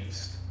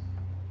confused.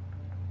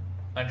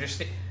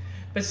 Understand?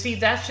 But see,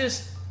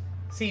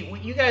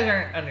 what you guys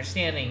aren't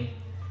understanding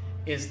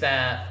is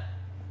that,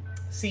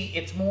 see,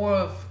 it's more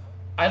of,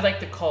 I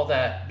like to call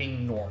that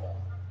being normal.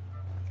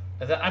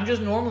 That I'm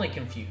just normally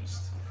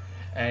confused.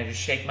 And I just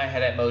shake my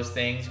head at most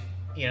things.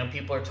 You know,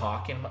 people are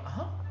talking,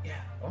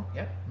 yeah, oh,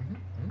 yeah,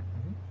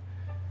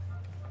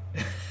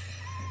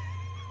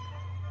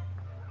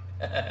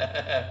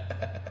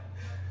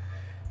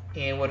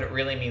 And what it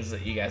really means is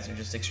that you guys are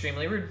just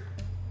extremely rude.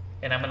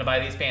 And I'm gonna buy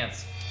these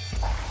pants.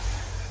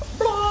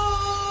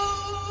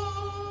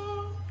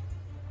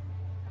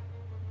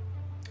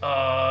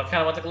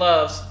 Kind of want the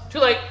gloves. Too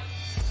late.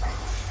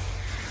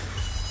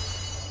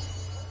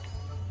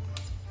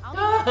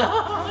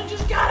 I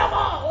just got them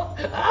all.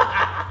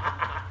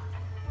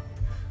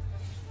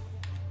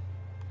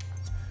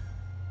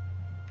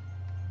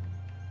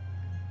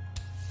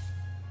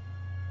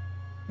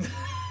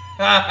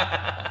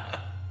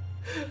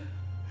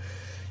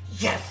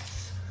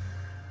 Yes.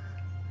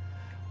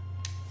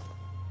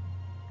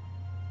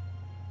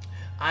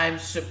 I'm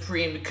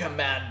Supreme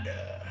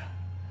Commander.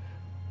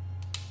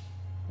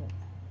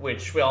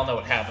 Which we all know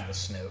what happened to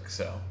Snoke,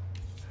 so.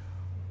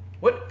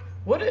 What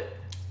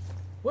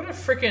a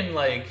freaking,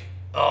 like,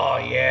 oh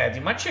yeah,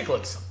 dude, my chick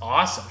looks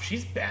awesome.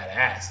 She's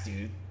badass,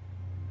 dude.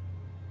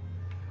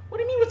 What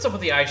do you mean what's up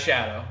with the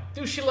eyeshadow?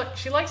 Dude, she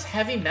likes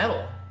heavy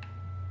metal.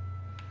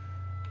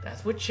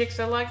 That's what chicks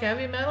that like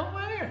heavy metal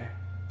wear.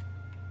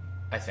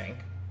 I think.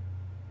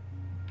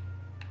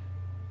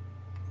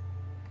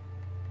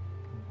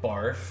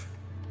 Barf.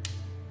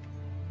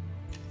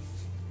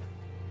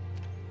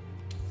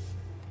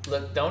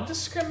 Look, don't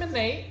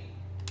discriminate.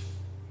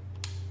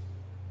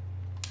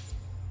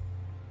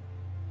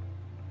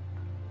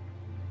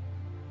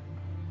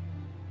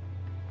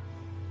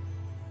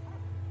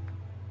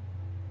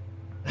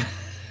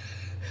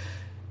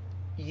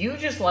 You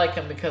just like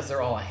them because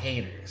they're all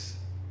haters.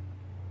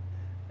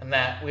 And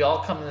that we all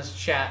come in this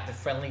chat to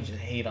friendly just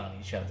hate on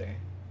each other.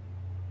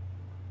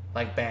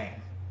 Like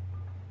bang.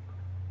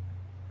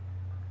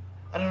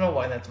 I don't know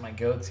why that's my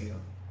go-to.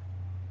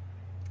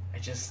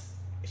 It's just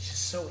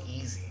so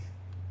easy.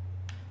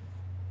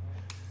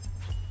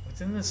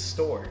 What's in this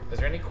store? Is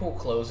there any cool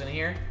clothes in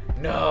here?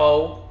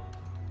 No.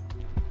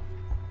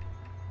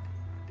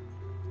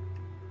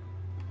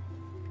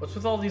 What's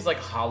with all these like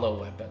hollow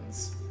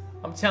weapons?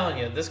 I'm telling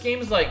you, this game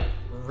is like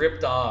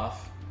ripped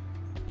off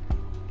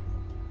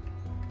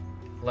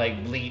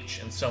like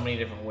Bleach in so many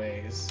different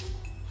ways.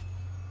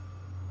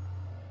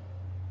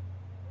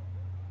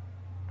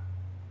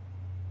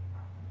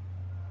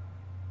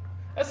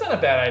 That's not a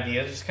bad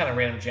idea, just kind of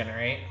random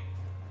generate.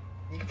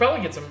 You could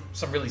probably get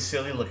some really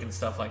silly looking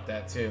stuff like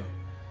that too.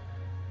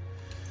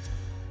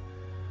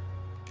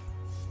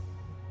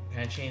 Can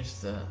I change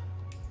the...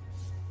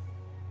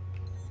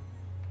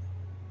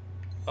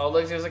 Oh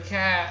look, there's a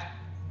cat!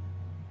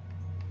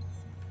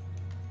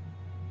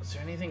 Is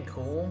there anything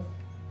cool?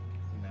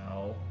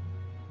 No.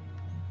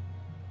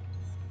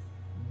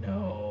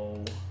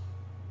 No.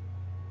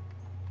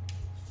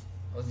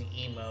 Those are the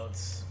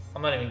emotes.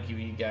 I'm not even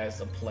giving you guys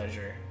the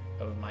pleasure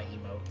of my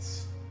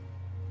emotes.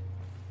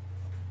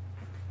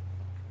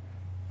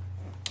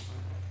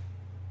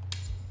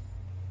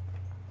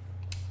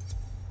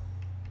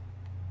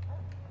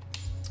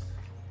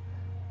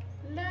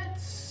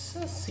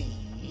 Let's see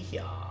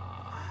here.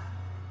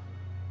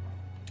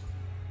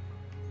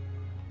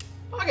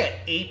 I got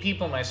 8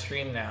 people in my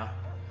stream now.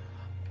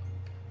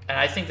 And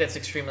I think that's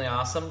extremely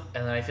awesome.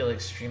 And then I feel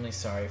extremely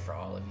sorry for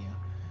all of you.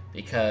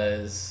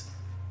 Because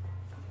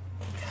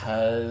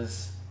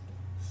science.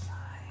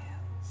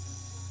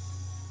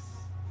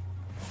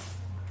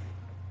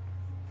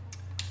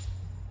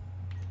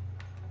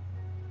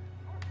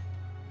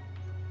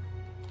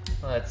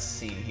 Let's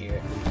see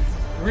here.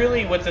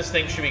 Really, what this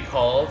thing should be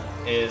called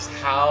is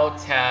how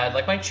Tad...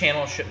 Like, my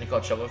channel shouldn't be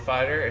called Shovel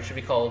Fighter. It should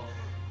be called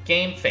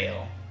Game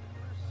Fail.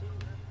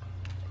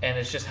 And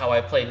it's just how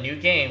I play new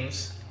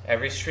games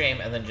every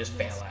stream and then just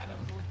fail at them.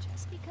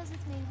 Just because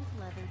it's made with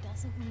leather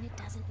doesn't mean it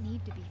doesn't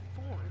need to be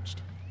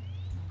forged.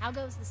 How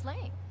goes the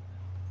slaying?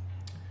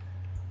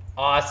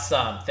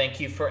 Awesome. Thank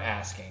you for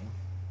asking.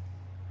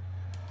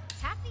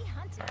 Happy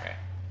hunting. All right.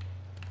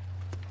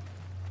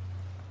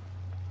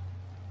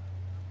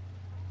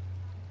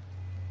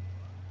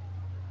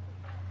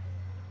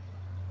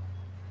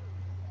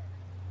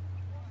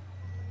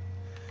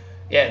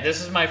 Yeah,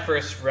 this is my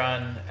first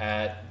run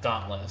at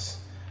Dauntless,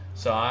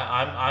 so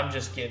I'm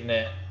just getting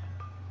it,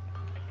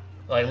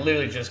 like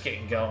literally just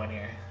getting going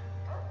here.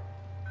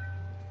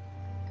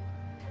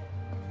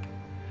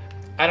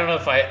 I don't know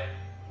if I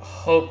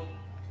hope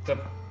to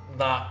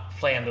not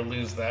plan to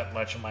lose that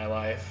much of my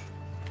life.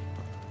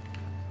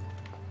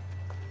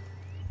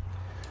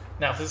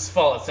 Now, if this is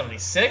Fallout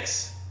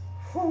 76,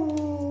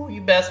 whoo,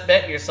 you best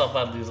bet yourself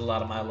I'd lose a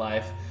lot of my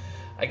life.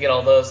 I get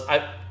all those. I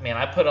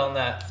put on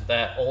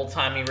that old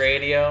timey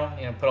radio.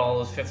 You know, put all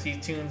those 50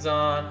 tunes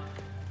on.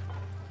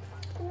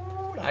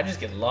 Ooh, I just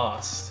get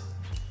lost.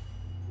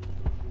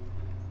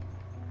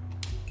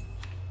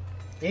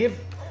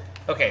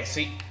 Okay,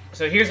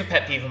 so here's a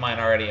pet peeve of mine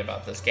already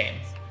about this game.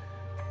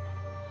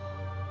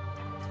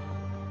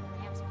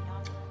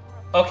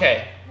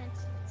 Okay,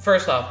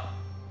 first off,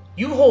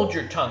 you hold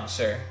your tongue,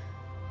 sir.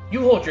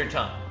 You hold your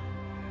tongue.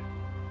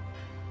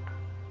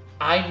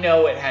 I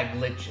know it had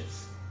glitches.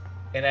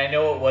 And I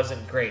know it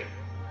wasn't great,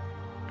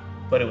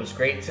 but it was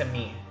great to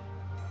me.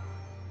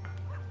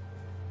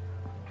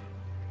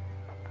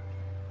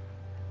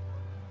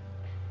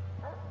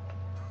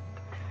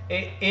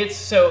 It's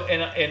so,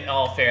 in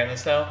all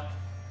fairness though,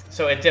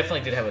 so it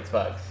definitely did have its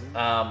bugs.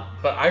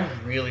 But I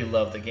really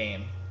loved the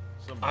game.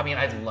 I mean,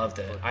 I loved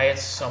it. I had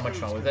so much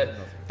fun with it.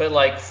 But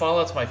like,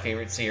 Fallout's my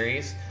favorite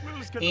series.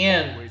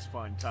 And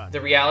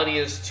the reality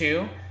is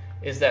too,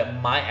 is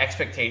that my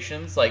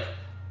expectations, like,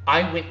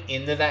 I went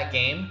into that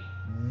game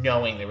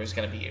knowing there was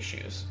going to be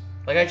issues.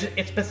 Like,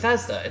 it's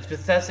Bethesda. It's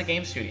Bethesda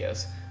Game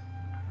Studios.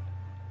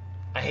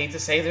 I hate to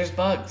say there's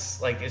bugs.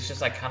 Like, it's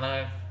just I kind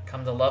of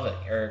come to love it,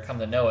 or come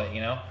to know it,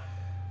 you know?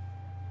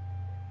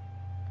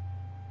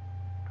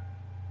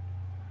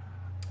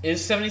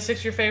 Is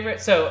 76 your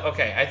favorite? So,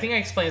 okay, I think I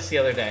explained this the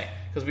other day,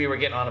 because we were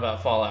getting on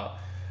about Fallout.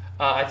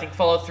 I think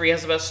Fallout 3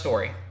 has the best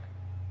story.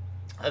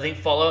 I think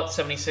Fallout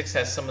 76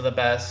 has some of the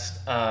best...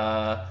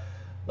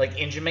 like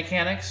engine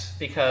mechanics,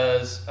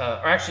 because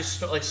or actually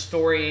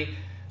story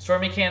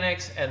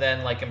mechanics, and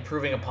then like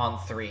improving upon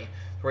 3,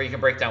 where you can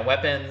break down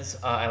weapons.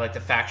 I like the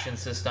faction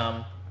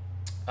system,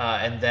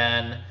 and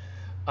then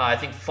I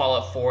think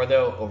Fallout 4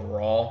 though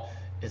overall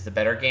is the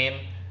better game.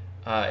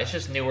 It's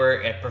just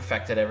newer. It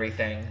perfected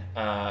everything.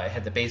 It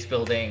had the base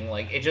building,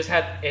 like it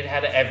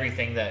had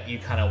everything that you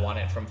kind of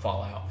wanted from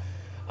Fallout.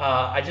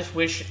 I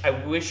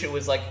wish it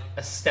was like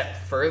a step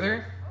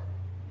further.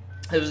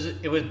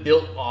 It was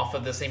built off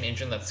of the same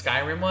engine that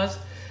Skyrim was,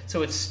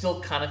 so it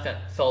still kind of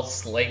felt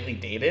slightly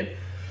dated.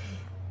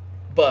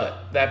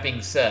 But that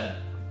being said,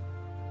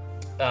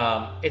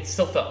 it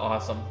still felt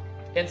awesome.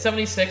 And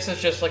 76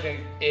 is just like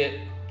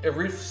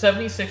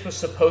 76 was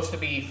supposed to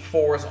be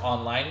 4's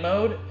online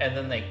mode, and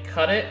then they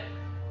cut it,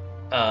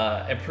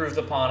 improved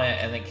upon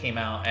it, and then came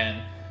out.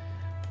 And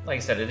like I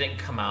said, it didn't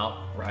come out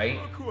right.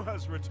 Who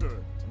has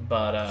returned?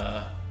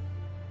 But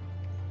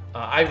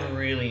I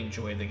really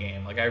enjoyed the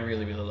game. Like, I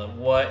really, really love.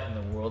 What in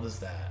the world is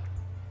that?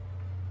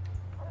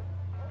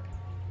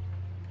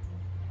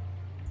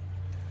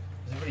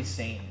 What's everybody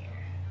saying here?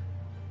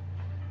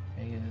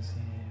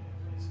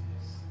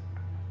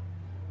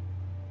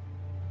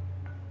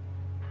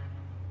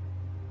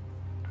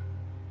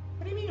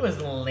 What do you mean it was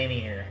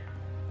linear?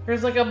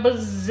 There's like a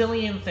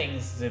bazillion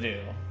things to do.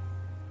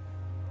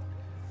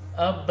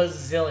 A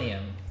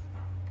bazillion.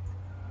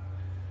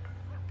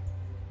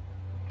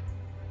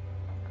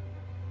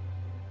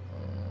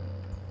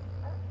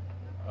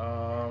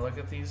 Oh, look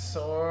at these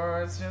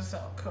swords. They're so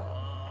cool.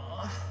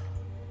 I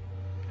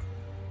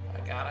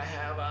gotta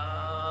have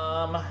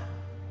them.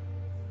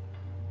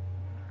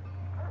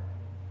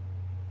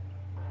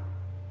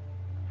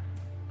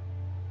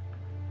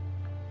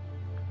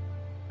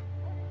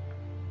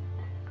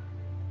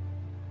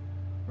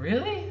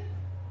 Really?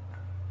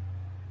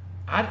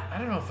 I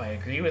don't know if I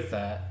agree with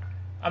that.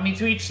 I mean,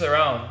 to each their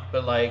own,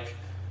 but like...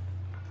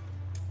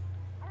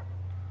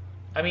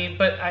 I mean,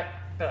 but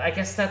I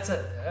guess that's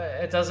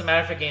it doesn't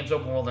matter if a game's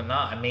open world or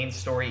not. A main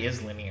story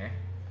is linear,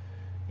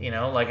 you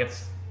know, like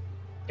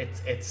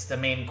it's the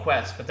main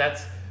quest. But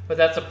that's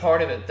a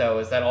part of it though,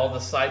 is that all the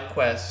side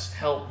quests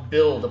help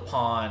build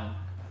upon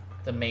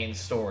the main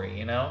story,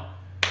 you know?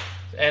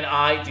 And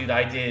I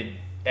did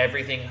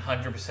everything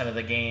 100% of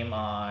the game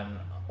on,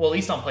 well, at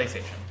least on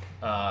PlayStation.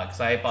 Because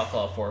I bought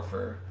Fallout 4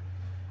 for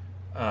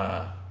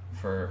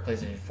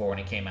PlayStation 4 when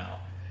it came out.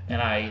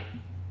 And I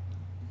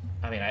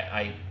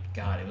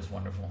God, it was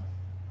wonderful.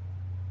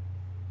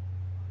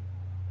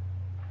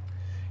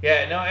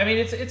 Yeah, no, I mean,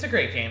 it's a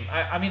great game.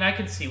 I mean, I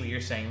can see what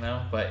you're saying,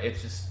 though, but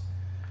it's just,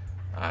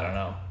 I don't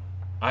know.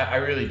 I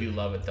really do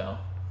love it, though.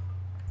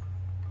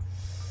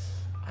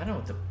 I don't know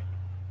what to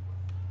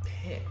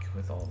pick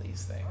with all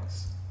these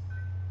things.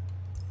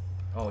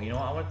 Oh, you know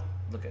what? I want to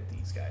look at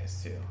these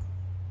guys, too.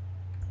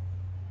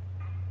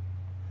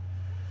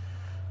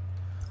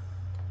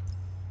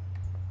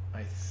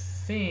 I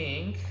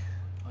think,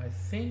 let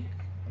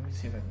me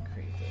see if I can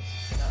create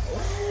this.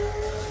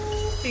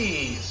 Oh,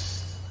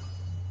 beast.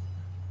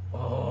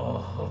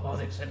 Oh,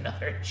 there's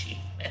another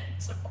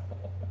achievement.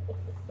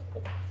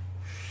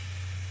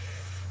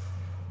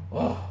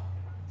 Oh,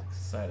 it's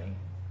exciting.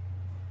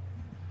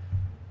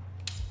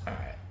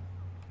 Alright,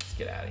 let's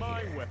get out of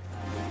here.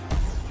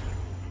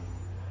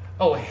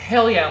 Oh,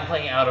 hell yeah, I'm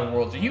playing Outer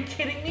Worlds. Are you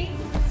kidding me?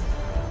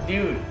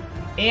 Dude,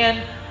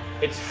 and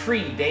it's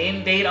free, day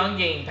and date on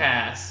Game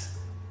Pass.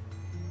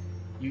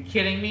 You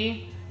kidding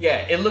me?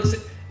 Yeah, it looks,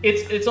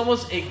 it's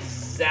almost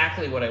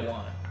exactly what I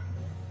want.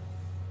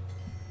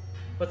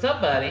 What's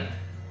up, buddy?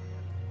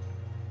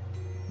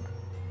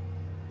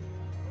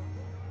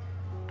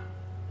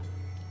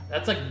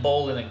 That's like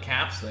bold and in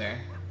caps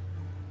there.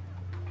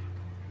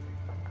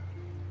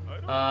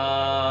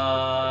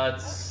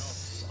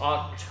 It's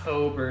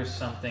October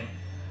something.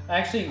 I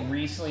actually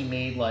recently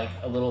made like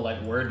a little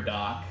like Word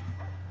doc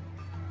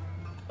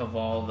of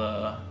all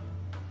the...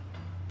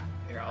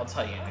 Here, I'll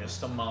tell you in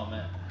just a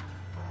moment.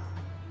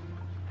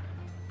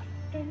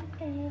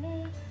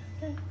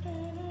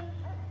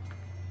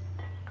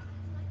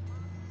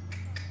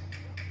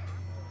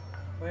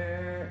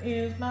 Where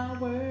is my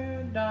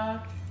Word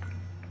doc?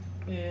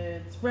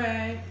 It's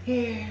right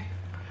here.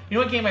 You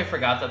know what game I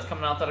forgot that's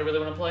coming out that I really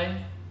want to play?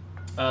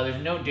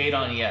 There's no date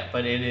on it yet,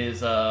 but it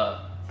is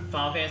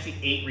Final Fantasy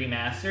VIII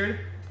Remastered.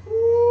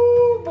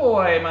 Ooh,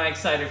 boy, am I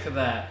excited for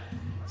that.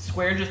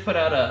 Square just put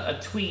out a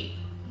tweet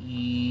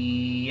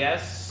yesterday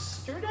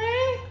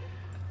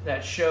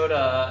that showed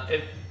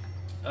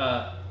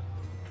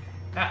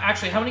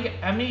actually, how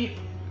many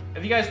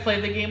have you guys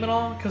played the game at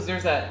all? Because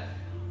there's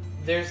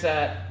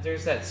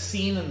that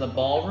scene in the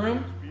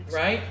ballroom,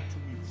 right?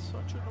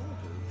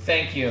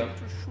 Thank you.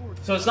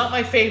 So it's not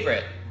my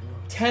favorite.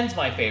 10's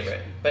my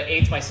favorite, but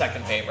 8's my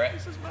second favorite.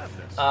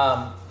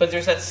 But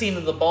there's that scene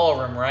in the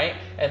ballroom, right?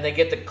 And they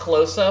get the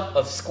close-up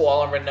of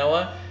Squall and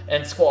Renoa,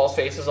 and Squall's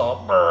face is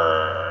all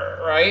brrr,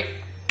 right?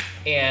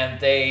 And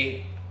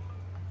they...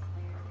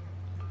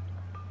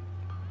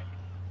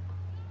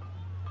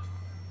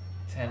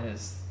 10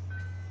 is...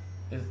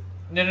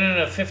 No,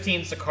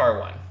 15's the car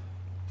one.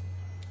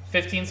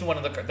 15's the one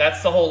of the car...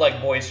 That's the whole,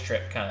 like, boys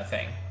trip kind of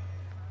thing.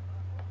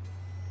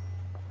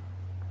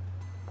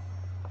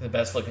 The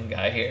best looking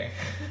guy here.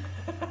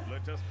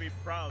 Let us be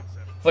proud,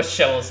 sir. What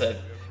Shovel said.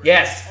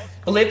 Yes,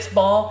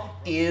 Blitzball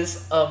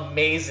is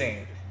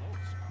amazing.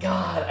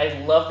 God, I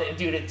loved it.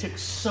 Dude, it took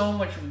so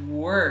much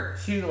work,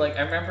 too. Like,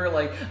 I remember,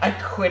 like, I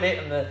quit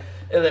it and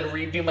then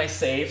redo my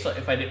save so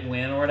if I didn't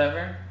win or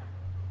whatever.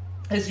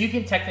 Because you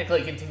can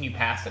technically continue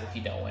past it if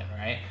you don't win,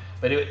 right?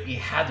 But you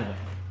had to win.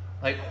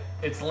 Like,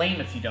 it's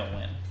lame if you don't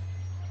win.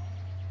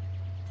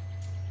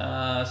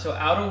 So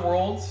Outer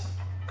Worlds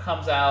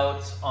comes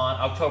out on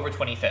October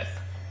 25th.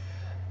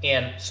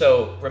 And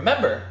so,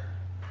 remember,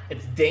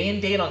 it's day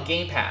and date on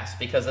Game Pass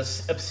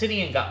because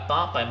Obsidian got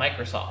bought by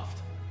Microsoft.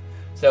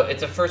 So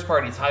it's a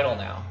first-party title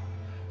now.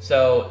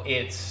 So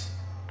it's...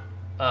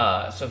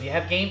 so if you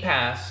have Game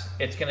Pass,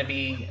 it's going to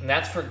be... And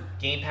that's for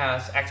Game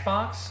Pass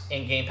Xbox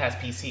and Game Pass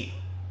PC.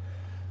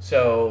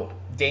 So,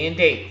 day and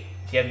date,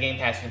 if you have Game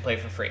Pass, you can play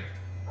for free.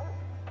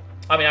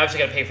 I mean, obviously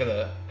you got to pay for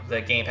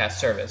the Game Pass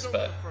service,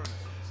 but...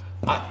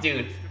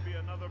 dude...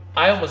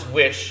 I almost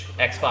wish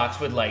Xbox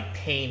would, like,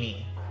 pay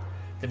me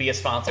to be a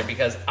sponsor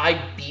because I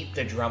beat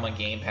the drum on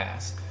Game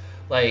Pass.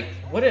 Like,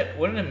 what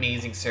an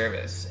amazing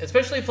service.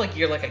 Especially if, like,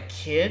 you're, like, a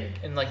kid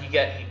and, like, you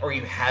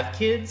have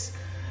kids.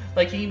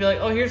 Like, you can be like,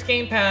 oh, here's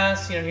Game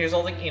Pass. You know, here's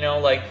all the, you know,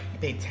 like, you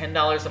pay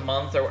 $10 a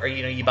month or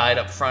you know, you buy it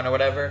up front or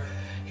whatever.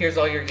 Here's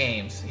all your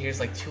games. Here's,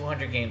 like,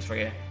 200 games for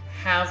you.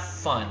 Have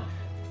fun.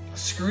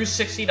 Screw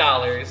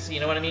 $60.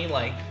 You know what I mean?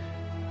 Like...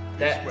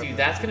 Dude,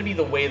 that's gonna be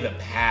the way of the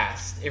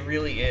past. It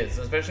really is,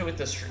 especially with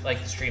the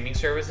streaming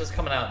services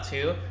coming out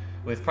too,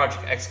 with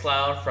Project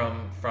xCloud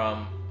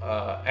from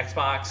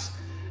Xbox,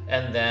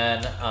 and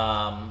then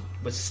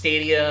with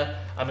Stadia.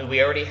 I mean,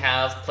 we already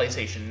have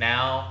PlayStation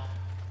Now.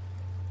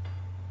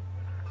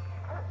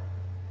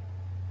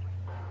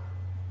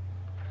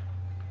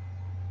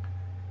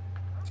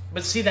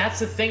 But see, that's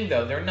the thing,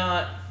 though. They're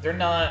not.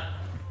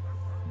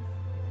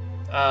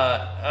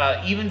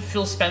 Even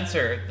Phil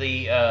Spencer,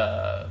 the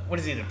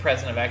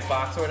president of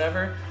Xbox or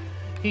whatever,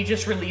 he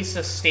just released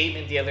a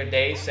statement the other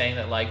day saying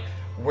that, like,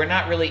 we're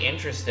not really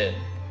interested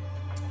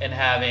in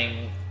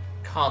having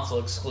console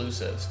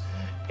exclusives.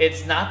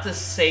 It's not to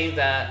say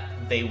that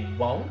they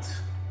won't,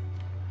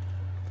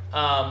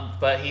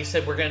 but he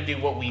said we're going to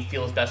do what we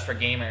feel is best for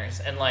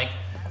gamers. And like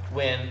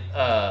when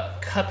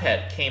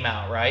Cuphead came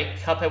out, right?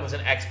 Cuphead was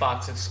an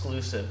Xbox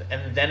exclusive,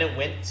 and then it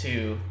went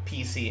to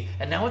PC,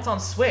 and now it's on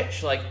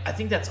Switch. Like, I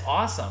think that's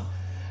awesome.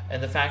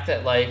 And the fact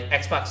that like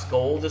Xbox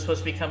Gold is supposed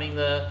to be coming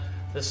the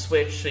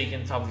Switch, so you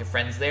can talk with your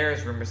friends there.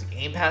 There's rumors of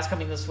Game Pass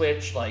coming to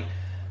Switch. Like,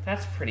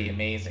 that's pretty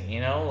amazing,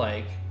 you know?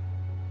 Like,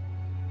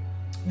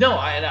 no,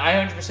 I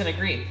 100%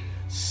 agree.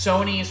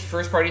 Sony's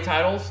first-party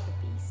titles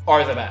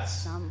are the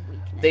best.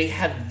 They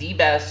have the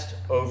best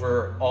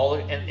over all,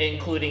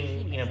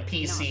 including, you know,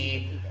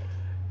 PC,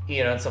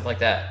 you know, and stuff like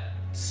that.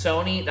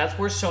 Sony, that's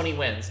where Sony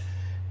wins.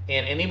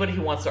 And anybody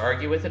who wants to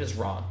argue with it is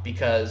wrong,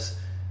 because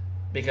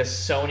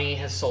Sony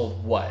has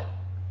sold, what?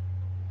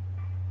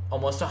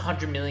 Almost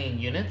 100 million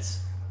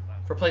units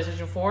for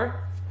PlayStation 4?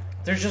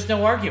 There's just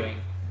no arguing.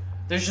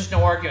 There's just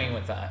no arguing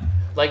with that.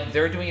 Like,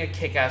 they're doing a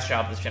kick-ass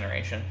job this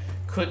generation.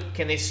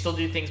 Can they still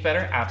do things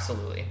better?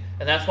 Absolutely.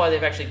 And that's why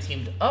they've actually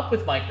teamed up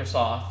with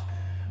Microsoft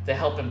to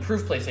help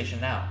improve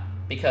PlayStation Now.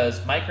 Because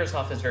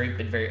Microsoft has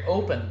been very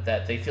open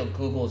that they feel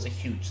Google is a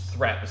huge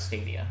threat with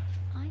Stadia.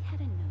 I had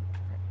a note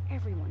for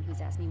everyone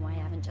who's asked me why I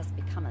haven't just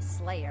become a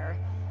Slayer.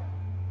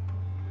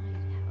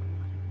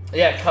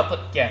 Yeah,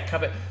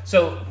 Cuphead.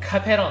 So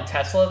Cuphead on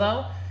Tesla,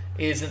 though,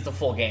 isn't the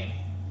full game.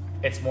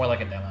 It's more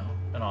like a demo,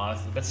 in all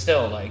honesty. But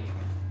still, like,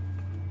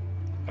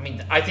 I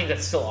mean, I think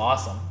that's still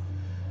awesome.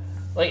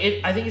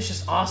 Like, I think it's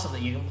just awesome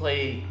that you can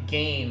play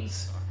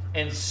games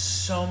in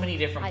so many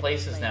different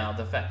places now.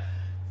 The fact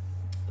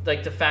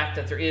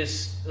that there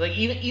is, like,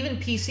 even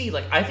PC.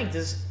 Like, I think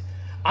this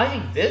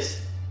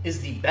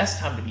is the best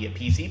time to be a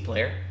PC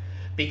player,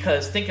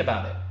 because think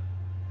about it.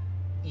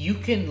 You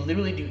can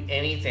literally do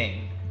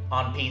anything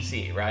on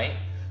PC, right?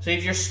 So you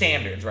have your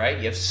standards, right?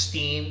 You have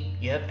Steam,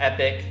 you have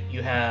Epic,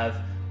 you have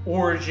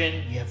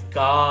Origin, you have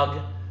GOG,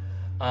 you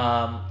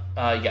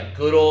got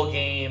Good Old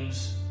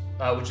Games,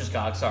 which is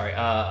GOG, sorry.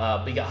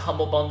 But you got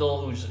Humble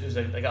Bundle, who's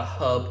like a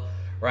hub,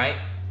 right?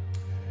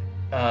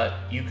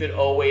 You could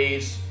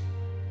always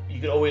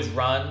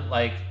run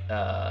like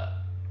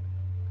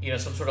you know,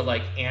 some sort of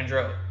like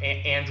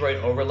Android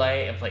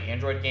overlay and play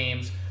Android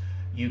games.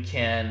 You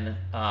can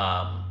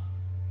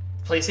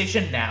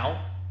PlayStation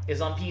Now is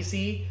on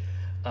PC.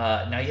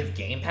 Now you have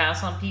Game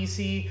Pass on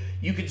PC.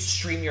 You could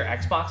stream your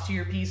Xbox to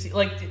your PC.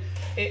 Like,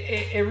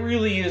 it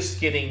really is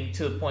getting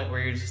to the point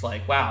where you're just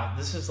like, wow,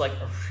 this is like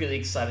a really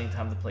exciting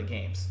time to play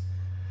games.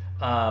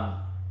 I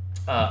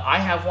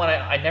have one.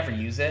 I never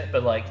use it,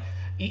 but like,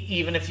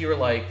 even if you were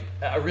like,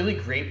 a really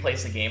great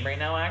place to game right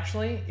now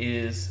actually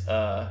is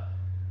what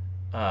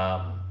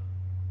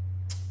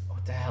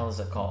the hell is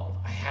it called?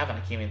 I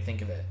can't even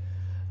think of it.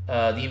 The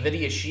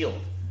NVIDIA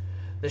Shield.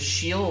 The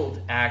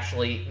Shield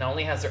actually not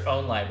only has their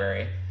own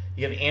library,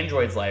 you have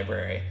Android's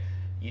library.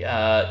 You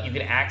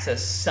can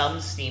access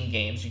some Steam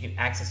games. You can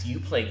access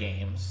Uplay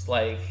games.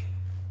 Like,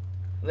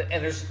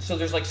 and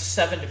there's like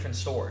 7 different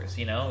stores.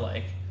 You know,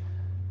 like.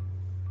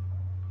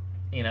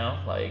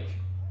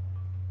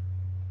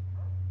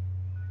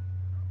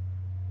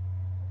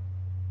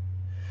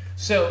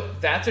 So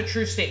that's a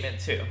true statement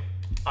too.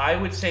 I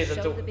would say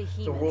that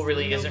the world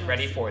really isn't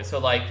ready for it. So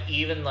like,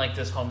 even like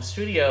this home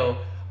studio,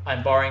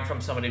 I'm borrowing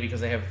from somebody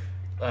because they have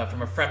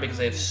from a friend because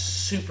they have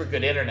super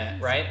good internet,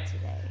 right?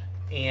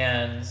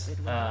 And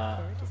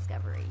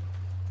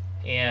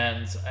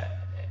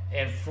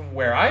and from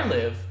where I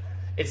live,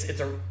 it's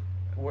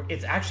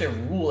actually a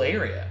rural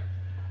area,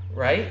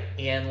 right?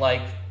 And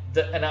like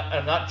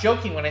I'm not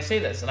joking when I say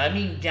this, and I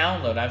mean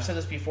download. I've said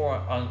this before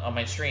on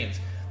my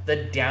streams.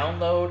 The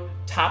download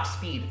top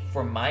speed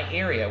for my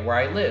area where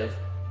I live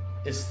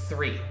is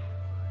 3.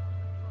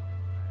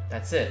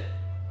 That's it.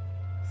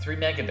 3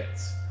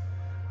 megabits.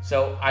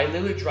 So I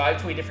literally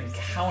drive to a different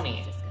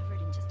county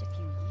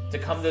to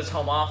come to this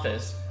home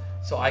office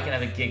so I can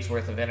have a gig's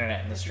worth of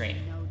internet in the stream.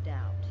 No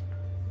doubt.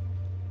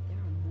 There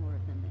are more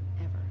of them than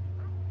ever.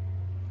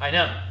 I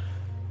know.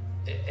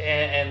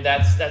 And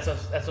that's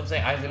what I'm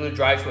saying. I literally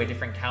drive to a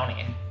different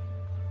county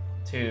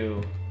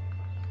to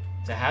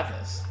have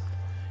this.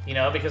 You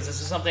know, because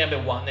this is something I've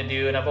been wanting to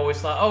do, and I've always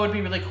thought, oh, it'd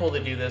be really cool to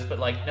do this, but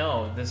like,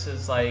 no, this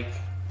is like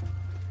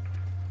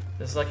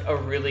a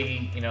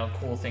really, you know,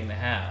 cool thing to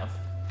have.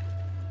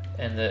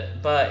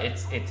 But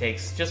it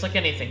takes, just like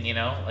anything, you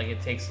know, like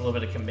it takes a little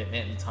bit of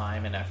commitment and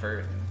time and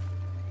effort.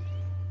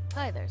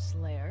 Hi there,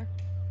 Slayer.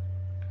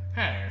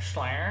 Hi there,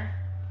 Slayer.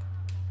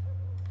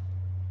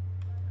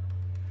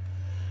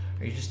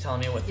 Are you just telling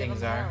me what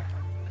things are?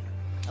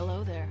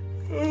 Hello there.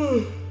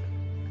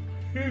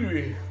 Excuse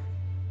me.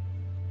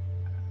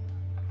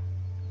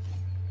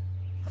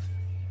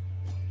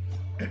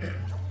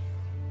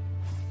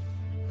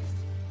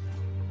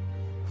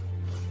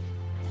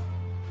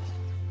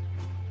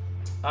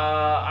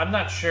 I'm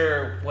not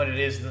sure what it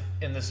is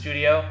in the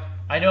studio.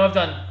 I know I've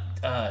done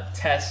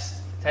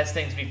test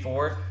things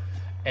before,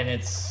 and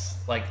it's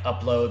like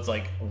uploads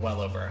like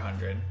well over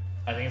 100.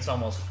 I think it's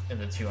almost in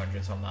the 200s,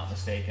 if I'm not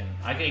mistaken.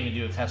 I can even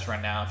do a test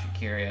run now if you're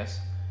curious.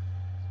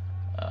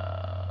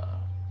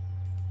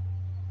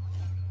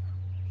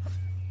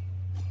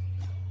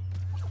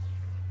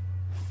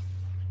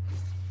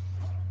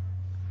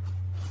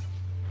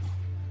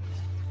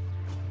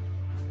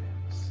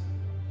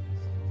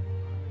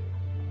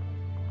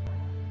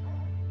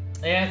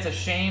 Yeah, it's a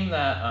shame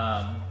that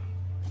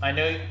I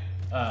know.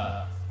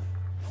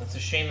 It's a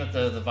shame that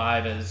the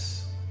Vibe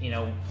is, you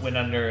know, went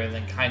under and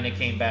then kind of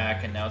came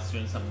back, and now it's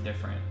doing something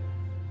different.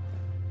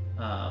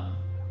 And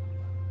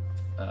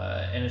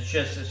it's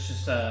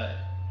just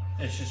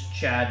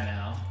Chad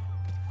now.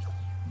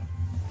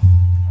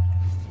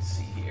 Let's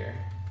see here.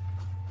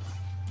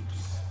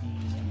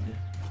 Speed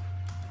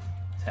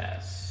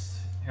test.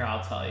 Here,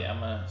 I'll tell you. I'm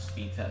gonna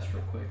speed test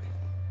real quick.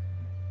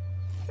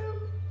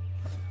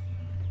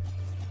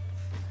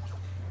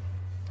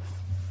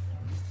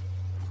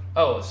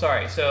 Oh,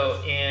 sorry.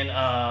 So in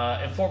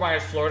Fort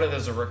Myers, Florida,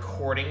 there's a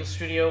recording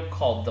studio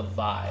called The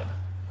Vibe,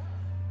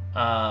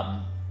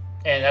 and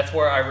that's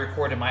where I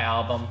recorded my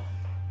album.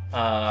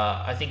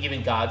 I think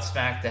even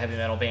Godsmack, the heavy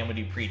metal band, would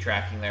do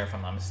pre-tracking there, if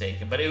I'm not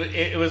mistaken. But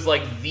it was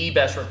like the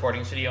best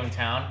recording studio in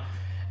town,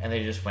 and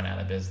they just went out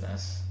of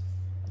business.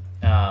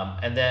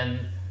 And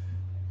then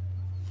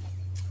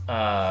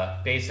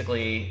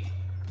basically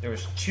there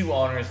was two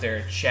owners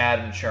there, Chad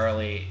and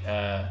Charlie.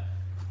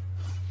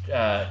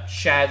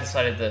 Chad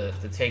decided to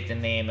take the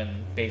name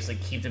and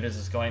basically keep the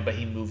business going, but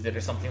he moved it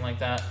or something like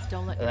that.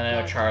 Don't let and then I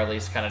know go.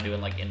 Charlie's kind of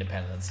doing like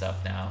independent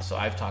stuff now, so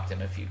I've talked to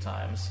him a few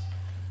times.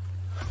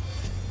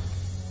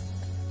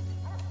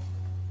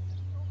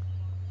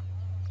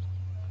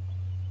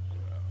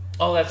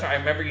 Oh, that's right. I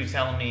remember you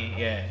telling me.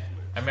 Yeah,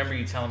 I remember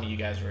you telling me you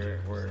guys were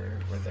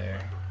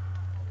there.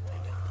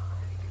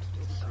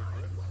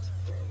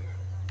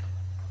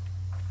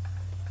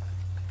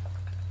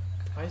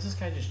 Why is this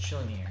guy just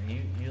chilling here?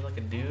 You like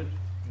a dude?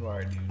 You are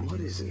a dude. What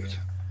is it?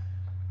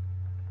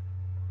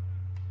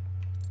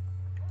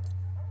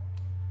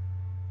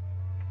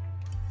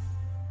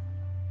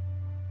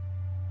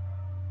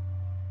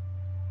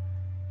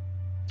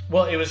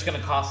 Well, it was going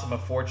to cost them a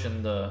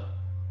fortune to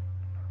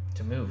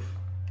move.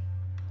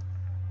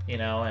 You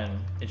know, and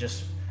it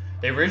just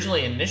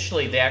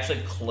initially they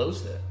actually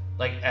closed it,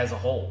 like, as a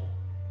whole.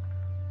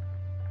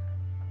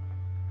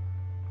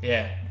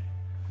 Yeah.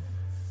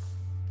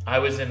 I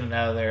was in and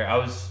out of there. I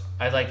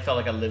like felt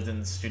like I lived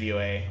in Studio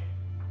A.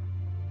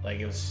 Like,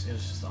 it was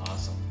just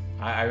awesome.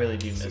 I really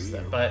do miss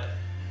that. But,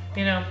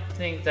 you know, I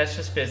think that's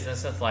just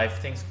business, that's life.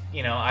 Things,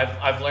 you know,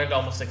 I've learned to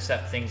almost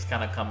accept things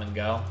kind of come and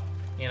go,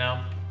 you know.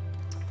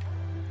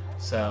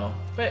 So,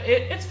 but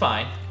it's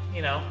fine,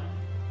 you know.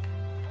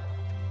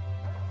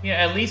 Yeah,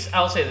 at least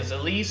I'll say this.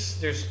 At least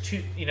there's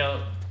two. You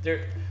know,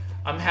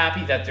 I'm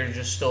happy that they're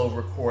just still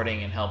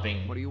recording and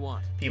helping. What do you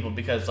want? People,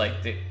 because like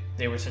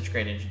they were such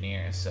great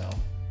engineers. So.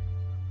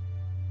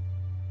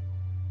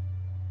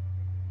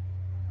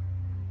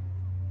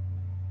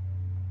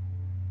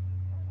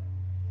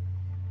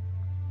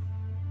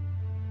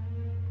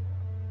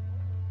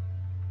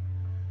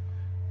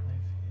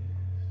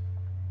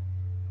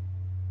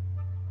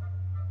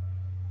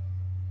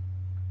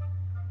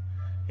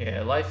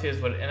 Yeah, life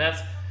is what, and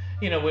that's.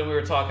 You know, when we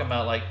were talking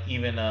about, like,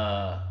 even, you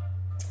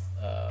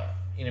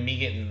know, me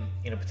getting,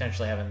 you know,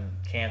 potentially having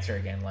cancer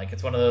again, like,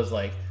 it's one of those,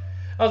 like,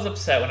 I was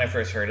upset when I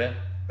first heard it,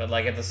 but,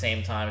 like, at the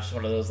same time, it's just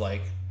one of those,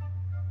 like,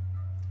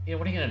 you know,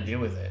 what are you going to do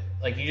with it?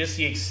 Like, you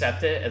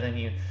accept it, and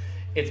then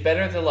it's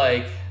better to,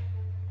 like,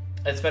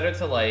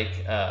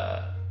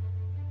 I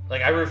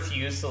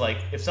refuse to, like,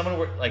 if someone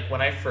were, like,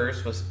 when I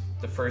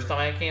the first time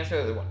I had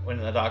cancer, when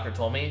the doctor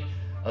told me,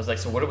 I was like,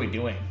 so what are we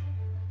doing?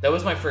 That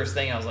was my first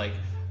thing. I was like,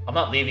 I'm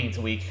not leaving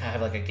until we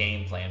have like a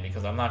game plan,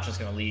 because I'm not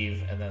just gonna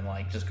leave and then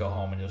like just go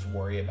home and just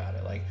worry about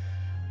it. Like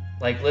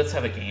let's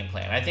have a game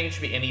plan. I think it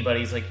should be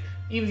anybody's, like,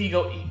 even if you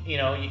go, you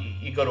know,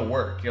 you go to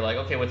work, you're like,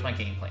 okay, what's my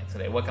game plan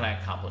today? What can I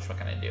accomplish? What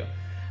can I do?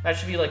 That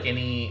should be like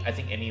I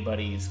think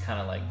anybody's kind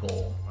of like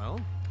goal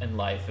in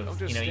life. Of,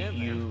 you know,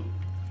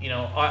 you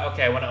know,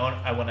 okay, I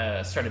want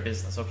to start a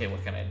business. Okay,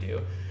 what can I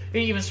do? You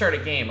even start a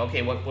game.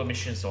 Okay, what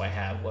missions do I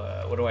have?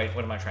 What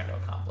am I trying to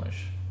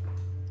accomplish?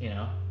 You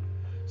know.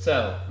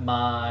 So,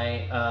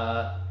 my,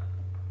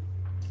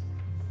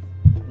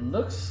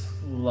 looks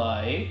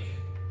like,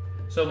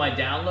 so my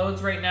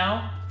downloads right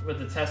now, with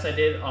the test I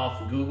did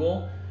off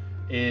Google,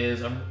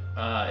 is,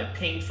 it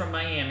pinged from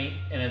Miami,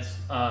 and it's,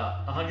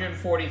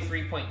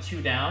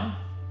 143.2 down,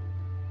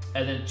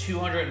 and then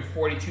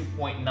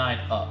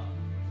 242.9 up,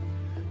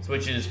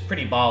 which is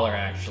pretty baller,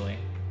 actually.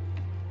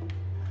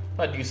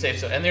 But you say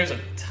so, and there's a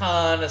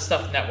ton of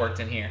stuff networked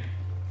in here.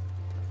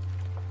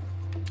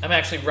 I'm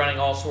actually running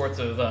all sorts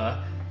of,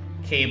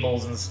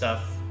 cables and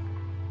stuff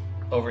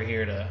over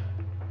here to.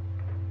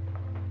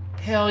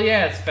 Hell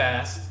yeah, it's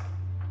fast.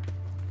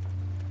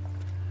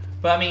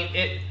 But I mean,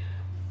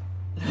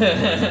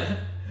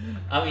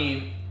 I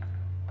mean,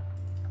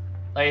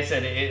 like I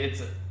said,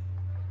 it's.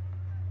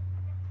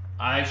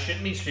 I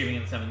shouldn't be streaming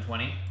in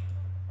 720.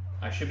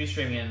 I should be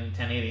streaming in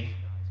 1080.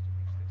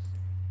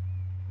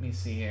 Let me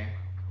see here.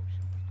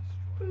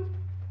 Boop.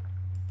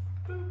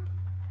 Boop.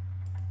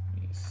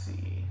 Let me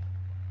see.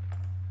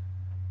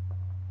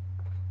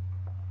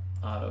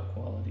 Auto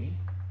quality.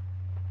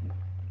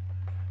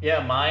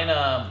 Yeah, mine,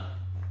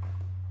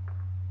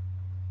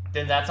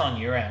 then that's on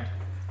your end.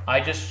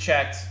 I just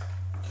checked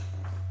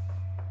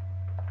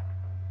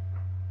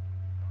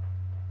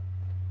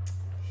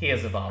He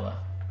is Zavala.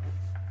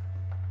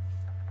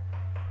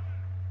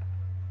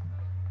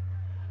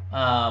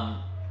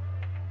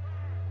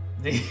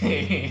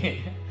 The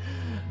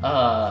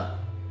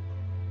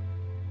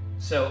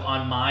so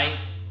on my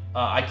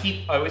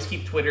I always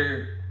keep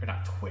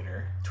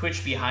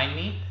Twitch behind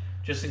me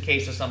just in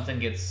case if something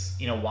gets,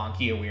 you know,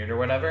 wonky or weird or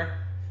whatever.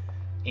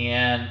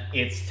 And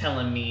it's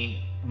telling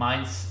me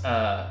mine's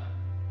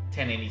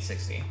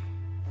 1080-60,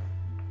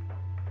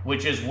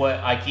 which is what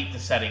I keep the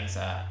settings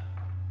at.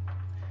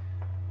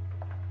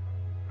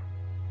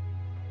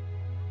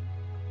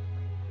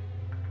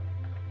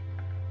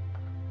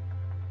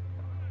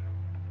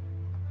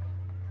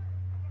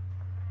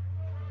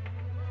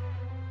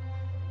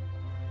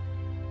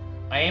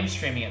 I am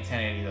streaming at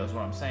 1080 though, is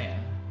what I'm saying.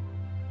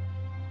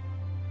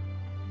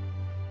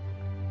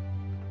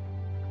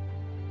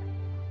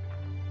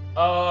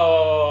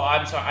 Oh,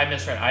 I'm sorry, I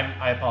misread.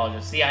 I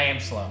apologize. See, I am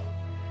slow.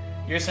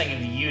 You're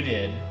saying if you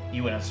did,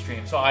 you wouldn't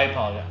stream. So I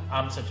apologize.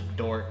 I'm such a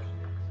dork.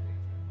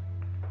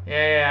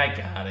 Yeah, I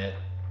got it.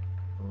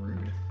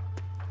 Rude.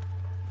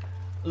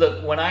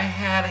 Look, when I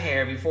had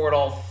hair before it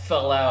all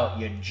fell out,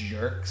 you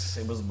jerks,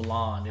 it was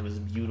blonde. It was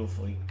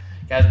beautiful. You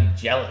guys be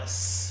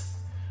jealous.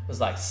 It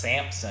was like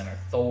Samson or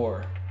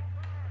Thor.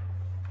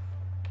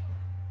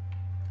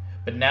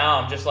 But now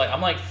I'm just like,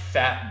 I'm like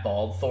fat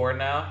bald Thor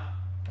now.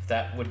 If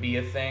that would be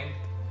a thing.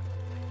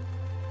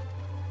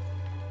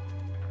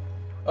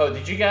 Oh,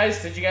 did you guys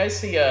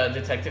see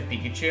Detective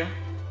Pikachu?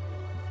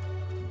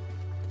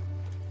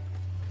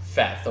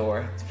 Fat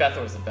Thor. Fat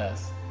Thor's the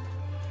best.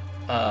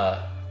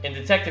 In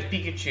Detective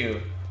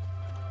Pikachu,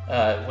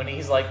 when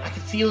he's like, I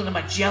can feel it in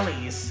my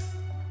jellies.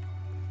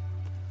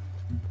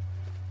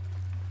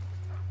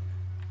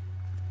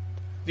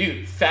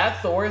 Dude,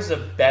 Fat Thor is the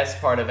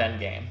best part of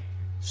Endgame.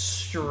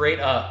 Straight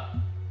up.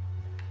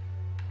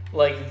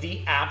 Like,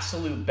 the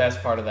absolute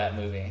best part of that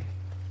movie.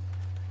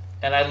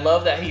 And I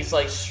love that he's,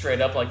 like,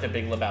 straight up like the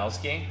Big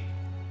Lebowski.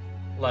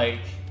 Like,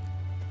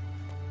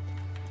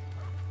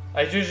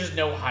 there's just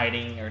no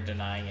hiding or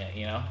denying it,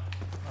 you know?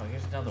 Oh,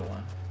 here's another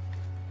one.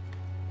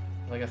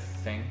 Like a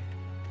thing.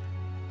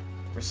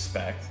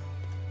 Respect.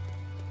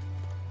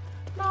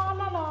 La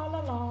la la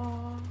la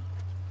la.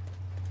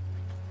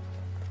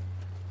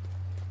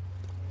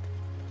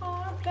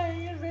 I'm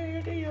playing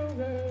video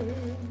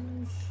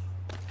games.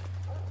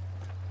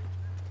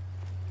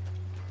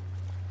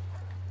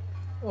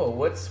 Whoa,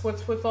 what's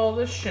with all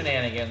this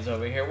shenanigans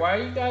over here? Why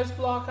are you guys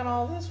blocking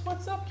all this?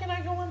 What's up? Can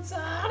I go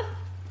inside?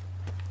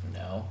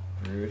 No.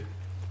 Rude.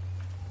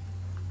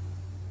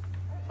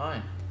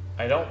 Fine.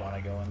 I don't want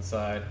to go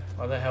inside.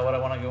 Why the hell would I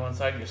want to go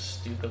inside your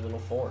stupid little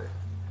fort?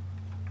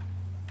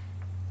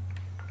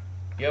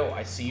 Yo,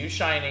 I see you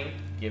shining.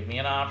 Give me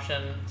an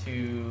option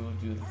to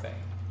do the thing.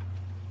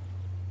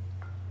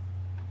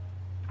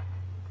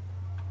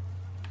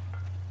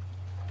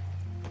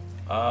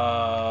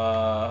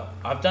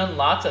 I've done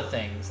lots of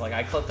things. Like,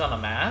 I clicked on a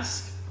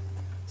mask.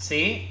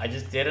 See? I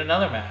just did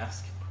another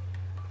mask.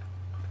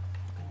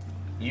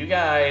 You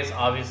guys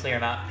obviously are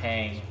not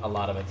paying a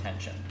lot of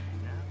attention.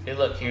 Hey,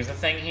 look, here's a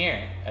thing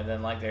here. And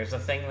then, like, there's a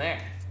thing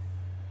there.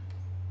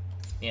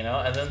 You know?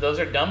 And then those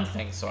are dumb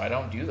things, so I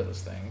don't do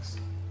those things.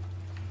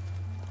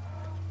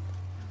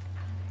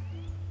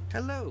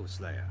 Hello,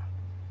 Slayer.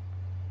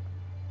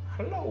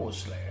 Hello,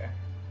 Slayer.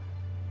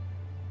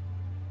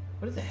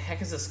 What the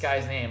heck is this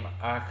guy's name?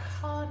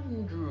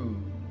 Archandru.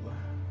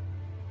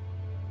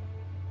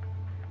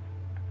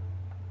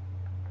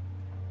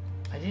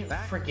 I didn't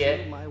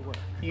forget. My work.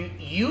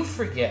 You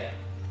forget.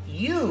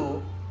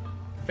 You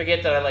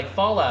forget that I like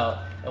Fallout,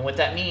 and what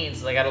that means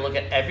is I gotta look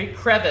at every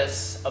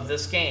crevice of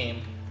this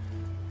game,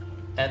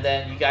 and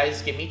then you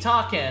guys get me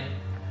talking,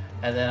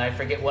 and then I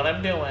forget what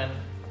I'm doing,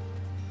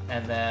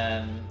 and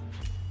then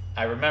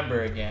I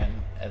remember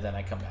again, and then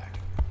I come back.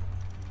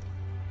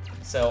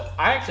 So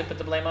I actually put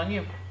the blame on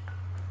you.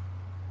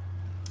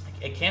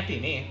 It can't be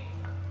me.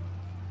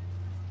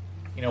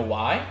 You know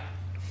why?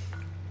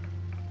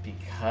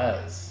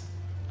 Because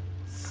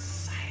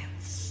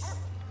science.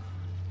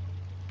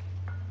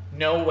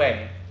 No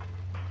way.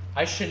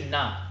 I should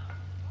not.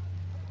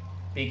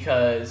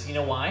 Because you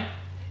know why?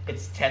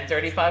 It's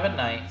 10:35 at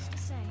night,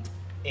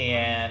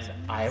 and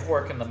I have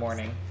work in the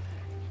morning,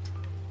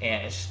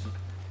 and it's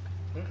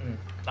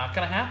not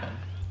gonna happen.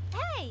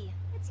 Hey,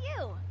 it's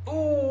you.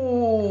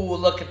 Ooh,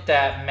 look at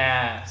that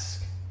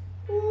mask.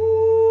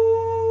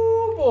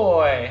 Ooh,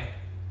 boy.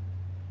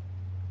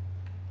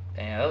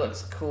 Damn, that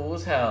looks cool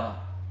as hell.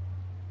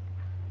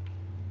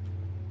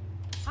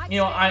 You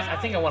know, I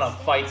think I want to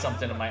fight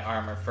something in my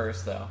armor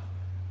first, though.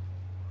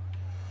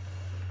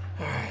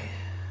 Alright.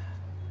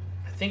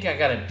 I think I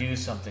gotta do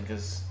something,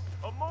 because...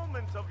 A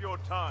moment of your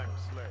time,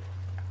 Slayer.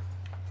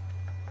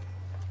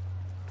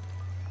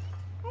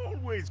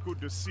 Always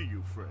good to see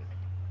you, friend.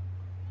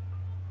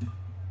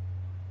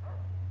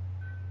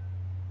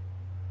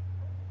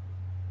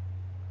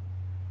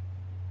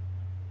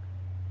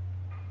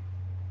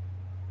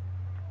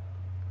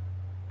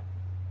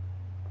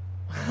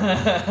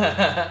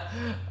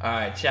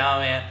 Alright, ciao,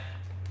 man.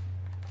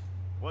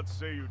 What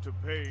say you to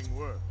paying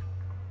work?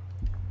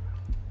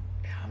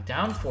 I'm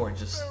down for it.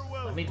 Just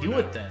Farewell let me for do now.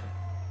 it then.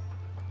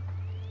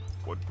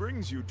 What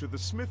brings you to the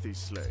Smithy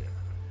Slayer?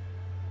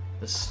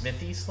 The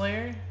Smithy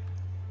Slayer?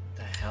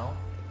 The hell?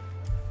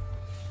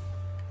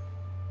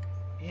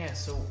 Yeah,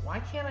 so why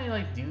can't I,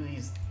 like, do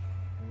these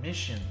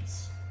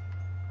missions?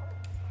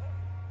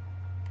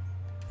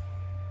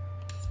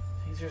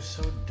 These are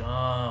so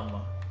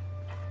dumb.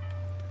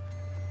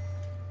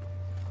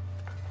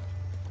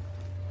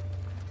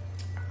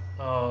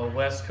 Oh,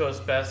 West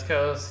Coast, Best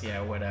Coast?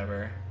 Yeah,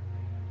 whatever.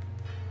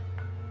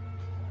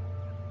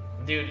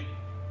 Dude,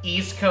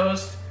 East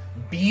Coast,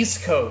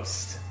 Beast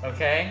Coast,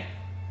 okay?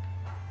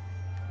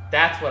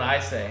 That's what I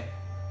say.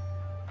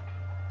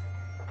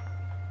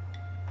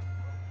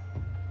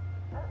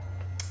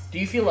 Do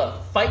you feel a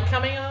fight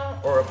coming on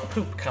or a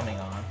poop coming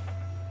on?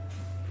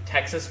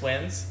 Texas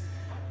wins?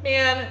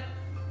 Man,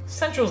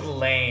 Central's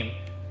lame.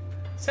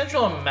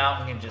 Central and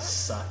Mountain can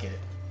just suck it.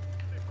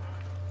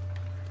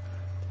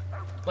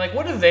 Like,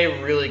 what have they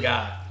really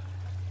got?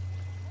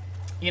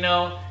 You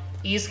know,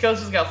 East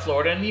Coast has got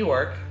Florida and New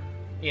York,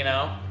 you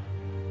know,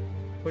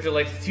 which are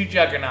like the two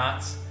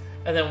juggernauts.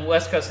 And then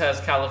West Coast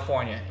has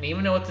California. And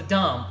even though it's a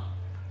dump,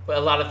 but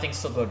a lot of things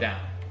still go down.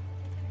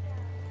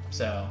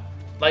 So,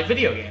 like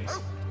video games.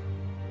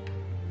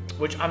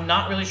 Which I'm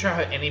not really sure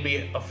how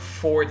anybody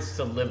affords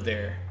to live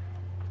there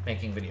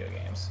making video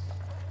games.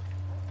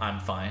 I'm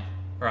fine.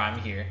 Or I'm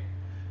here.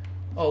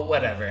 Oh,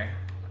 whatever.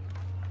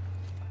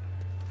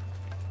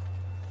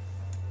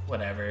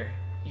 Whatever.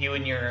 You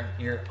and your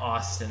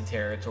Austin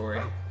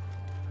territory.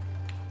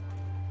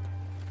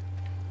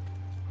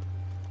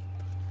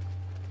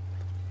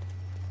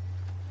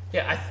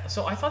 Yeah,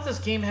 so I thought this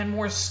game had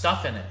more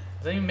stuff in it.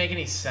 It doesn't even make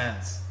any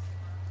sense.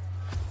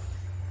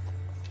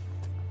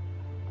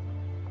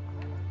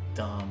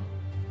 Dumb.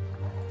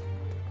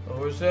 Oh,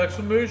 where's the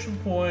exclamation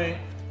point?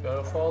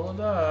 Gotta follow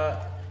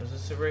that. Is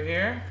this it right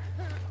here?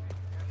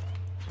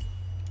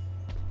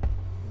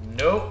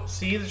 Nope.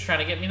 See, they're trying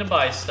to get me to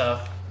buy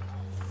stuff.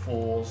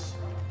 Fools.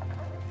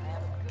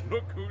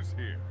 Look who's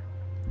here.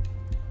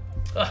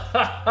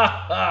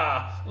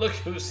 Look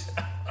who's...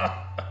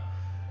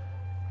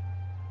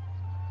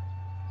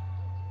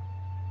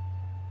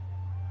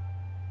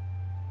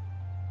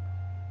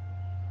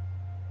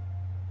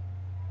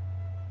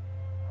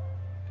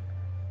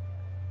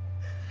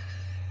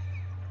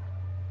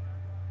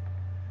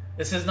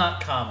 This is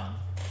not common.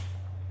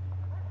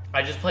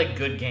 I just play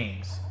good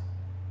games.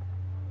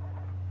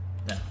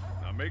 No.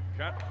 Now make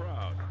Cat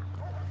proud.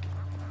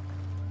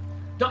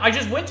 No, I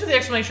just went to the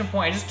exclamation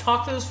point. I just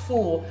talked to this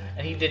fool,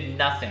 and he did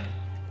nothing.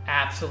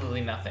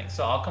 Absolutely nothing.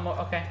 So I'll come over.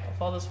 Okay, I'll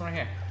follow this one right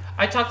here.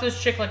 I talked to this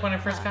chick like when I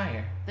first got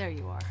here. There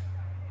you are.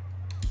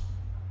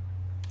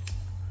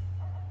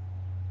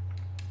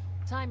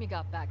 Time you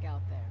got back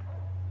out there.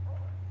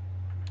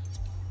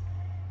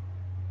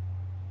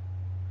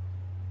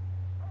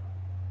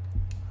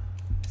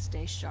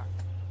 Stay sharp.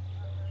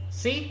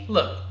 See?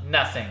 Look,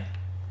 nothing. I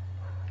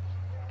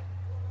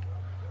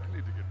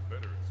need to get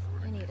better at I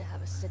sorting. need to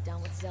have a sit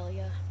down with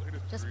Zelia.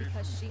 Just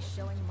because she's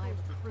showing my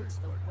recruits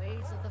the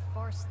ways of the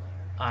Farslayer.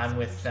 I'm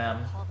with we should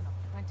them. Call them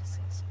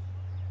apprentices.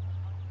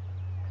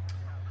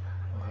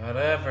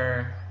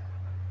 Whatever.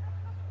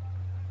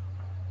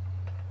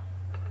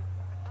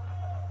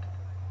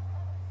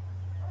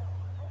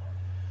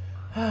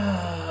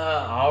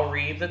 I'll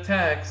read the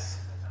text.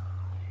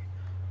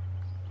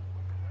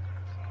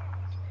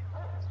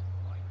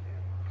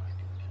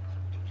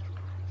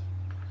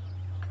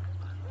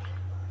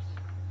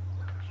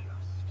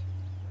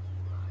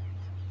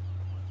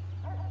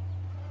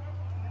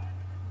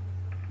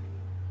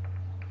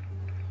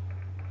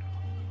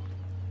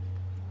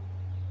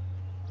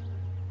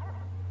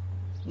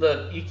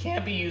 Look, you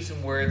can't be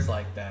using words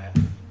like that.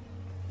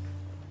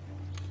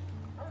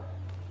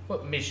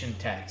 What mission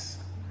text?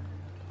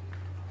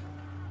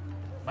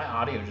 My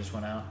audio just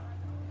went out.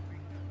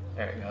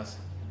 There it goes.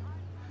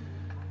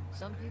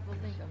 Some people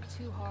think I'm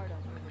too hard on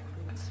your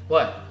recruits.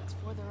 What? It's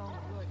for their own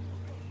good.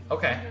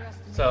 Okay,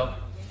 so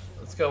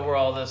let's go where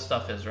all this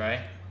stuff is,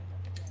 right?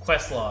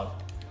 Quest log.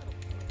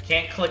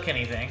 Can't click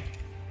anything.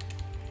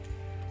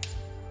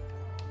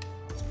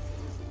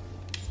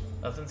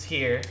 Nothing's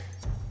here.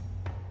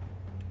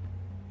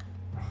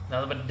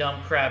 Nothing but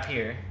dumb crap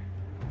here.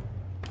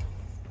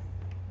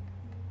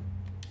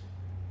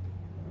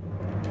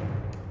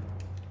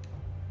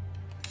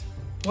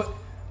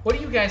 What are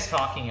you guys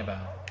talking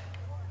about?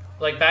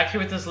 Like back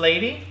here with this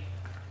lady?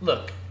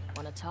 Look.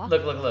 Wanna talk?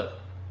 Look.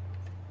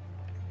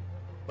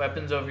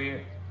 Weapons over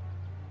here.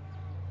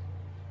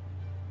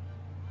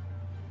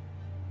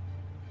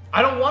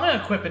 I don't want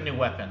to equip a new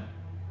weapon.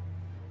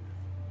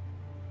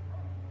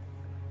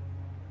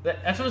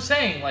 That's what I'm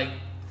saying. Like,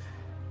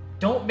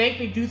 don't make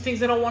me do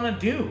things I don't want to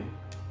do.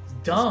 It's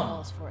This dumb.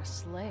 calls for a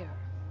slayer.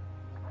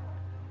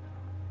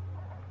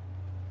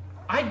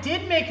 I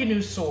did make a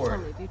new sword. I'll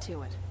leave you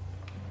to it.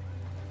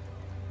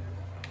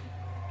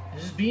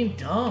 It's just being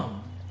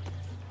dumb.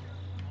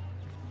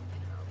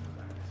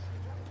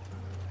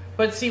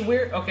 But see,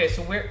 okay,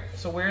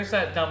 so where's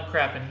that dumb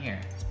crap in here?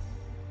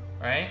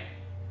 Right?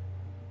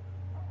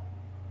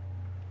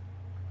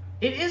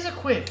 It is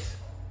equipped.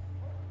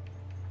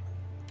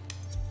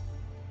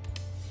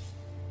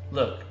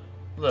 Look.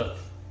 Look.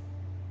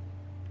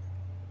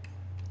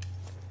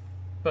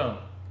 Boom.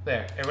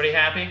 There. Everybody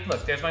happy?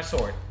 Look, there's my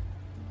sword.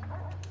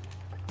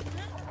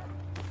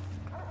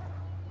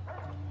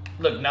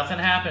 Look, nothing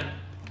happened.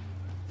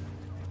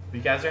 You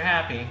guys are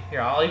happy.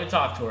 Here, I'll even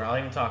talk to her. I'll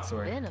even talk to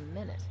her. Been a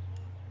minute.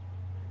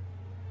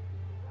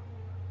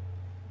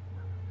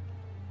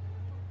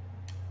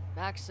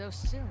 Back so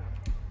soon.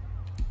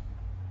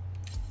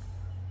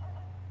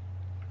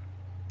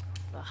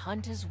 The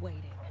hunt is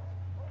waiting.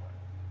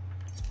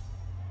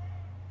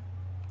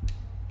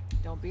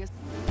 Don't be a...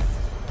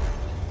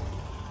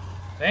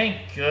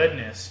 Thank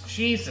goodness.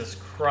 Jesus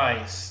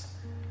Christ.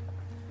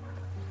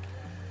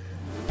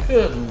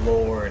 Good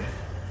Lord.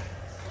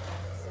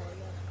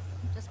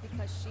 Just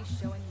because she's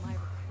showing my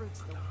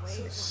recruits the ways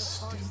of the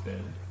So forest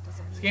stupid.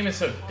 doesn't This mean game is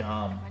so she's not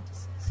dumb.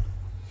 apprentices.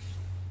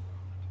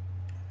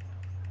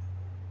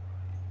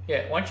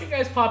 Yeah, why don't you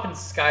guys pop in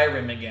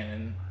Skyrim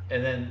again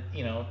and then,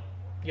 you know,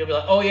 you'll be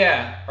like, oh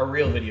yeah, a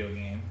real video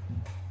game.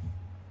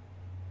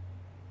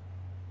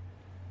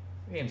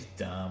 The game's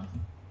dumb.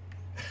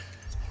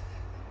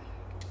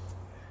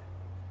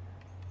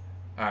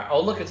 Alright,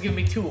 oh look, it's giving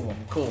me 2 of them.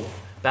 Cool.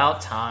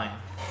 About time.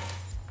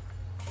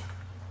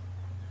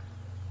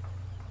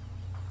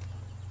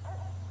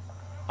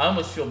 I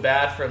almost feel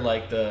bad for,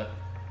 like, the,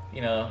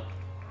 you know,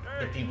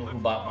 the people who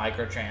bought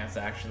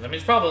microtransactions. I mean,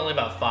 it's probably only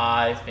about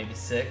 5, maybe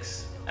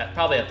 6,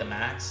 probably at the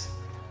max,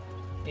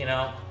 you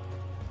know?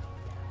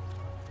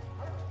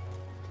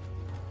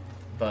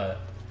 But...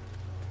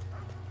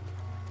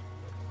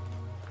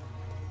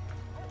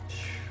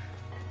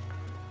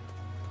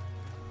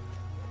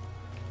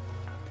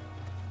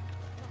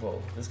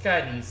 Whoa, this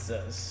guy needs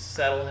to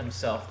settle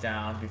himself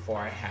down before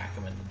I hack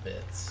him into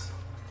bits.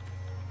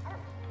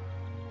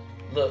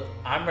 Look,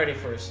 I'm ready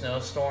for a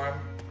snowstorm.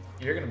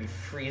 You're gonna be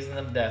freezing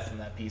them to death in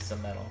that piece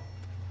of metal.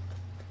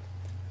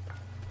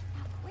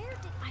 Where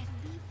did I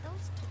leave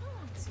those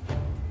tongs?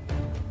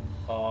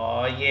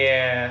 Oh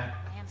yeah.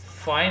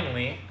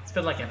 Finally. It's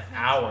been like an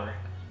hour.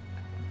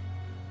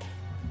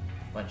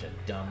 Bunch of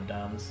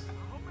dum-dums.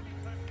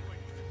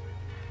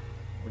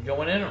 We're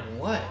going in or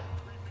what?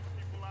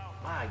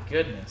 My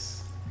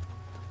goodness.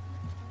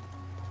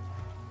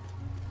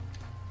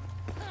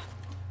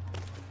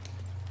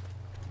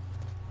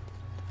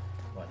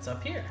 What's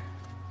up here?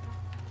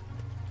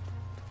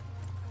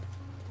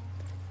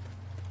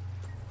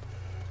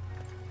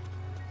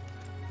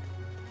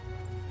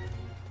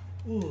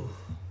 Ooh,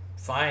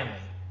 finally.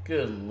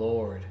 Good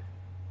Lord.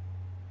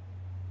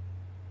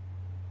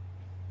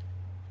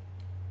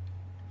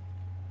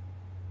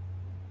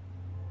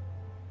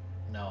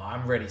 No,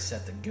 I'm ready,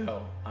 set to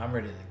go. I'm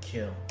ready to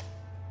kill.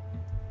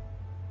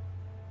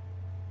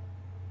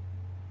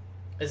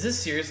 Is this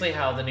seriously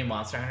how the new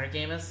Monster Hunter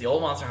game is? The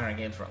old Monster Hunter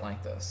games weren't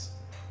like this.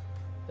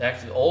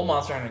 Actually, the old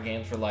Monster Hunter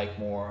games were like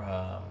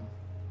more,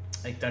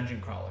 like dungeon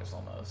crawlers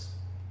almost.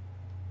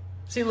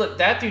 See, look,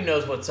 that dude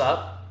knows what's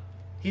up.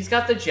 He's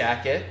got the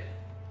jacket.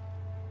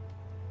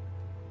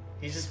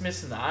 He's just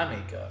missing the eye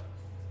makeup.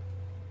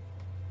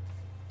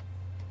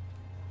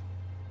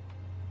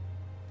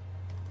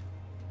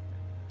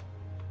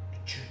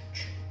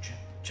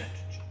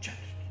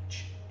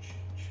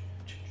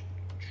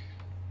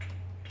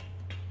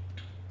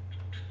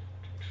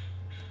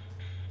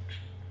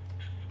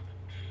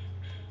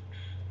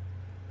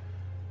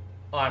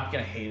 Oh, I'm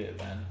gonna hate it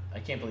then. I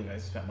can't believe I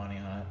spent money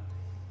on it.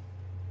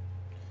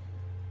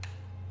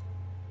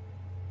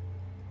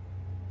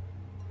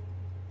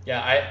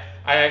 Yeah,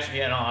 I actually,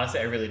 you know,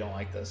 honestly, I really don't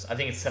like this. I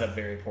think it's set up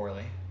very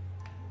poorly.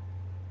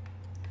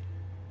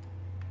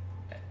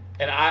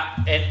 And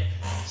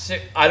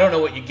I don't know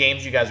what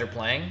games you guys are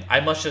playing. I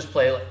must just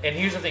play. And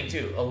here's the thing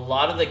too: a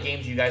lot of the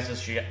games you guys have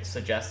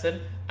suggested,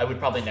 I would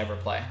probably never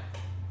play.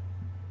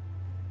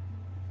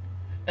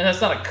 And that's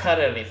not a cut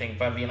at anything,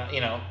 but you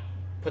know,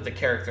 put the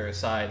character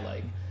aside.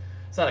 Like,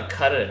 it's not a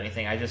cut at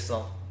anything. I just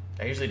don't.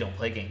 I usually don't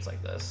play games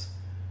like this.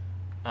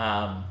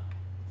 I'm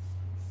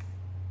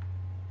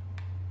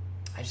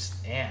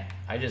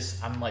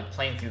like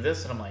playing through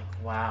this and I'm like,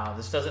 wow,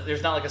 this doesn't,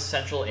 there's not like a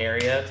central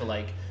area to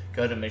like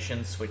go to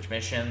missions, switch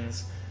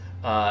missions.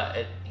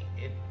 It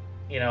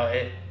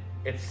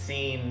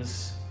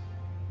seems,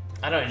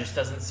 I don't know, it just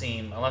doesn't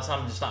seem, unless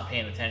I'm just not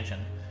paying attention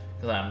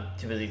because I'm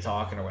too busy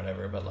talking or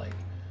whatever, but like,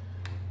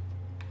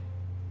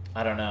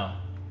 I don't know.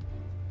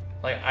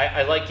 Like,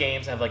 I like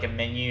games that have like a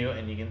menu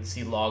and you can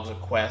see logs of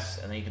quests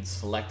and then you can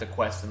select a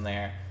quest in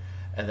there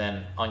and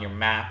then on your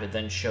map it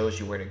then shows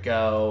you where to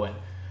go. And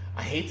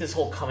I hate this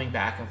whole coming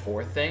back and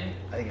forth thing.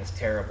 I think it's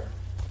terrible.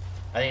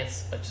 I think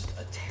it's just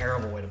a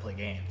terrible way to play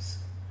games.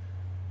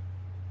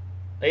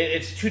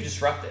 It's too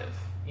disruptive.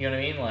 You know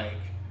what I mean? Like,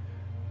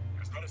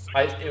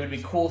 it would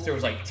be cool if there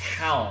was like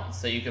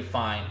towns that you could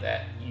find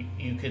that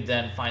you could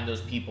then find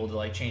those people to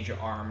like change your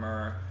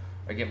armor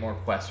or get more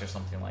quests or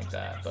something like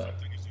that. But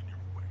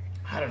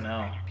I don't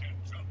know.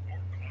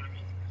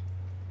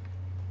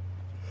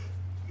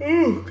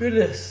 Ooh,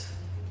 goodness.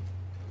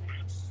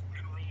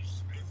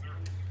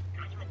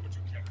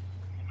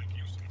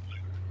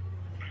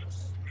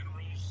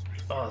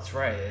 Oh, that's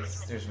right.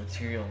 There's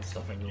material and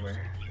stuff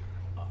everywhere.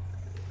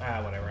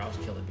 Whatever. I'll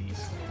just kill the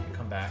beast.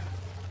 Come back.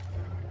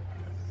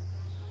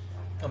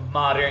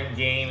 Modern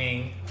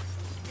gaming.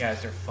 You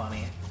guys are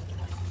funny.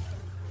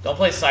 Don't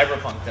play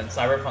Cyberpunk then.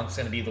 Cyberpunk's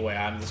gonna be the way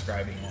I'm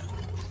describing it.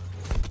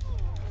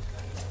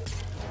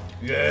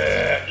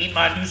 Yeah, eat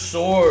my new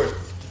sword.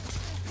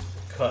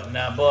 Cutting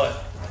that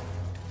butt.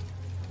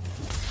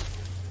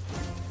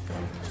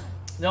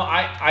 No,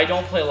 I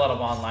don't play a lot of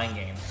online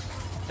games.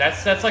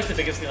 That's like the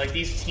biggest thing. Like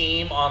these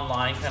team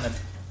online kind of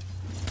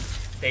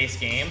base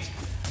games,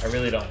 I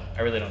really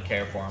don't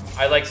care for them.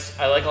 I like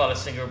a lot of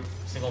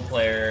single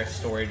player,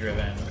 story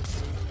driven.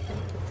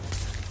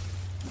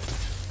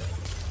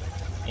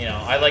 You know,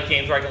 I like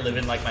games where I can live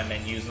in like my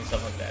menus and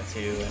stuff like that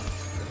too. And,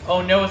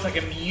 oh no, it's like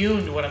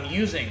immune to what I'm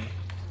using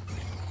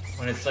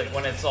when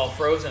it's all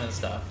frozen and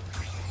stuff.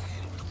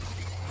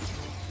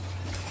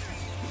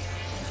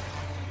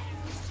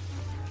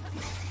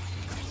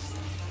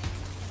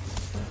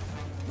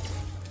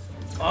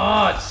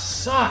 Oh, it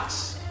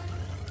sucks.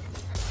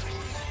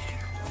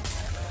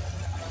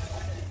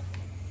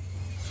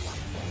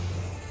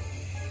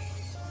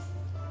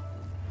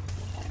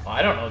 Oh,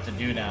 I don't know what to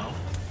do now.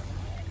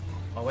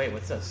 Oh wait,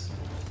 what's this?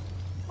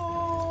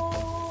 Oh.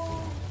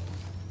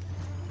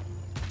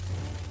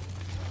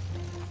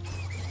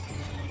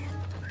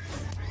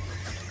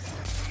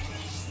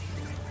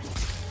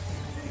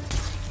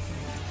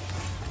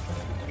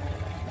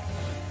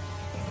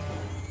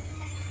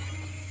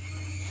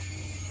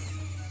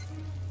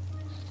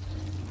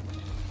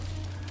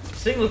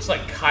 This thing looks like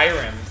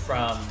Kyurem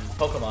from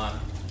Pokemon.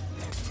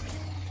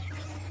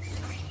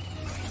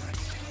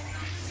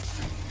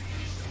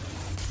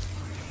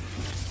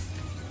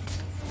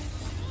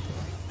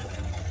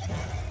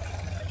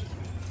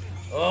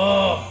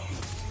 Oh,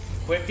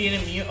 quit being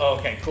immune. Oh,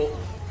 okay, cool.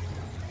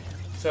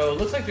 So it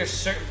looks like there's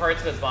certain parts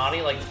of his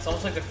body, like it's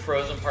almost like the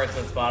frozen parts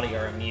of his body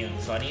are immune.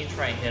 So I need to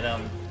try and hit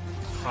him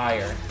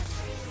higher.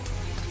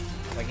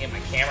 If I get my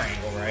camera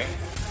angle right.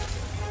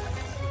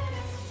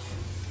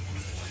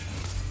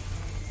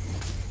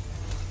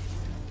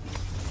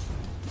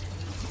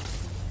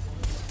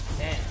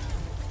 Damn.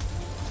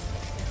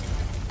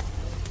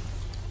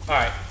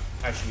 Alright,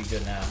 I should be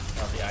good now.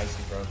 Now the ice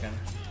is broken.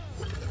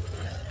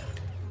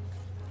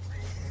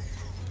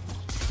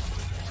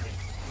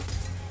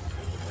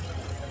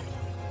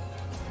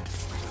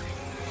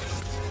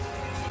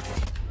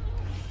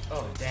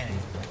 Oh, dang.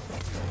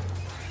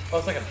 Oh,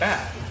 it's like a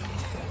bat.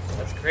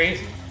 That's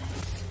crazy.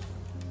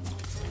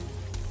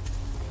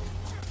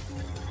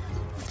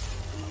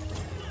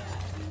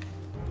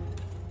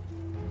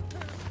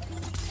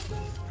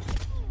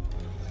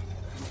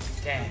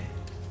 Dang.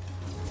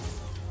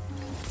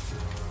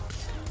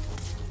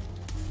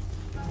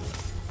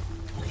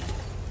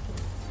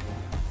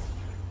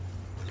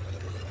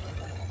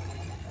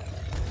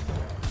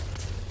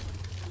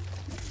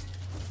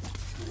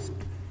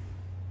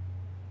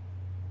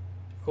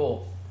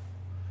 Cool.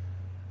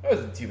 That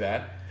wasn't too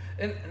bad.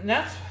 And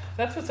that's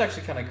what's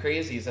actually kind of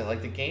crazy is that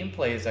like the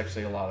gameplay is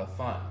actually a lot of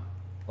fun.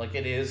 Like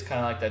it is kind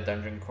of like that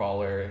dungeon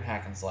crawler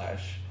hack and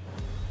slash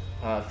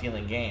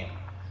feeling game.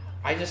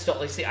 I just don't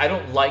like see. I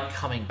don't like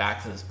coming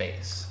back to this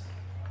base.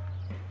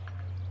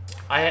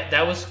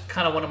 That was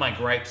kind of one of my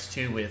gripes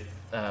too with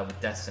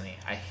Destiny.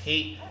 I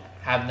hate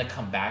having to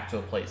come back to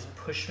a place.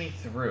 Push me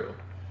through.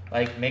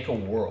 Like make a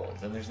world,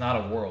 and there's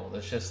not a world.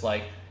 It's just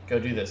like go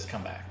do this,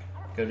 come back.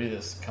 Go do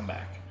this, come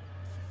back.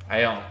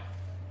 I don't.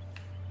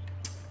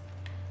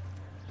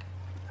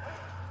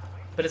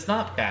 But it's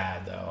not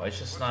bad though. It's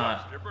just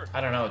not. I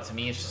don't know. To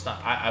me, it's just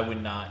not. I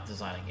would not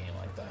design a game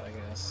like that. I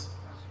guess.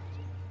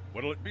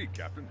 What'll it be,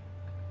 Captain?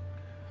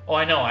 Oh,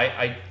 I know.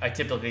 I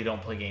typically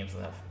don't play games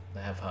that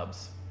have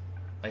hubs.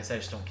 Like I said, I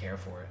just don't care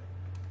for it.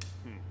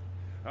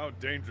 How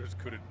dangerous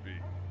could it be?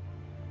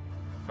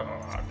 Oh,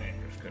 how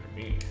dangerous could it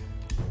be?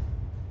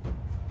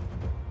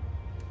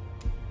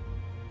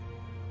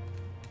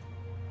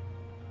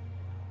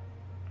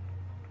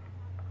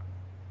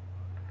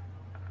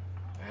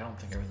 I don't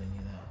think I really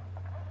knew that.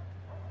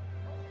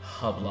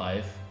 Hub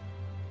life.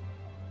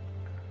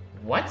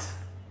 What?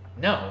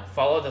 No,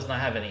 Fallout does not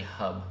have any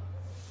hub.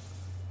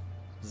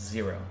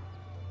 0.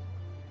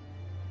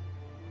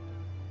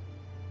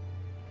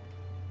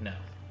 No.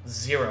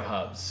 0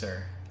 hubs,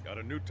 sir. Got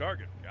a new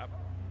target, Cap.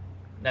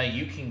 Now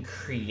you can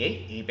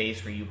create a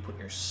base where you put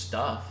your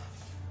stuff,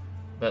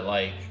 but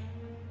like,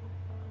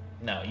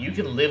 no, you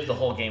can live the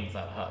whole game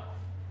without a hub.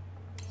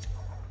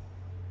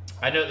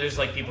 I know there's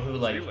like people who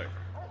like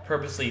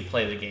purposely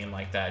play the game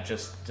like that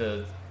just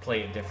to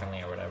play it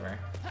differently or whatever.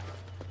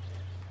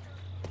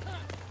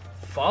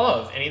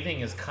 Fallout, if anything,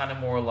 is kind of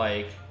more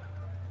like.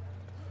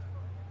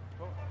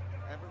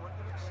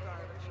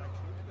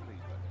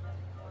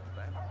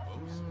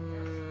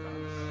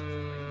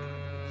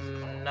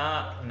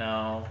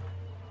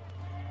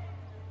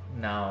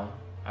 No,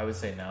 I would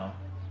say no.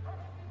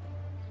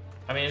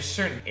 I mean, there's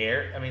certain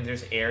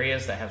there's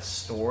areas that have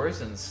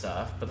stores and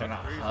stuff, but they're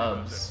not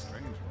hubs.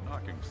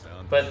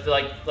 But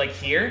like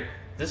here,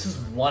 this is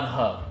one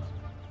hub,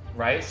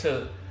 right?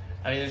 So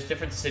I mean, there's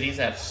different cities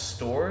that have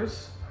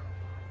stores,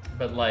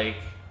 but like,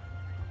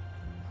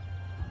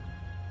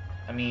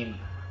 I mean,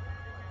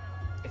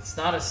 it's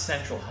not a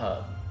central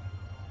hub.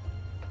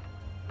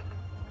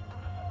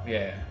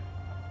 Yeah.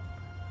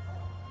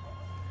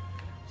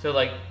 So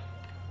like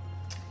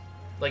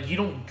you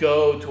don't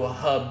go to a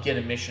hub, get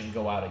a mission,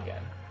 go out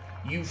again.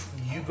 You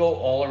go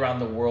all around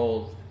the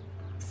world,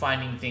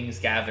 finding things,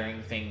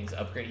 gathering things,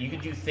 upgrade. You can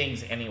do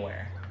things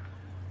anywhere.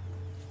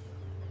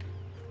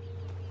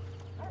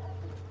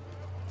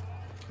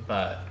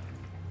 But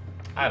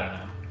I don't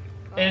know.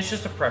 And it's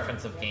just a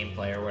preference of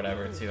gameplay or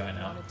whatever too, I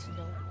know.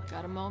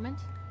 Got a moment?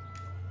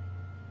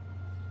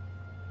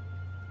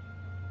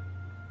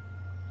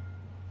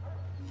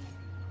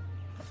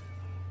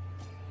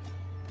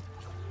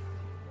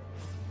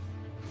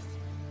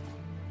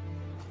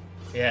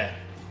 Yeah.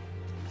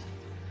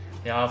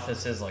 The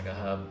office is like a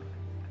hub.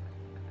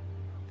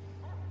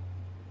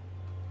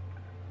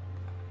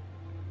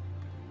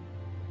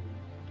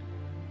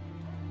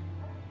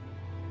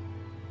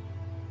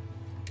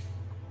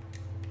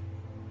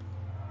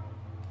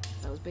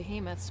 Those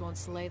behemoths won't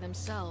slay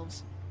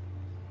themselves.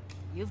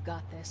 You've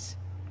got this.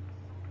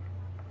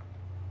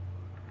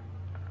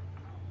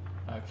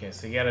 Okay,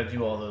 so you gotta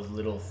do all those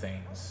little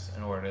things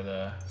in order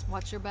to...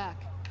 Watch your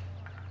back.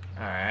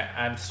 Alright,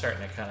 I'm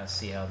starting to kind of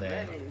see how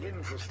they...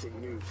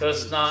 So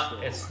it's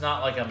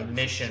not like a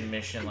mission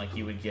like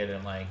you would get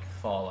in like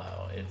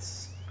Fallout.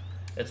 It's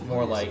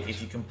more like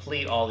if you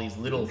complete all these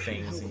little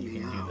things, then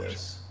you can do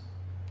this.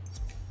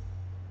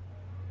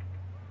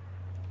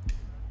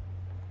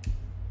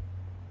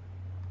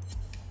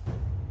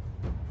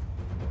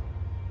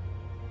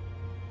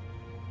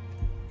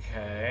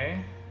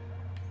 Okay.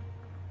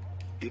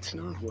 It's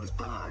not what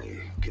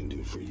I can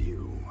do for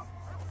you.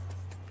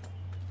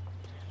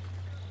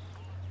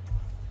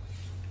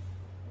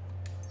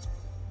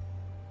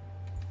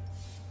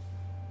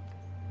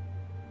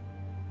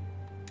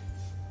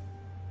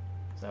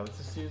 Is that what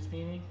this dude's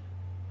meaning?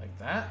 Like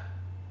that?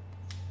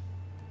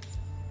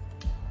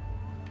 Is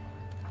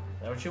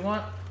that what you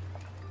want?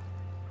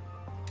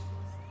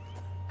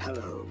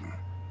 Hello.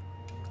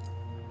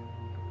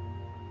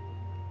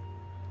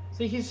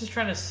 See, he's just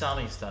trying to sell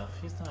me stuff.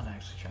 He's not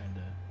actually trying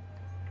to...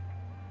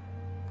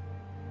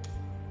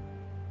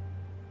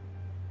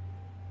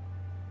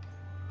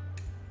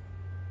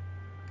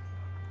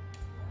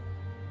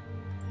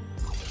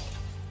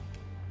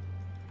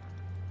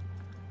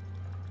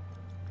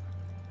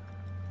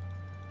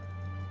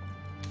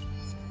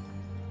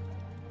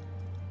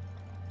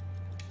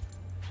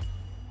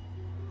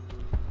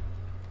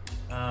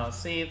 Oh,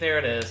 see, there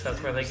it is.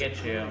 That's where they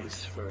get you.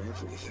 For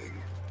everything.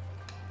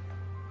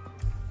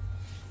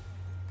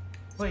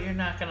 But you're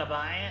not gonna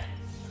buy it?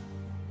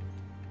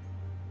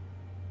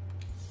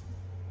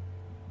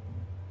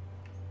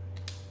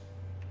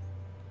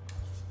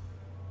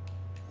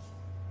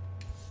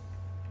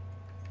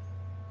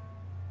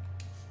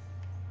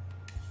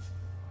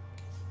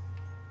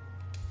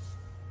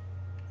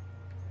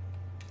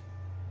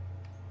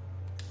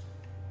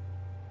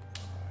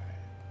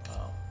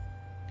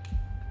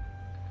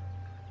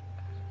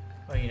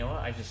 Oh, you know what?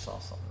 I just saw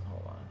something.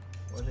 Hold on.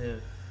 What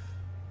if...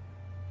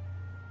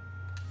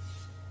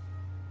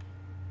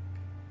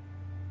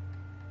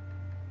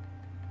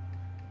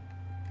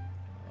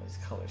 Oh, these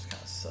colors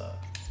kind of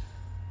suck.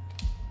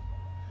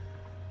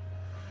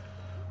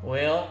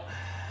 Well,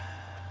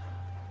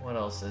 what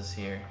else is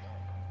here?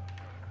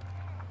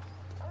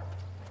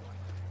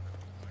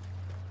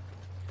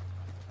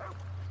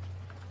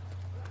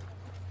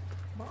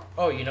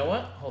 Oh, you know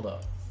what? Hold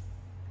up.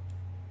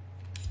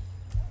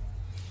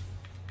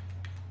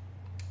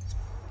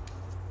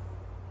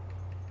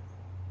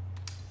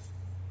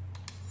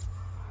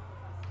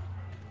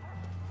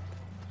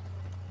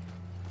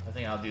 I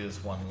think I'll do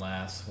this one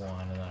last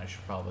one, and then I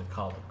should probably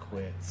call it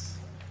quits.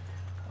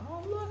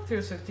 Oh, look,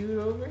 there's a dude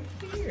over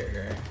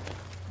here.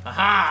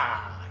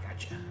 Aha! I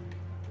gotcha.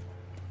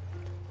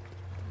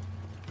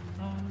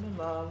 La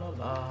la la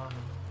la.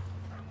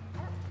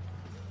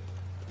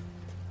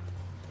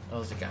 Oh,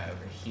 there's a guy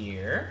over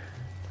here.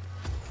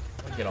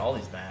 Let me get all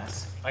these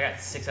masks. I got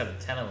 6 out of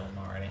 10 of them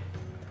already.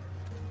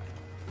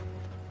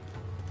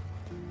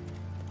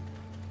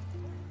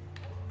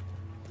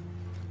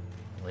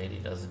 Lady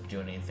doesn't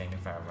do anything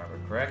if I remember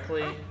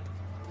correctly.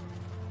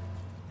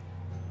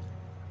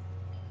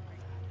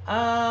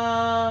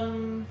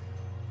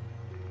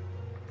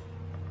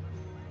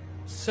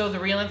 So the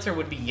real answer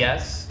would be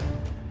yes.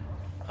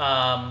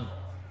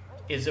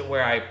 Is it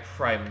where I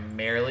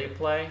primarily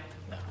play?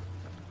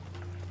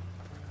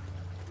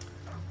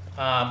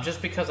 No.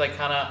 Just because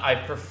I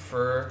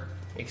prefer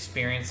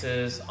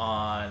experiences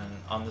on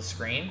the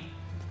screen.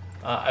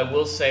 I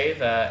will say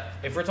that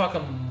if we're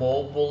talking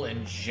mobile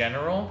in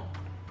general,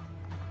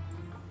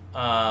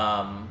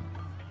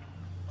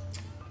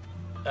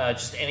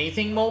 just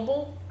anything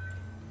mobile,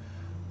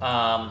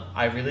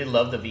 I really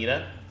loved the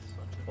Vita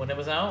when it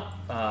was out.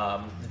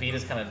 The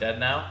Vita's kind of dead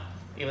now,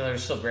 even though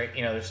there's still great,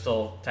 there's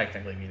still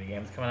technically Vita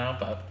games coming out,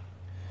 but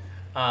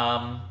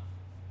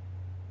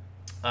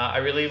I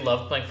really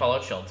loved playing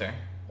Fallout Shelter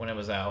when it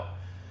was out.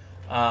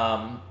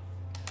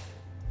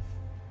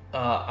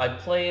 I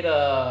played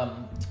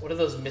what are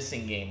those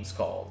missing games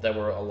called that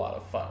were a lot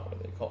of fun? What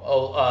are they called?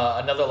 Oh,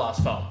 Another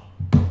Lost Phone.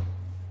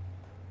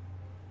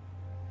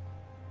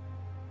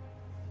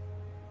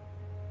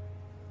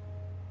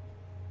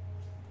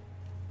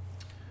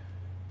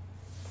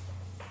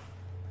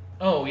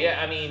 Oh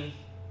yeah, I mean,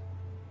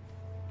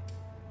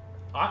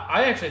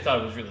 I actually thought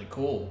it was really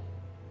cool.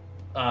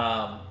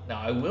 Now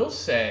I will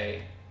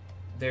say,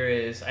 there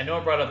is. I know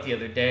I brought up the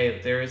other day.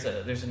 There's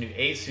a new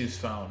Asus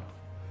phone.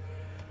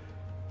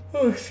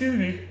 Oh, excuse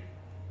me.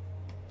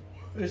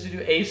 There's a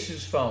new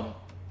Asus phone.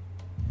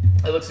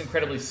 It looks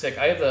incredibly sick.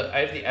 I have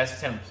the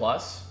S10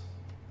 Plus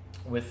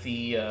with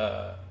the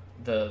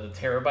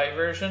terabyte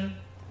version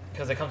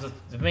because it comes with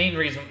the main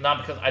reason,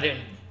 not because I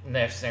didn't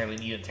necessarily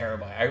need a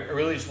terabyte. I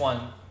really just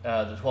want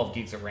the 12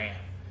 gigs of RAM.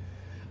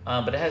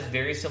 But it has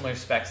very similar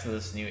specs to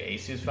this new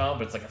Asus phone,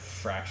 but it's like a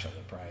fraction of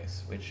the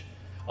price, which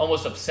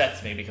almost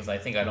upsets me because I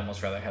think I'd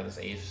almost rather have this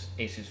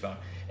Asus phone.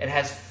 It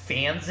has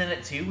fans in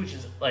it too, which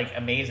is like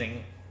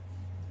amazing.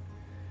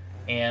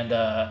 And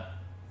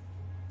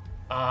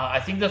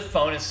I think the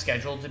phone is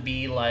scheduled to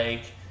be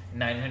like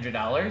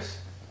 $900,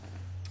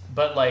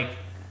 but my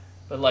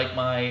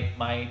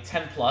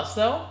 10 Plus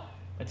though,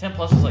 my 10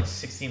 Plus was like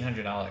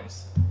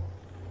 $1,600.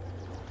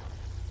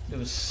 It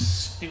was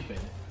stupid,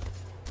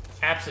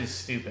 absolutely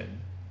stupid.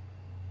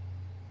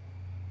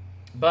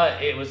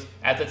 But it was,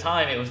 at the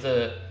time, it was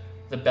the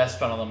best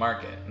phone on the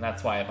market, and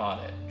that's why I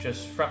bought it,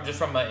 just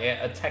from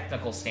a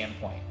technical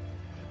standpoint.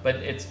 But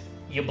it's,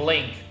 you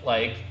blink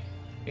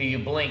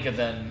and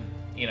then,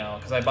 you know,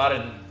 because I bought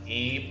it in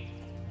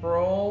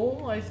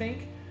April, I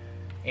think,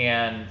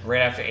 and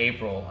right after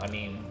April, I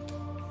mean,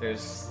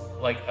 there's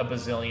like a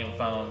bazillion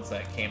phones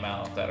that came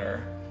out that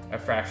are a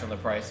fraction of the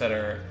price, that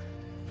are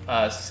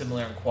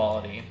similar in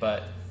quality.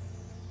 But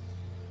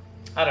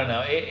I don't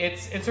know,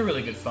 it's a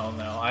really good phone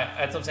though.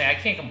 That's what I'm saying. I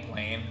can't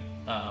complain.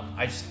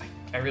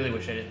 I really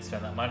wish I didn't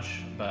spend that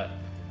much, but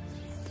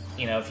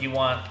you know, if you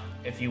want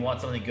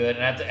something good,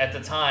 and at the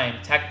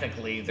time,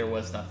 technically, there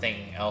was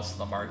nothing else in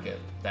the market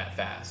that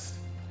fast.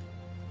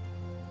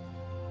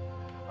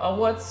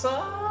 What's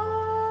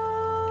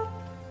up?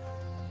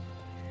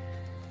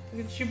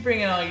 Look at you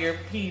bringing all your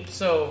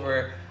peeps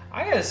over.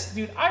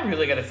 Dude, I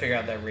really gotta figure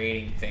out that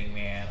rating thing,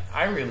 man.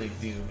 I really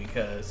do,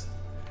 because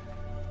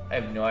I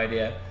have no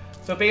idea.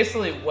 So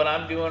basically, what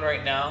I'm doing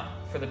right now,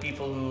 for the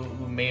people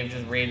who may have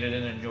just rated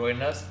and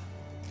enjoyed us,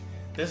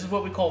 this is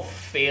what we call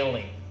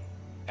failing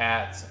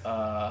at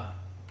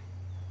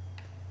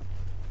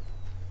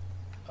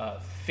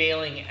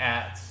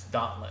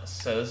Dauntless.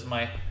 So this is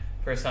my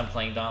first time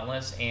playing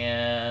Dauntless,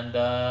 and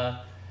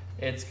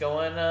it's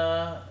going,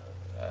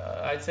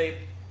 I'd say,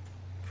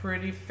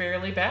 pretty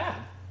fairly bad.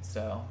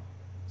 So,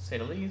 to say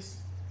the least.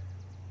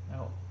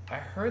 No, I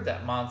heard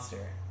that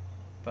monster,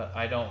 but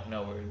I don't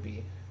know where it'd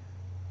be.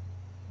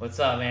 What's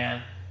up,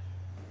 man?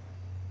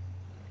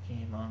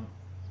 Game on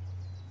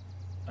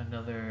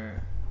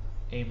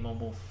a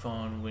mobile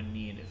phone would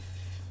need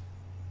if.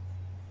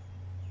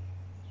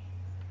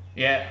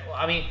 Yeah,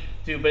 I mean,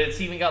 dude, but it's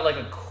even got like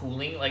a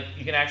cooling, like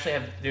you can actually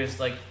have, there's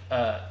like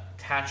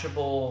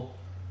attachable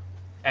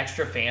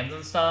extra fans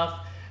and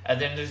stuff,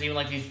 and then there's even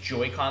like these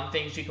Joy-Con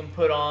things you can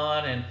put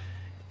on, and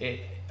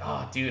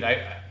oh dude,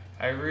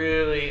 I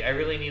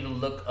really need to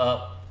look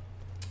up,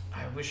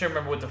 I wish I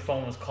remember what the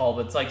phone was called,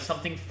 but it's like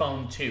something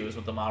Phone 2 is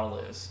what the model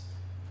is.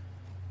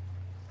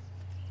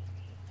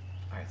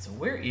 Alright, so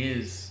where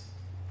is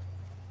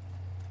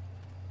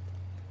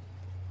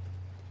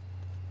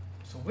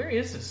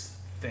this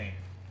thing?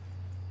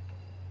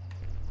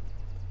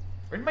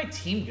 Where'd my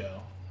team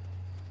go?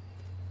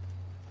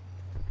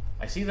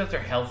 I see that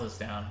their health is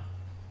down.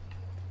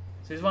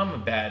 So this is why I'm a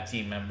bad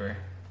team member.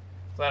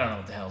 So I don't know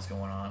what the hell's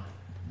going on.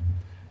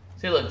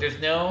 See, look,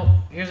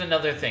 here's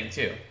another thing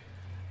too.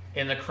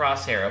 In the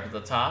crosshair up at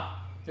the top,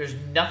 there's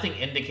nothing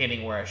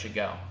indicating where I should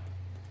go.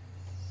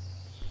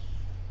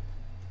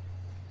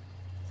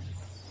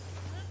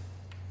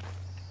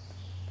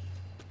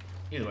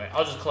 Either way,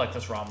 I'll just collect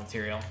this raw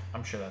material.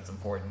 I'm sure that's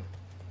important.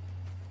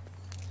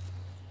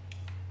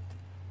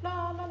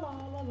 La la la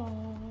la la.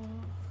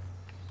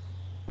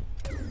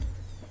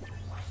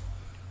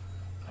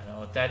 I know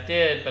what that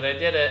did, but I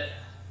did it.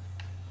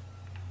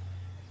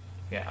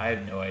 Yeah, I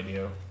have no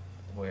idea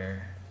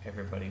where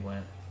everybody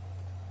went.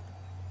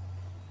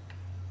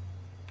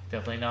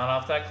 Definitely not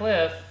off that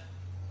cliff.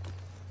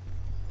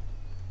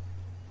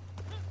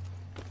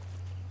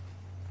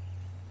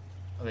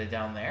 Are they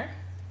down there?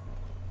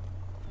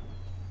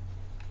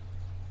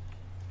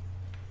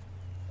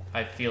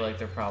 I feel like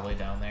they're probably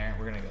down there.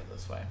 We're gonna go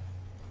this way.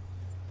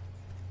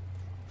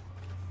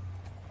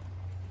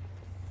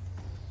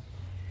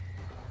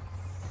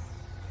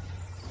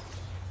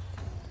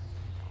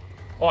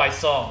 Oh, I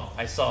saw.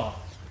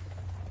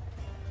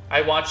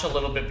 I watched a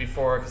little bit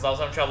before because I was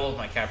having trouble with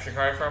my capture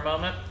card for a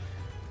moment.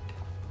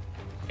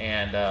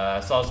 And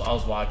so I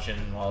was watching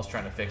while I was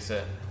trying to fix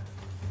it.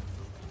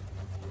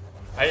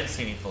 I didn't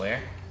see any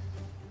flare.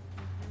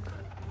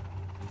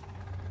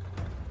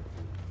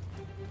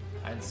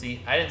 I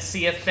didn't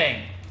see a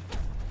thing.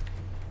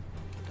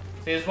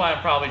 See, this is why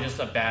I'm probably just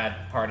a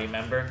bad party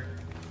member.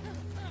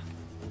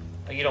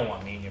 Like, you don't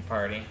want me in your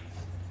party.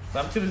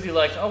 But I'm too busy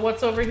like, oh,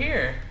 what's over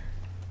here?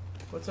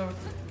 What's over...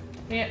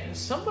 Man,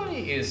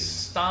 somebody is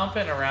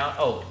stomping around.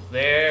 Oh,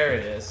 there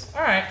it is.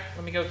 Alright,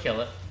 let me go kill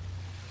it.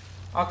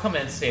 I'll come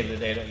in and save the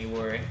day, don't you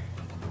worry.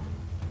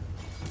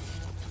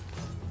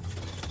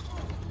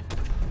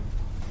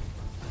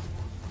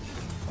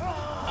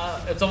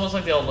 It's almost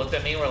like they all looked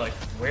at me and were like,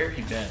 where have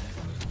you been?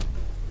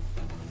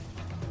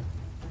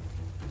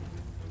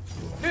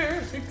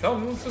 Here he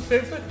comes to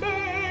save the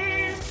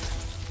day!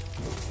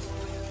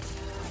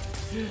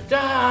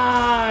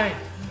 Die!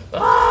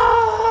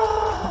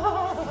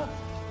 Ah!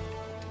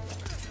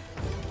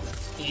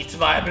 Eat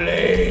my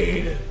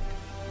blade!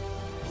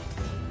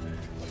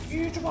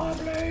 Eat my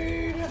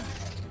blade!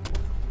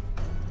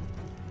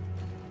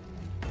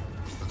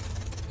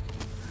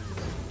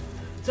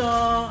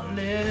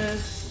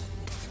 Dauntless.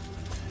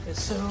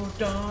 It's so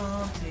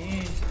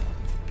daunting. You've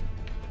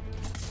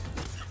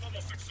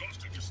almost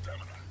exhausted your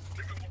stamina.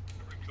 Take a moment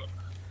to recover.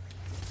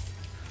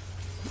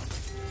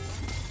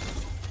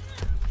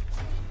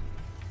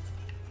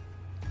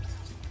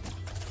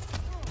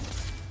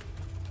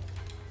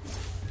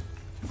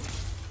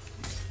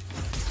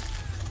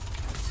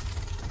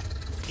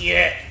 Eat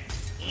it!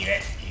 Eat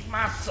it! Eat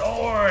my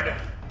sword!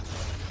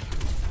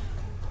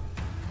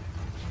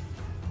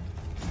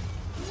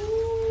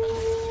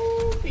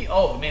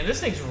 Oh man, this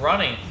thing's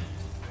running.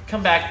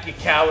 Come back, you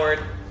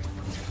coward.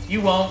 You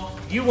won't.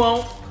 You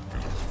won't.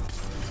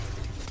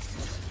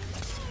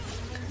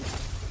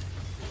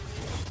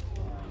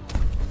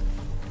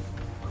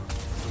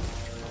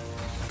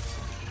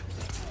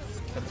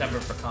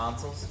 September for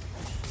consoles.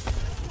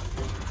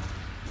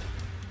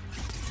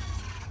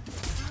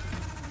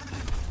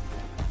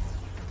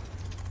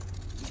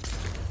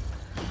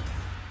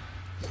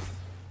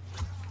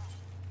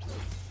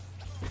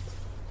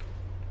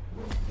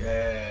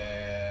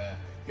 Yeah.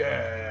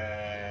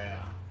 Yeah.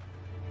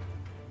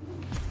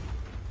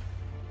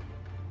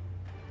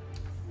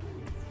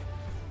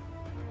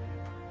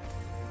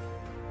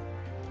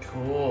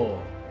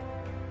 Cool.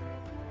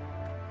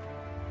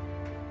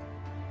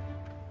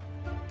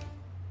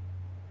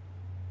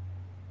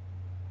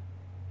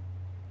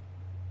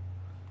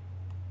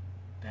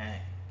 Dang.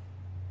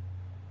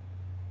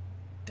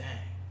 Dang.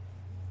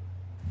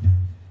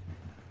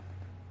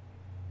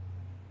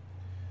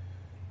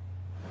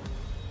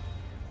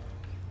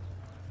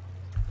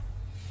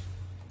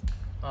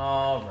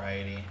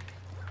 Alrighty.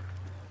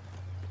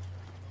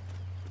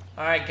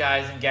 Alright,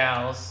 guys and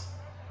gals.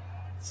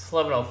 It's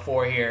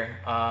 11:04 here.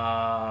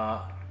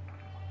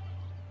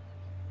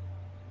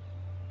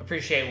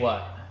 Appreciate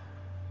what?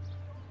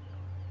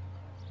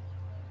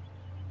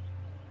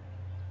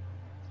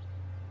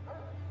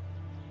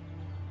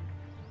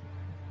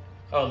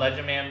 Oh,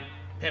 Legend Man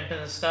pimping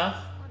and stuff?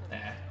 Nah.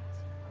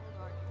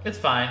 It's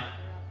fine.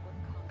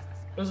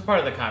 It was a part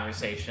of the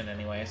conversation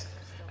anyways.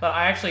 But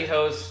I actually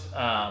host,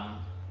 I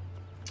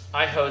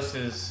host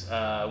his,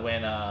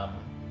 when,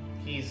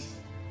 he's...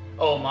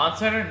 Oh,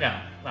 Monster Hunter? No,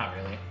 not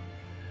really.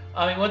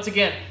 I mean, once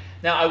again,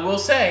 now I will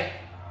say,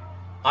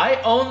 I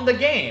own the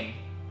game.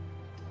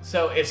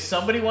 So if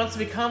somebody wants to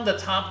become the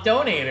top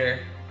donator,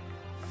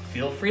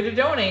 feel free to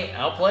donate.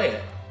 I'll play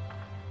it.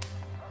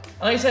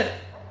 Like I said,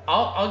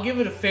 I'll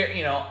give it a fair,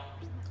 you know,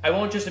 I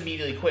won't just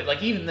immediately quit.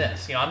 Like even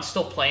this, you know, I'm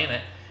still playing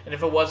it. And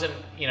if it wasn't,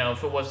 you know,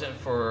 if it wasn't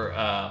for,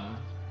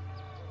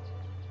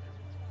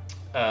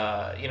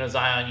 you know,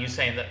 Zion, you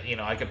saying that, you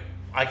know, I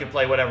could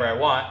play whatever I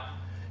want.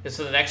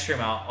 So the next stream,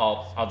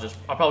 I'll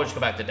probably just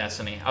go back to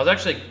Destiny. I was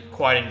actually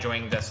quite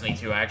enjoying Destiny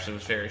 2. I actually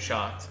was very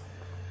shocked.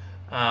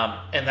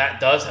 And that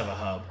does have a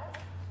hub.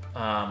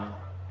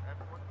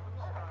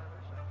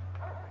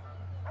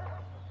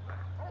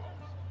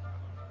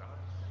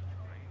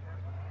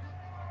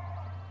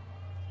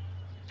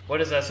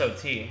 What is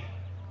SOT?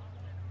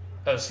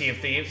 Oh, Sea of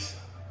Thieves?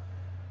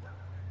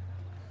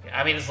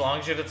 I mean, as long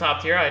as you're the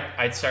top tier,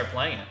 I'd start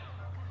playing it.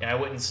 And I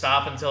wouldn't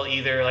stop until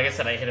either, like I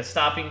said, I hit a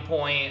stopping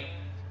point,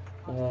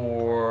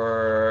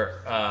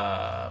 or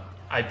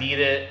I beat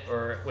it,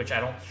 or which I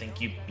don't think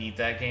you beat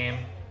that game.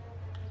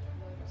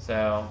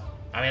 So,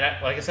 I mean,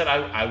 like I said,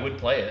 I would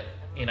play it,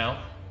 you know?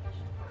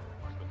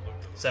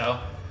 So,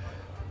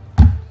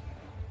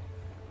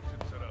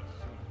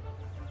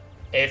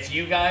 if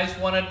you guys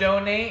want to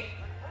donate,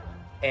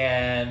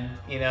 and,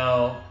 you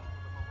know,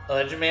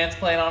 Legend Man's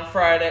playing on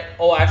Friday.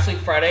 Oh, actually,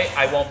 Friday,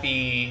 I won't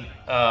be,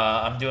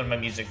 I'm doing my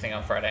music thing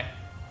on Friday.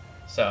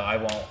 So, I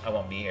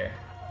won't be here.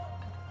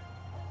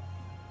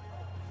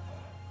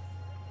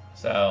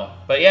 So,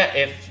 but yeah,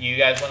 if you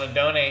guys want to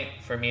donate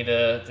for me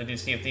to do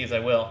Sea of Thieves, I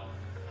will.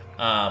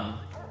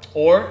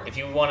 Or if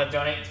you want to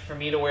donate for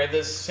me to wear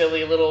this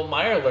silly little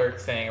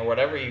Mirelurk thing, or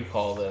whatever you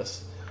call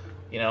this,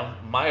 you know,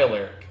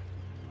 Mirelurk.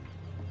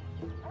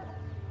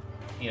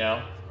 You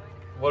know,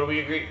 what do we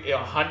agree? You know,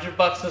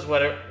 $100 is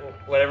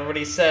what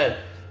everybody said.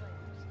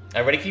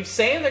 Everybody keeps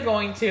saying they're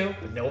going to,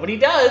 but nobody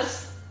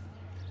does.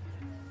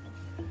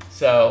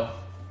 So,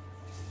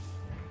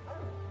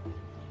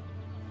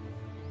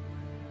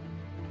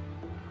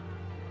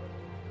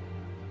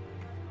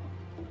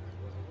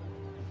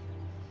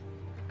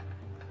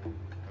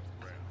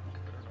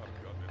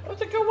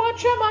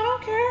 watch them. I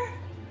don't care.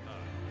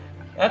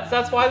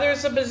 That's why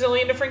there's a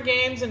bazillion different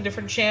games and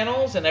different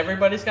channels, and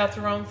everybody's got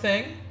their own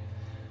thing.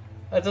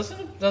 That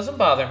doesn't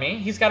bother me.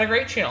 He's got a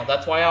great channel.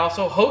 That's why I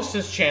also host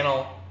his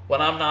channel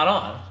when I'm not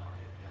on.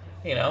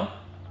 You know?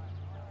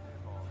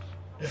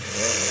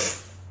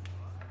 His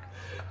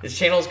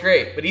channel's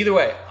great. But either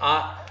way,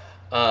 I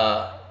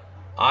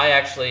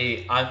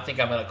think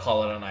I'm gonna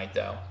call it a night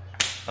though.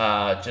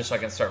 Just so I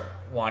can start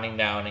winding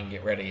down and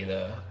get ready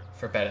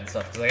for bed and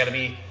stuff. Because I gotta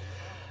be,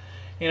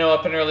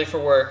 up and early for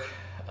work.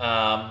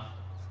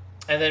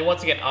 And then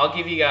once again, I'll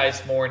give you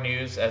guys more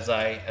news as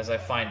I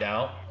find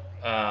out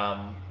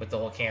with the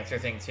whole cancer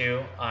thing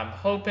too. I'm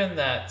hoping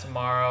that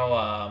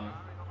tomorrow.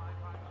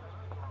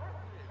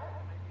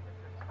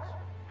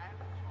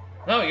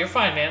 No, you're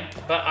fine, man.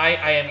 But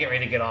I am getting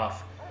ready to get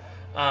off.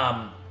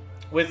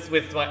 With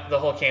the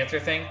whole cancer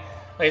thing,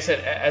 like I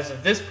said, as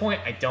of this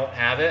point, I don't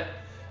have it.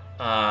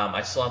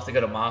 I still have to go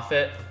to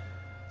Moffitt,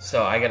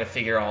 so I got to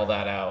figure all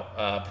that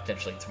out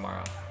potentially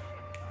tomorrow.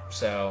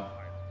 So.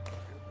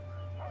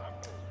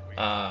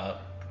 But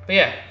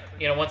yeah,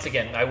 once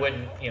again, I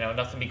wouldn't,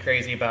 nothing to be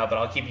crazy about, but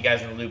I'll keep you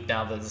guys in the loop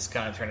now that this is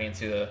kind of turning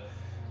into a,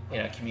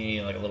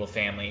 community, like a little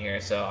family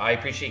here. So I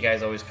appreciate you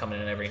guys always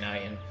coming in every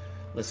night and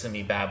listen to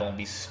me babble and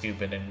be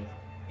stupid and,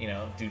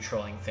 do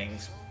trolling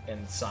things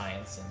in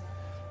science and,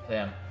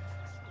 yeah.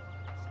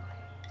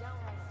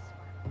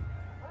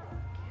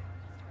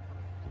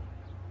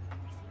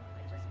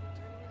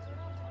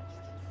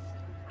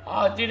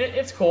 Dude,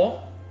 it's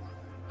cool.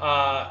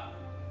 I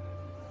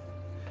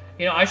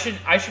should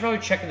probably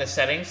check in the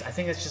settings. I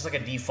think it's just like a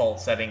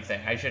default setting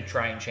thing. I should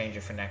try and change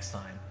it for next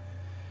time.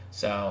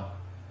 So,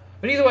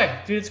 but either way,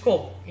 dude, it's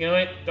cool. You know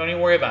what? Don't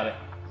even worry about it.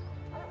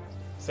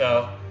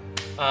 So,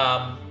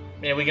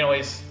 we can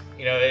always,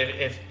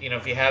 if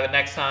you have it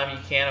next time,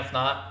 you can. If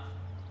not,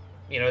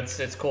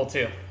 it's cool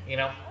too.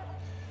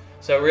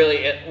 So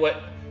really,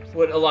 what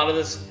a lot of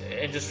this,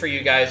 and just for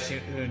you guys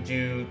who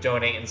do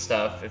donate and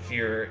stuff, if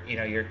you're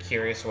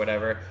curious or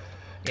whatever,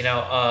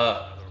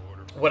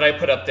 what I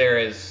put up there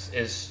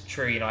is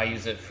true. I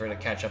use it to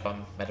catch up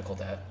on medical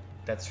debt.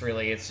 That's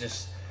really, it's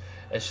just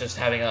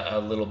having a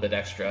little bit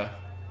extra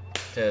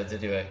to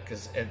do it.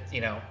 Because,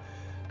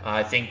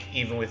 I think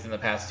even within the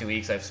past 2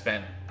 weeks, I've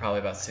spent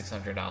probably about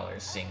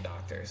 $600 seeing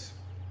doctors.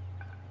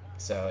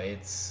 So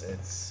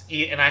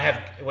and I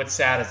have, what's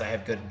sad is I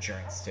have good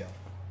insurance too.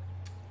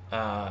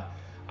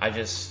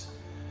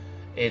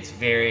 It's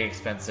very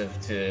expensive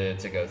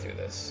to go through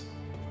this.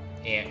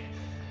 And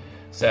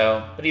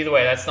so, but either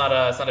way, it's not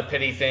a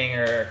pity thing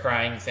or a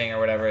crying thing or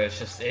whatever. It's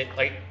just,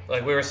 like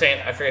we were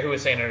saying, I forget who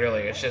was saying it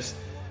earlier. It's just,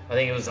 I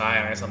think it was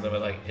Zion or something,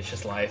 but it's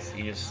just life.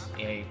 You just,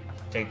 you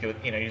take it,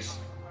 you just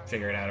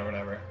figure it out or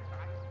whatever.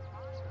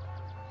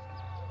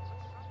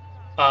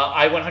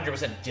 I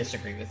 100%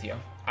 disagree with you.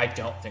 I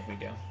don't think we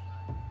do.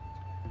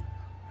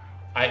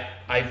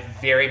 I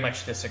very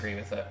much disagree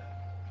with it.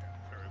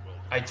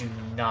 I do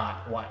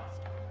not want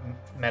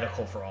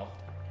medical for all.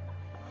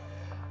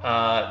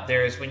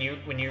 There's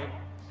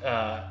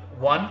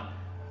one,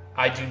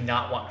 I do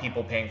not want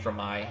people paying for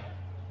my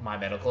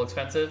medical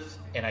expenses,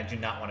 and I do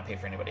not want to pay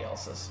for anybody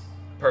else's.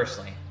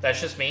 Personally,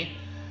 that's just me.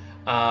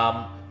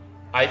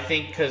 I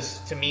think, because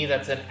to me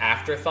that's an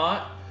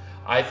afterthought.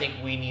 I think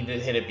we need to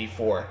hit it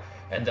before,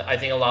 and I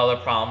think a lot of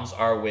the problems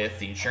are with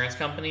the insurance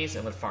companies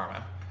and with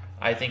pharma.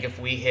 I think if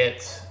we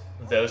hit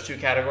those two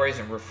categories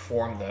and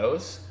reform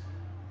those,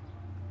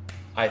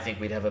 I think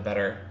we'd have a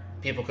better.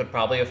 People could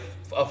probably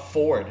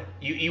afford.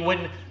 You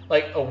wouldn't,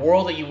 like, a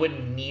world that you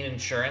wouldn't need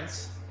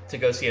insurance to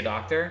go see a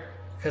doctor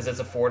because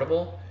it's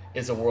affordable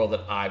is a world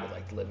that I would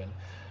like to live in.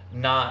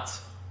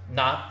 Not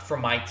for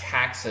my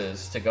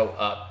taxes to go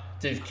up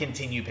to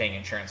continue paying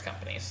insurance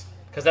companies,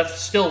 because that's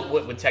still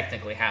what would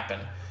technically happen.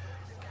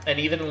 And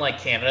even in like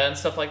Canada and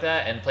stuff like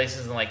that, and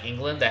places in like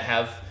England that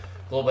have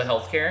global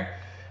healthcare,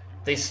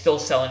 they still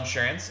sell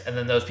insurance, and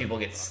then those people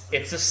it's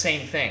the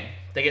same thing.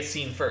 They get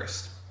seen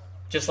first.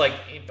 Just like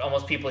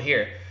almost people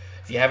here,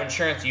 if you have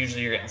insurance,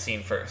 usually you're getting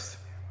seen first,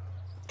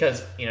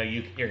 because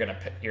you're gonna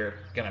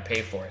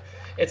pay for it.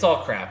 It's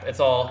all crap.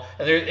 It's all,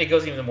 and it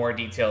goes even more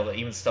detail,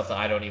 even stuff that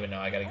I don't even know.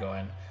 I gotta go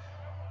in.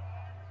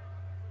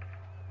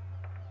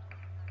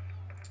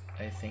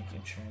 I think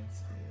insurance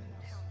is.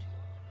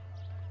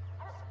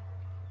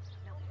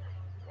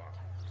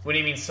 What do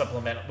you mean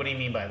supplement? What do you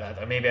mean by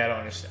that? Maybe I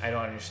don't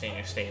understand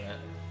your statement.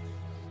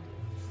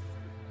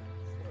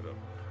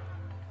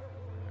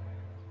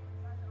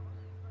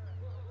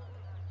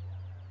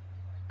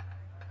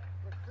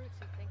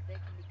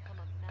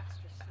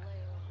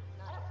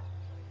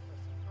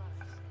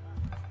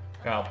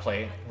 I'll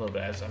play a little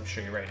bit as I'm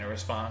sure you're writing a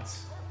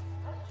response.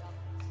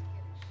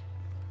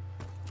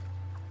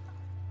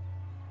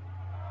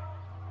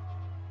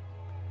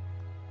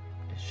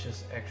 It's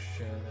just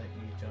extra that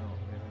you don't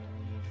really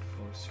need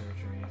for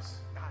surgeries.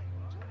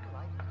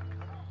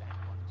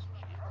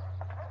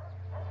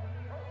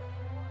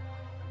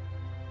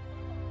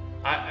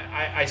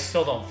 I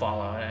still don't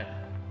follow it.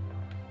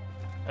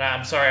 And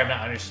I'm sorry I'm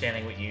not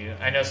understanding what you.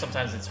 I know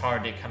sometimes it's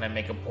hard to kind of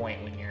make a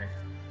point when you're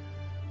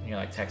you're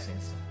like texting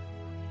stuff.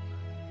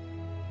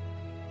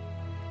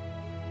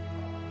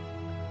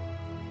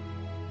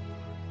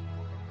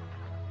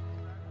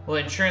 Well,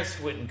 insurance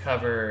wouldn't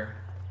cover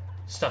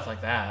stuff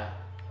like that.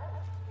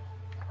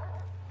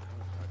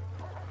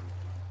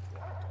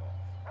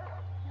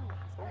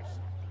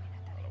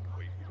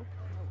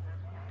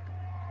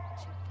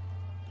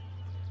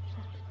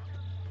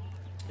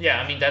 Yeah,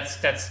 I mean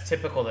that's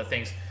typical that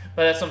things,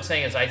 but that's what I'm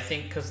saying is I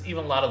think because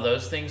even a lot of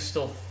those things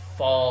still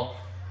fall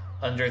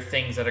under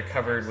things that are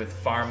covered with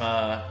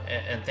pharma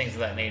and things of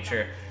that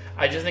nature.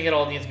 I just think it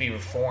all needs to be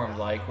reformed.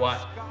 Like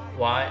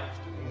why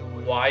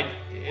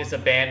is a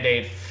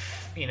Band-Aid,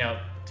 you know,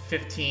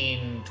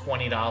 $15,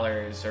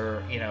 $20,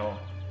 or you know,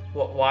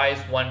 why is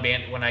one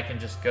band when I can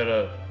just go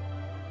to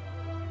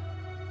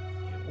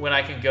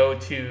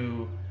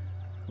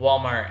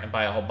Walmart and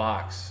buy a whole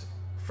box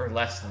for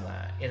less than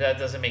that? That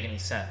doesn't make any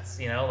sense,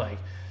 you know, like,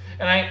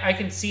 and I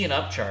can see an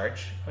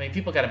upcharge. I mean,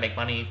 people got to make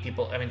money.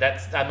 People, I mean,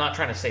 I'm not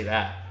trying to say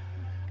that,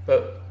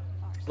 but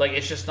like,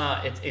 it's just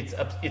not,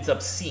 it's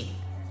obscene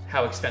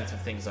how expensive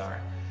things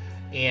are.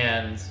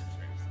 And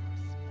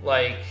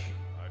like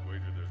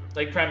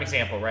prime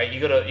example, right? You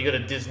go to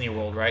Disney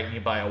World, right? And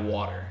you buy a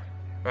water,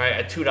 right?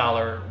 A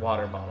 $2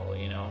 water bottle,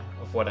 you know,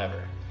 of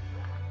whatever.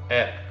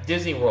 At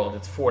Disney World,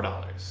 it's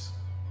 $4.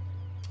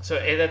 So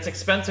that's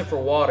expensive for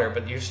water,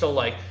 but you're still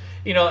like,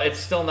 you know, it's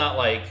still not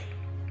like,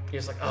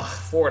 you're just like, ugh,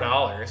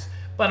 $4.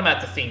 But I'm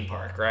at the theme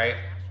park, right?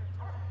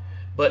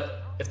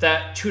 But if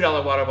that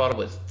 $2 water bottle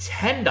was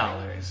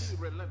 $10,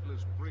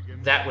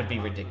 that would be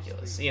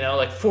ridiculous. You know,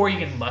 like 4 you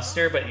can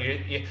muster, but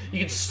you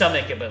can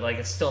stomach it, but like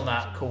it's still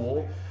not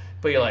cool.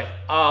 But you're like,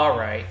 all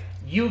right,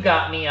 you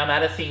got me. I'm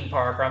at a theme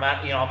park, or I'm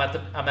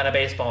at a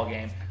baseball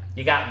game.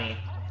 You got me.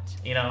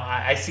 You know,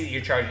 I see that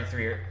you're charging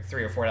 $3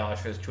 or $4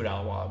 for this $2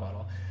 water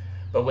bottle.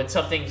 But when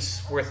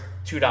something's worth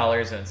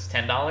 $2 and it's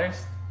 $10,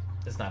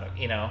 it's not,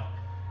 you know,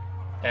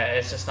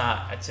 it's just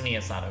not, to me,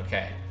 it's not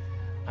okay.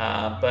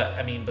 But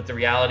I mean, but the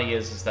reality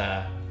is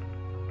that,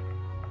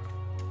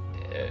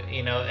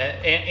 you know,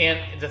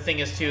 and the thing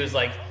is too, is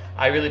like,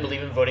 I really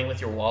believe in voting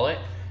with your wallet.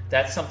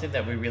 That's something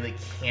that we really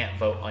can't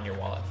vote on your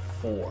wallet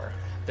for.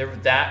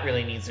 That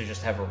really needs to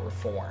just have a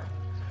reform.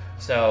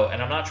 So,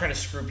 and I'm not trying to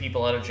screw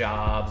people out of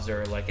jobs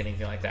or like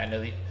anything like that. I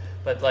know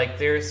but like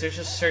there's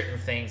just certain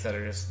things that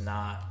are just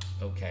not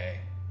okay,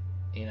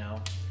 you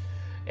know.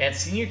 And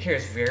senior care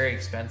is very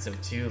expensive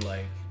too,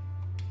 like,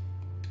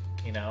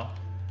 you know.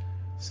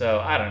 So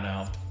I don't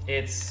know.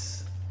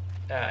 It's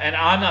and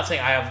I'm not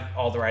saying I have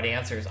all the right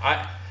answers.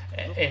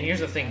 And here's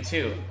the thing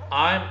too.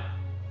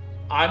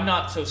 I'm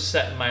not so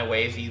set in my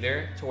ways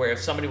either, to where if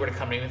somebody were to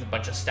come to me with a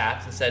bunch of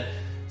stats and said,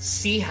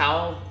 see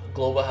how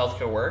global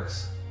healthcare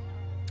works,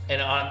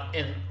 and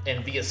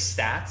via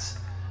stats,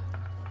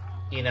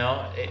 you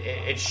know,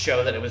 it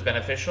showed that it was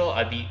beneficial,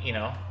 I'd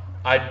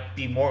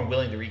be more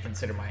willing to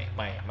reconsider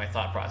my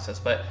thought process.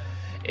 But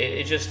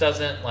it just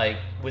doesn't, like,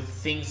 with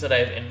things that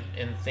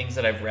things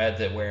that I've read,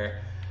 that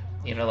where,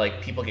 you know,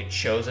 like, people get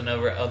chosen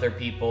over other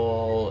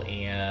people,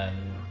 and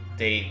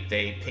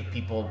they pick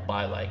people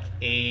by like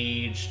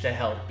age to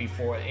help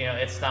before, you know,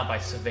 it's not by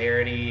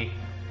severity.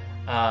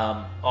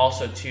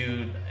 Also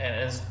too,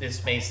 and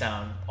this may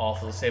sound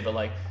awful to say, but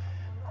like,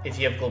 if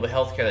you have global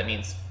healthcare, that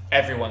means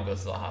everyone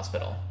goes to the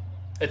hospital.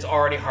 It's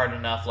already hard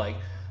enough. Like,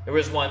 there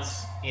was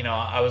once, you know,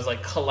 I was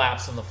like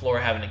collapsed on the floor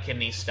having a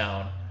kidney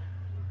stone,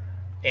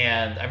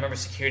 and I remember a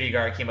security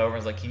guard came over and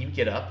was like, can you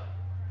get up?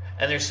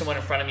 And there's someone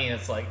in front of me, and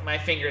it's like, my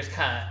finger's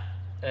cut,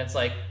 and it's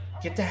like,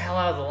 get the hell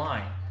out of the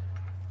line.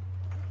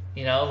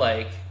 You know,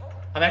 like,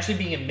 I'm actually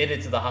being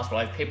admitted to the hospital.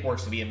 I have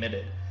paperwork to be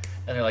admitted.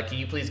 And they're like, can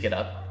you please get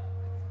up?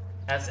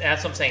 That's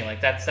what I'm saying.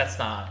 Like, that's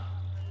not,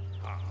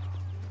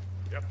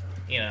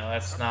 you know,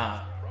 that's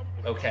not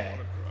okay.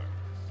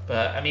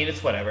 But, I mean,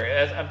 it's whatever.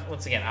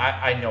 Once again,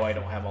 I know I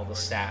don't have all the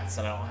stats,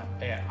 and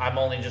I'm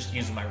only just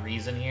using my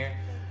reason here.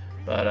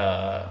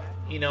 But,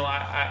 you know,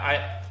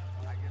 I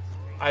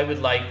would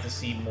like to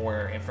see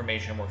more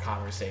information, more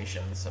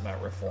conversations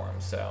about reform,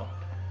 so.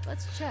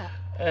 Let's chat.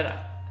 And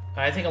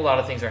I think a lot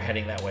of things are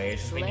heading that way.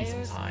 It's just we need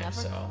some time.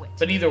 So,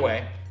 but either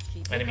way,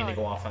 I didn't mean to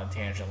go off on a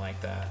tangent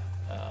like that.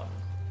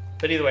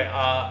 But either way,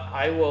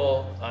 I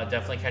will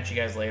definitely catch you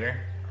guys later.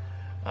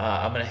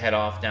 I'm gonna head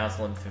off now. It's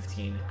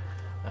 11:15.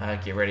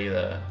 Get ready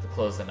to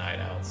close the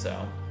night out. So,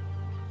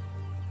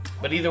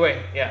 but either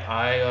way, yeah,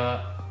 I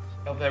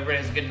hope everybody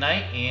has a good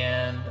night,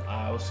 and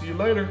I will see you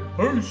later.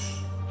 Peace.